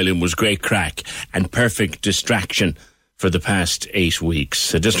Love Island was great crack and perfect distraction for the past 8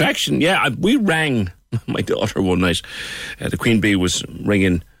 weeks. A distraction, yeah. We rang my daughter one night. The Queen Bee was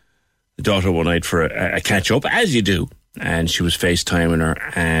ringing the daughter one night for a catch-up, as you do. And she was FaceTiming her,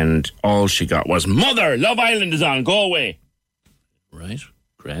 and all she got was, Mother, Love Island is on, go away. Right,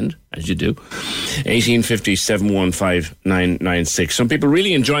 grand, as you do. 1850 715 996. Some people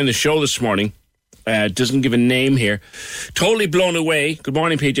really enjoying the show this morning. Doesn't give a name here. Totally blown away. Good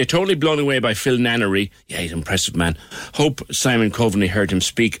morning, PJ. Totally blown away by Phil Nannery. Yeah, he's an impressive man. Hope Simon Coveney heard him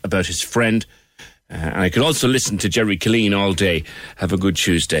speak about his friend. And I could also listen to Jerry Killeen all day. Have a good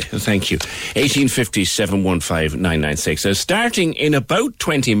Tuesday. Thank you. 1850 715 996. Starting in about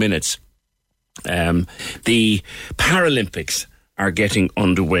 20 minutes, The Paralympics are getting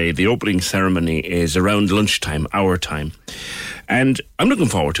underway. The opening ceremony is around lunchtime, our time. And I'm looking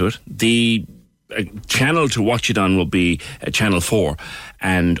forward to it. The channel to watch it on will be Channel 4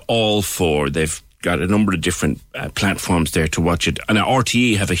 and All 4. They've got a number of different platforms there to watch it. And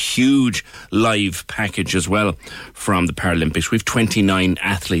RTE have a huge live package as well from the Paralympics. We've 29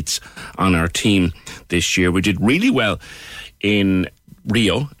 athletes on our team this year. We did really well in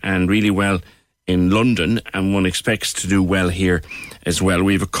Rio and really well in London, and one expects to do well here as well.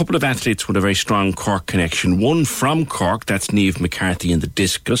 We have a couple of athletes with a very strong Cork connection. One from Cork, that's Niamh McCarthy in the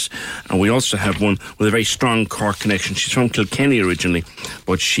discus, and we also have one with a very strong Cork connection. She's from Kilkenny originally,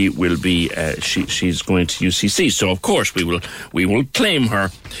 but she will be she's going to UCC, so of course we will claim her.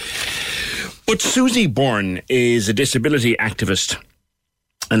 But Susie Byrne is a disability activist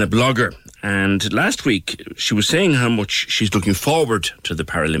and a blogger, and last week she was saying how much she's looking forward to the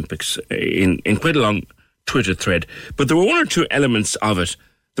Paralympics in quite a long Twitter thread. But there were one or two elements of it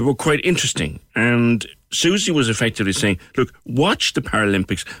that were quite interesting, and Susie was effectively saying, look, watch the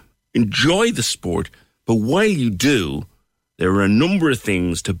Paralympics, enjoy the sport, but while you do, there are a number of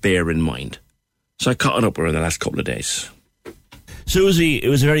things to bear in mind. So I caught up with her in the last couple of days. Susie, it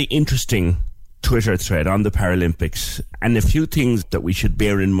was a very interesting Twitter thread on the Paralympics, and a few things that we should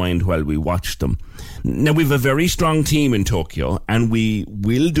bear in mind while we watch them. Now, we have a very strong team in Tokyo, and we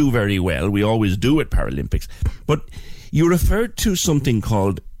will do very well. We always do at Paralympics. But you referred to something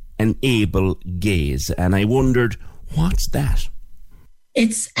called an able gaze, and I wondered, what's that?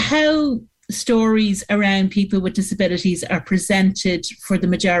 It's how stories around people with disabilities are presented for the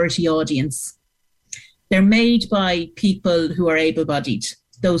majority audience. They're made by people who are able-bodied.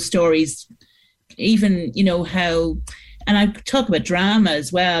 Those stories, even, how, and I talk about drama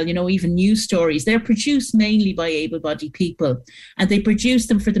as well, even news stories, they're produced mainly by able-bodied people, and they produce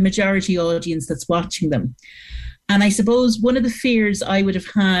them for the majority audience that's watching them. And I suppose one of the fears I would have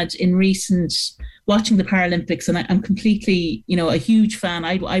had in recent watching the Paralympics, and I'm completely, a huge fan.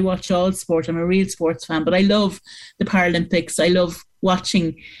 I watch all sport. I'm a real sports fan, but I love the Paralympics. I love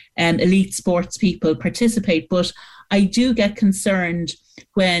watching elite sports people participate. But I do get concerned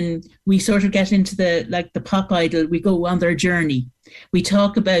when we sort of get into the pop idol, we go on their journey. We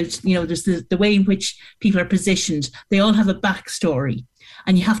talk about, there's the way in which people are positioned. They all have a backstory.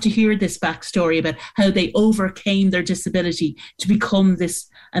 And you have to hear this backstory about how they overcame their disability to become this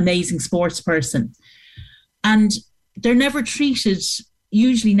amazing sports person. And they're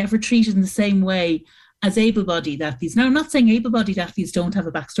usually never treated in the same way as able-bodied athletes. Now, I'm not saying able-bodied athletes don't have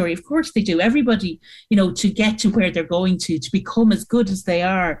a backstory. Of course they do. Everybody, to get to where they're going to become as good as they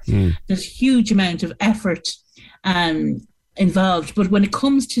are, there's a huge amount of effort involved. But when it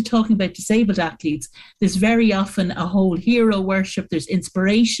comes to talking about disabled athletes, there's very often a whole hero worship. There's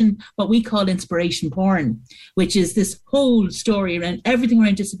inspiration, what we call inspiration porn, which is this whole story around everything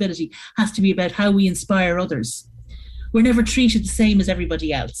around disability has to be about how we inspire others. We're never treated the same as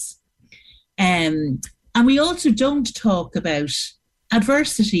everybody else. And we also don't talk about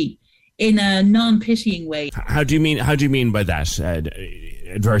adversity in a non-pitying way. How do you mean by that?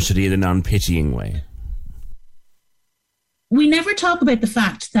 Adversity in a non-pitying way? We never talk about the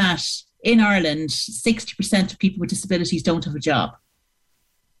fact that in Ireland, 60% of people with disabilities don't have a job.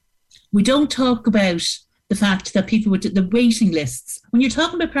 We don't talk about the fact that people with the waiting lists, when you're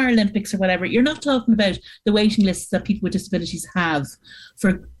talking about Paralympics or whatever, you're not talking about the waiting lists that people with disabilities have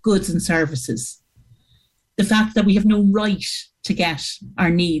for goods and services. The fact that we have no right to get our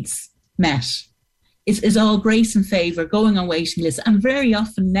needs met is all grace and favour, going on waiting lists. And very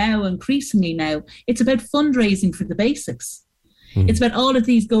often now, increasingly now, it's about fundraising for the basics. It's about all of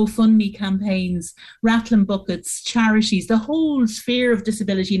these GoFundMe campaigns, rattling buckets, charities. The whole sphere of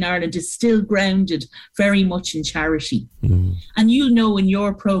disability in Ireland is still grounded very much in charity. And in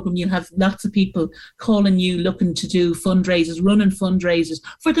your programme, you'll have lots of people calling you, looking to do fundraisers, running fundraisers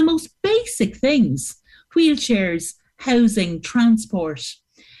for the most basic things: wheelchairs, housing, transport,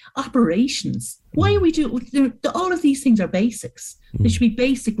 operations. Why are we doing all of these things? Are basics. There should be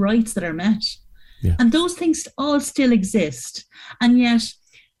basic rights that are met. Yeah. And those things all still exist. And yet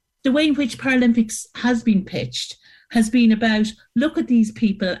the way in which Paralympics has been pitched has been about, look at these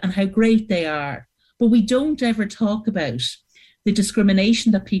people and how great they are. But we don't ever talk about the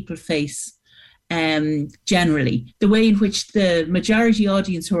discrimination that people face generally. The way in which the majority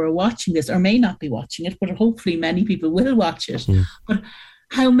audience who are watching this, or may not be watching it, but hopefully many people will watch it. But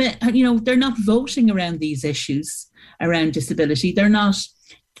how they're not voting around these issues around disability. They're not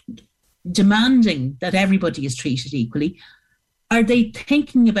demanding that everybody is treated equally. Are they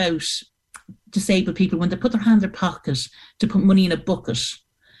thinking about disabled people when they put their hand in their pocket to put money in a bucket?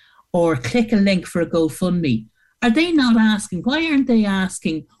 or click a link for a GoFundMe, are they not asking, why aren't they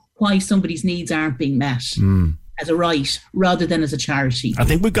asking why somebody's needs aren't being met as a right rather than as a charity? I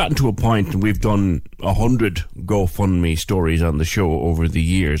think we've gotten to a point, and we've done 100 GoFundMe stories on the show over the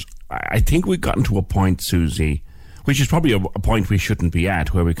years. I think we've gotten to a point, Susie, which is probably a point we shouldn't be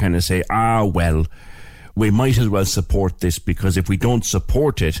at, where we kind of say, well, we might as well support this, because if we don't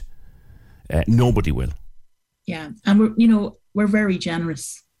support it, nobody will. Yeah, and we're very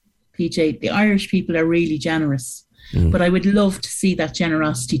generous, PJ. The Irish people are really generous. But I would love to see that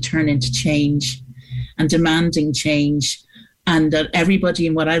generosity turn into change and demanding change, and that everybody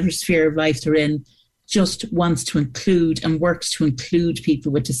in whatever sphere of life they're in just wants to include and works to include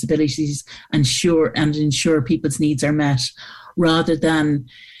people with disabilities and ensure people's needs are met, rather than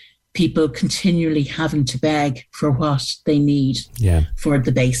people continually having to beg for what they need for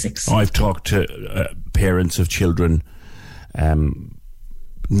the basics. I've talked to parents of children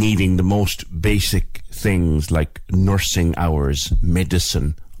needing the most basic things like nursing hours,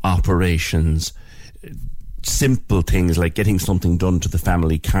 medicine, operations, simple things like getting something done to the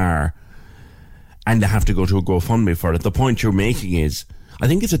family car, and they have to go to a GoFundMe for it. The point you're making is, I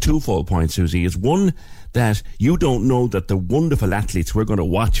think it's a twofold point, Susie. Is one, that you don't know that the wonderful athletes we're going to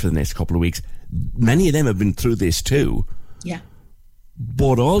watch for the next couple of weeks, many of them have been through this too. Yeah.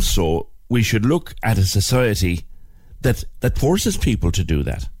 But also, we should look at a society that forces people to do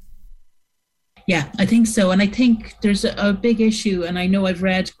that. Yeah, I think so. And I think there's a big issue, and I know I've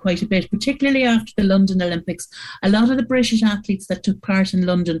read quite a bit, particularly after the London Olympics. A lot of the British athletes that took part in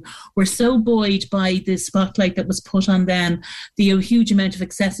London were so buoyed by the spotlight that was put on them, the huge amount of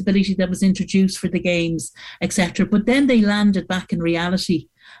accessibility that was introduced for the games, etc. But then they landed back in reality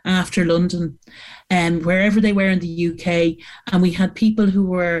after London, wherever they were in the UK, and we had people who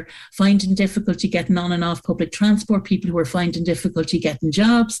were finding difficulty getting on and off public transport, people who were finding difficulty getting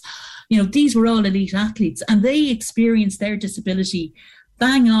jobs. These were all elite athletes, and they experienced their disability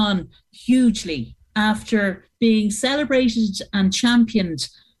bang on hugely after being celebrated and championed,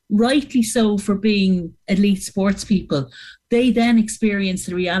 rightly so, for being elite sports people. They then experienced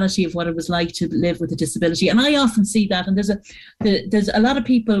the reality of what it was like to live with a disability. And I often see that, and there's a lot of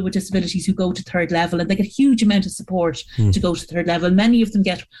people with disabilities who go to third level, and they get a huge amount of support to go to third level. Many of them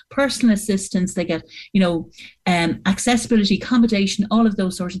get personal assistance, they get, accessibility, accommodation, all of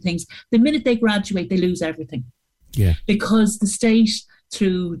those sorts of things. The minute they graduate, they lose everything. Yeah. Because the state,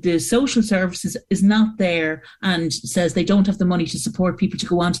 through the social services, is not there and says they don't have the money to support people to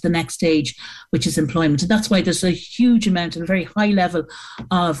go on to the next stage, which is employment. And that's why there's a huge amount and a very high level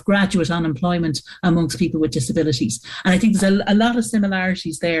of graduate unemployment amongst people with disabilities. And I think there's a lot of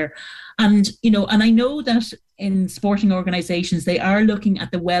similarities there. And, and I know that in sporting organisations, they are looking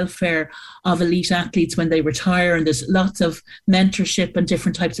at the welfare of elite athletes when they retire, and there's lots of mentorship and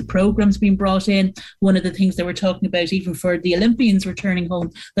different types of programmes being brought in. One of the things they were talking about, even for the Olympians returning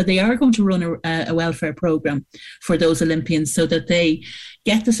home, that they are going to run a welfare programme for those Olympians so that they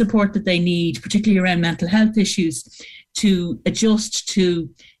get the support that they need, particularly around mental health issues, to adjust to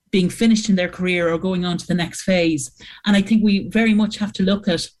being finished in their career or going on to the next phase. And I think we very much have to look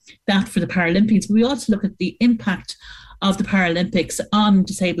at that for the Paralympians. We also look at the impact of the Paralympics on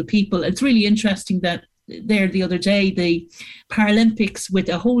disabled people. It's really interesting that there the other day, the Paralympics, with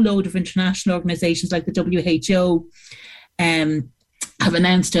a whole load of international organisations like the WHO, have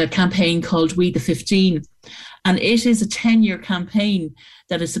announced a campaign called We the 15. And it is a 10-year campaign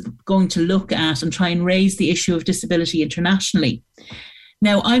that is going to look at and try and raise the issue of disability internationally.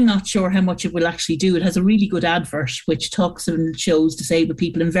 Now, I'm not sure how much it will actually do. It has a really good advert which talks and shows disabled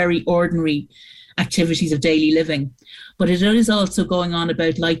people in very ordinary activities of daily living. But it is also going on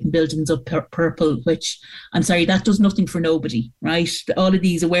about lighting buildings up purple, which, I'm sorry, that does nothing for nobody, right? All of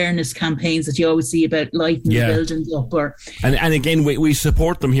these awareness campaigns that you always see about lighting buildings up. And again, we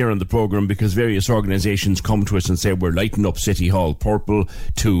support them here on the programme because various organisations come to us and say we're lighting up City Hall purple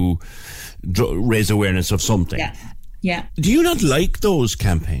to raise awareness of something. Yeah. Yeah. Do you not like those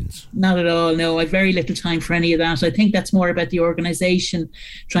campaigns? Not at all, no. I've very little time for any of that. I think that's more about the organisation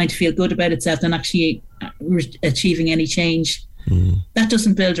trying to feel good about itself than actually achieving any change. That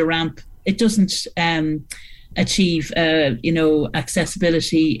doesn't build a ramp. It doesn't achieve,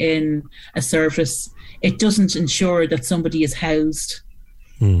 accessibility in a service. It doesn't ensure that somebody is housed.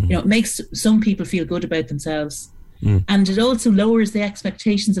 It makes some people feel good about themselves. And it also lowers the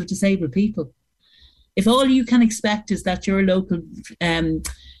expectations of disabled people. If all you can expect is that your local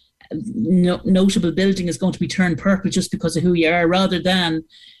notable building is going to be turned purple just because of who you are, rather than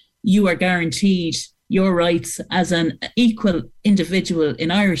you are guaranteed your rights as an equal individual in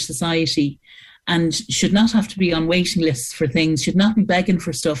Irish society and should not have to be on waiting lists for things, should not be begging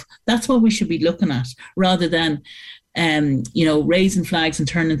for stuff. That's what we should be looking at, rather than raising flags and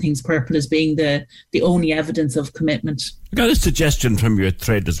turning things purple as being the only evidence of commitment. I got a suggestion from your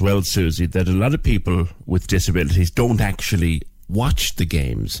thread as well, Susie, that a lot of people with disabilities don't actually watch the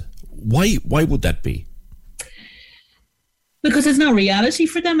games. Why would that be? Because it's not reality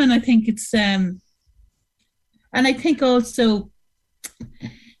for them, and I think it's and I think also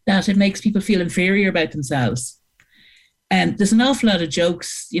that it makes people feel inferior about themselves. And there's an awful lot of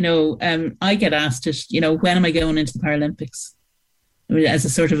jokes, I get asked it, when am I going into the Paralympics? I mean, as a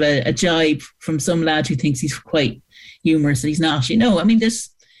sort of a jibe from some lad who thinks he's quite humorous and he's not,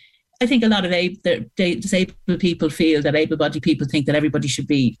 I think a lot of disabled people feel that able-bodied people think that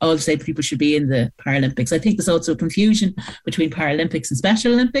all disabled people should be in the Paralympics. I think there's also a confusion between Paralympics and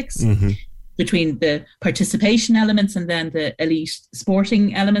Special Olympics, between the participation elements and then the elite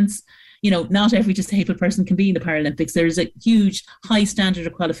sporting elements. Not every disabled person can be in the Paralympics. There's a huge high standard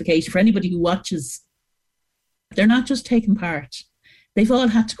of qualification for anybody who watches. They're not just taking part. They've all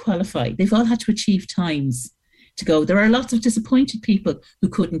had to qualify. They've all had to achieve times to go. There are lots of disappointed people who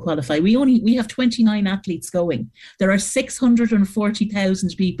couldn't qualify. We have 29 athletes going. There are 640,000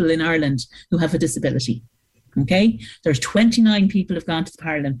 people in Ireland who have a disability. Okay, there's 29 people who've gone to the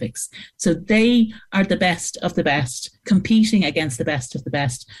Paralympics. So they are the best of the best, competing against the best of the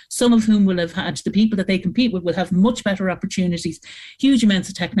best. Some of whom will have had, the people that they compete with will have much better opportunities, huge amounts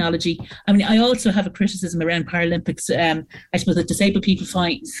of technology. I mean, I also have a criticism around Paralympics. I suppose that disabled people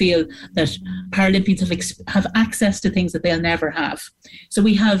feel that Paralympians have access to things that they'll never have. So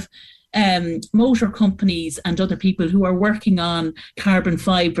we have motor companies and other people who are working on carbon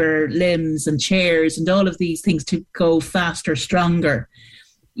fibre limbs and chairs and all of these things to go faster, stronger.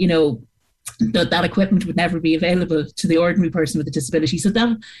 That equipment would never be available to the ordinary person with a disability. So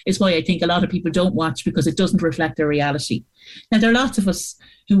that is why I think a lot of people don't watch, because it doesn't reflect their reality. Now, there are lots of us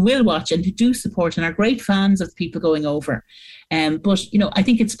who will watch and who do support and are great fans of people going over. But I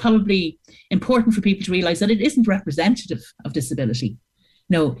think it's probably important for people to realise that it isn't representative of disability.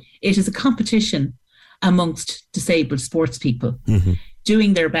 No, it is a competition amongst disabled sports people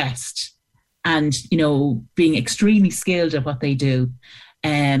doing their best and, being extremely skilled at what they do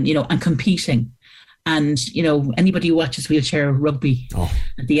and competing. And, anybody who watches wheelchair rugby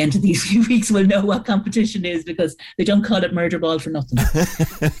at the end of these few weeks will know what competition is, because they don't call it murder ball for nothing.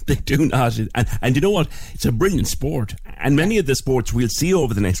 They do not. And you know what? It's a brilliant sport. And many of the sports we'll see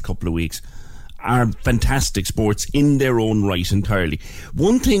over the next couple of weeks are fantastic sports in their own right entirely.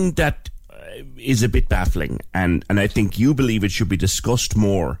 One thing that is a bit baffling, and I think you believe it should be discussed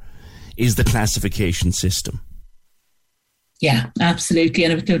more, is the classification system. Yeah, absolutely.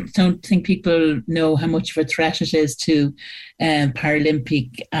 And I don't think people know how much of a threat it is to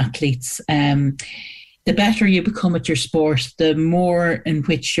Paralympic athletes. The better you become at your sport, the more in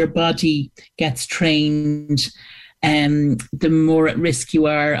which your body gets trained, the more at risk you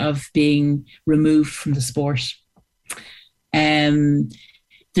are of being removed from the sport.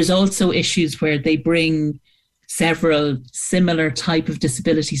 There's also issues where they bring several similar type of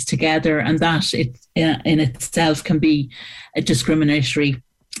disabilities together, and that in itself can be discriminatory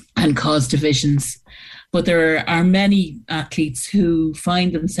and cause divisions. But there are many athletes who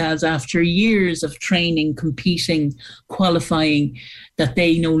find themselves after years of training, competing, qualifying, that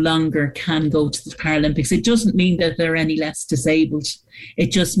they no longer can go to the Paralympics. It doesn't mean that they're any less disabled.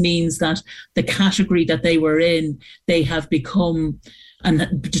 It just means that the category that they were in, they have become,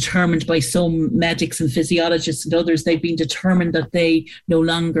 and determined by some medics and physiologists and others, they've been determined that they no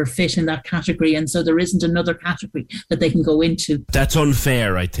longer fit in that category. And so there isn't another category that they can go into. That's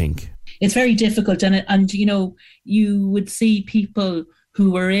unfair, I think. It's very difficult. And you would see people who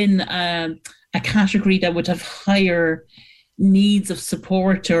were in a category that would have higher needs of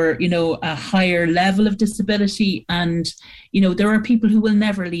support or, a higher level of disability. And, there are people who will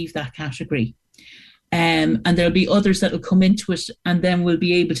never leave that category. And there'll be others that will come into it and then will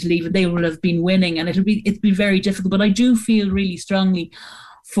be able to leave, and they will have been winning, and it'll be very difficult. But I do feel really strongly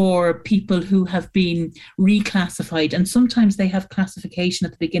for people who have been reclassified, and sometimes they have classification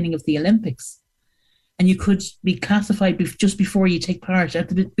at the beginning of the Olympics, and you could be classified just before you take part at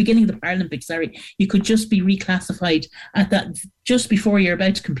the beginning of the Paralympics. You could just be reclassified at that just before you're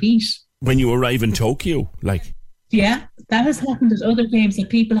about to compete. When you arrive in Tokyo, Yeah, that has happened at other games, that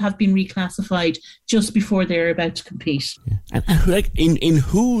people have been reclassified just before they're about to compete. Yeah. And in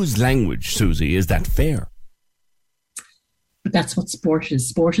whose language, Susie, is that fair? But that's what sport is.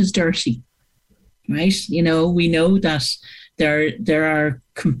 Sport is dirty, right? We know that there are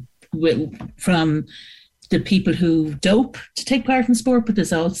from the people who dope to take part in sport, but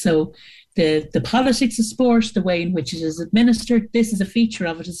there's also the politics of sport, the way in which it is administered. This is a feature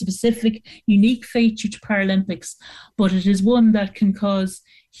of it, a specific, unique feature to Paralympics, but it is one that can cause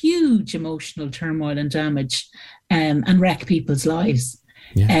huge emotional turmoil and damage and wreck people's lives.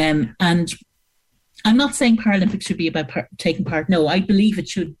 Yeah. And I'm not saying Paralympics should be about taking part. No, I believe it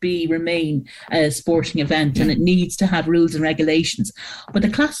should remain a sporting event, and it needs to have rules and regulations. But the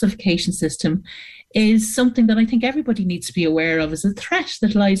classification system is something that I think everybody needs to be aware of as a threat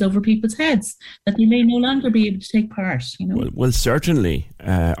that lies over people's heads, that they may no longer be able to take part. You know? Well, certainly,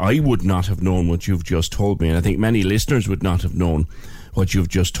 I would not have known what you've just told me, and I think many listeners would not have known what you've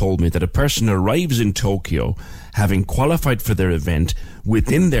just told me, that a person arrives in Tokyo having qualified for their event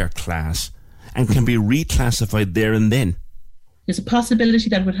within their class and can be reclassified there and then. There's a possibility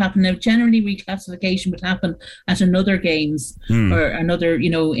that would happen. Now, generally reclassification would happen at another games or another,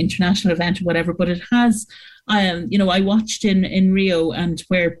 international event or whatever, but it has, I watched in Rio and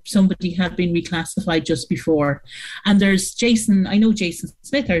where somebody had been reclassified just before. And there's Jason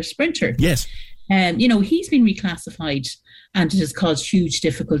Smith, our sprinter. Yes. He's been reclassified and it has caused huge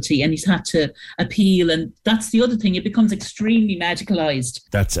difficulty and he's had to appeal. And that's the other thing. It becomes extremely medicalised.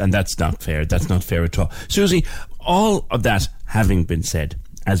 That's not fair. That's not fair at all. Susie, all of that having been said,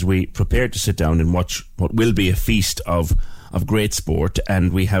 as we prepare to sit down and watch what will be a feast of great sport,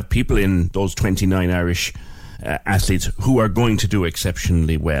 and we have people in those 29 Irish athletes who are going to do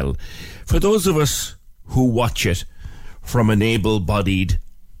exceptionally well. For those of us who watch it from an able-bodied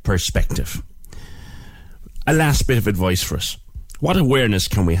perspective, a last bit of advice for us. What awareness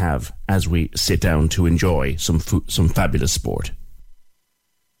can we have as we sit down to enjoy some fabulous sport?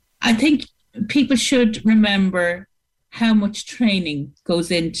 I think people should remember how much training goes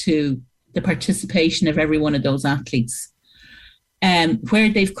into the participation of every one of those athletes, where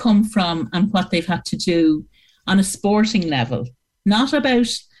they've come from and what they've had to do on a sporting level, not about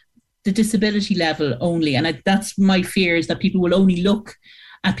the disability level only. And that's my fear, is that people will only look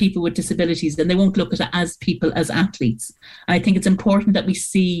at people with disabilities and they won't look at it as people, as athletes. And I think it's important that we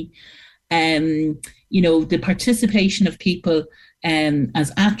see, the participation of people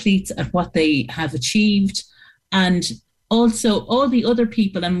as athletes at what they have achieved, and also all the other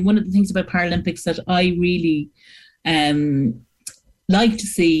people. And one of the things about Paralympics that I really like to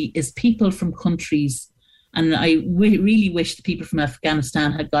see is people from countries, and I really wish the people from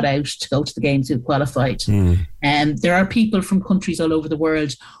Afghanistan had got out to go to the games who qualified. And there are people from countries all over the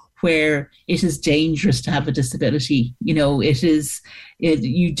world where it is dangerous to have a disability. You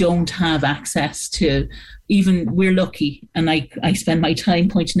don't have access to, even we're lucky, and I spend my time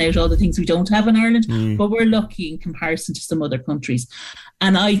pointing out all the things we don't have in Ireland, but we're lucky in comparison to some other countries.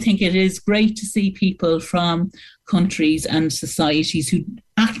 And I think it is great to see people from countries and societies who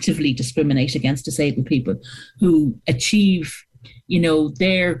actively discriminate against disabled people, who achieve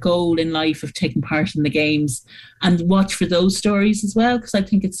their goal in life of taking part in the games, and watch for those stories as well, because I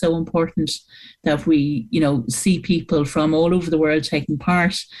think it's so important that we see people from all over the world taking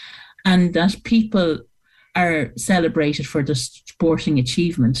part, and that people are celebrated for their sporting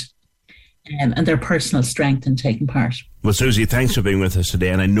achievement and their personal strength in taking part. Well, Susie, thanks for being with us today,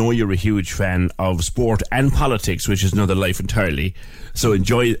 and I know you're a huge fan of sport and politics, which is another life entirely, so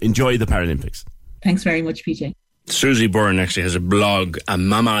enjoy the Paralympics. Thanks very much, PJ. Susie Byrne actually has a blog, a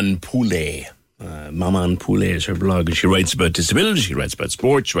Maman Poulet. Maman Poulet is her blog, and she writes about disability, she writes about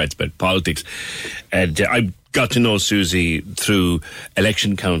sports, she writes about politics. And I got to know Susie through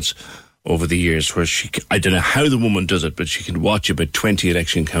election counts over the years, where I don't know how the woman does it, but she can watch about 20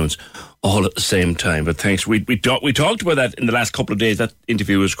 election counts all at the same time. But thanks. We talked about that in the last couple of days. That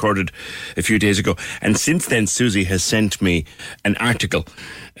interview was recorded a few days ago. And since then, Susie has sent me an article,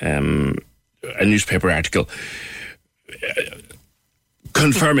 a newspaper article,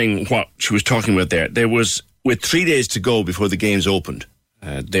 confirming what she was talking about there. There was, with 3 days to go before the games opened,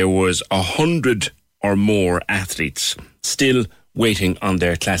 there was 100 or more athletes still waiting on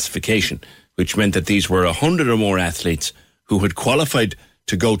their classification, which meant that these were 100 or more athletes who had qualified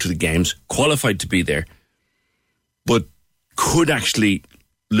to go to the games, qualified to be there, but could actually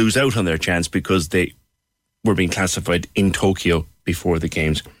lose out on their chance because they were being classified in Tokyo before the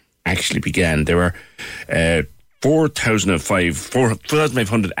games actually began. There were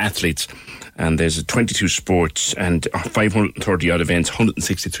 4,500 athletes, and there's 22 sports and 530 odd events,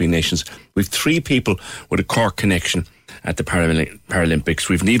 163 nations. We've 3 people with a Cork connection at the Paralympics.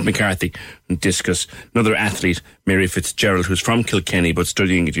 We've Niamh McCarthy in discus, another athlete, Mary Fitzgerald, who's from Kilkenny but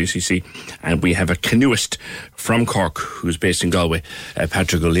studying at UCC, and we have a canoeist from Cork who's based in Galway,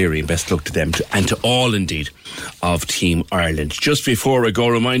 Patrick O'Leary, and best luck to them and to all indeed of Team Ireland. Just before I go,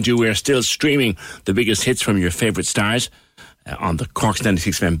 remind you we're still streaming the biggest hits from your favourite stars on the Cork's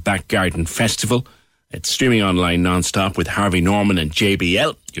 96 FM Back Garden Festival. It's streaming online non-stop with Harvey Norman and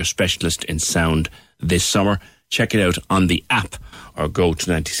JBL, your specialist in sound this summer. Check it out on the app or go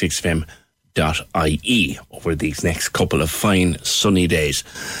to 96fm.ie over these next couple of fine sunny days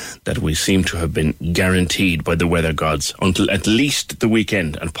that we seem to have been guaranteed by the weather gods until at least the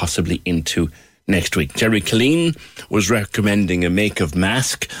weekend and possibly into next week. Jerry Killeen was recommending a make of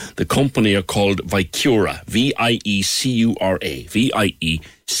mask. The company are called Viecura, Viecura,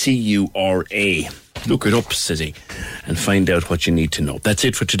 Viecura. Look it up, says he, and find out what you need to know. That's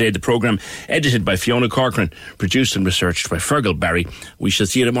it for today. The programme edited by Fiona Corcoran, produced and researched by Fergal Barry. We shall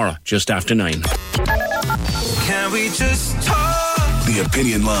see you tomorrow, just after 9. Can we just talk? The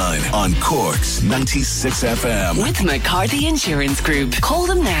Opinion Line on Cork's 96 FM. With McCarthy Insurance Group. Call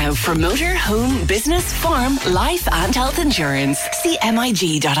them now for motor, home, business, farm, life and health insurance. See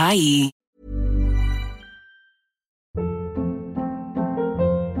MIG.ie.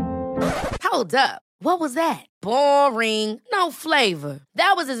 Hold up. What was that? Boring. No flavor.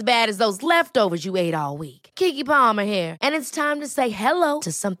 That was as bad as those leftovers you ate all week. Keke Palmer here, and it's time to say hello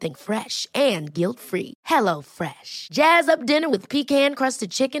to something fresh and guilt-free. Hello Fresh. Jazz up dinner with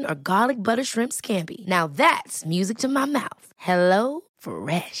pecan-crusted chicken or garlic butter shrimp scampi. Now that's music to my mouth. Hello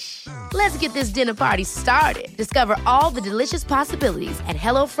Fresh. Let's get this dinner party started. Discover all the delicious possibilities at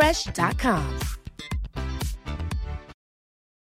HelloFresh.com.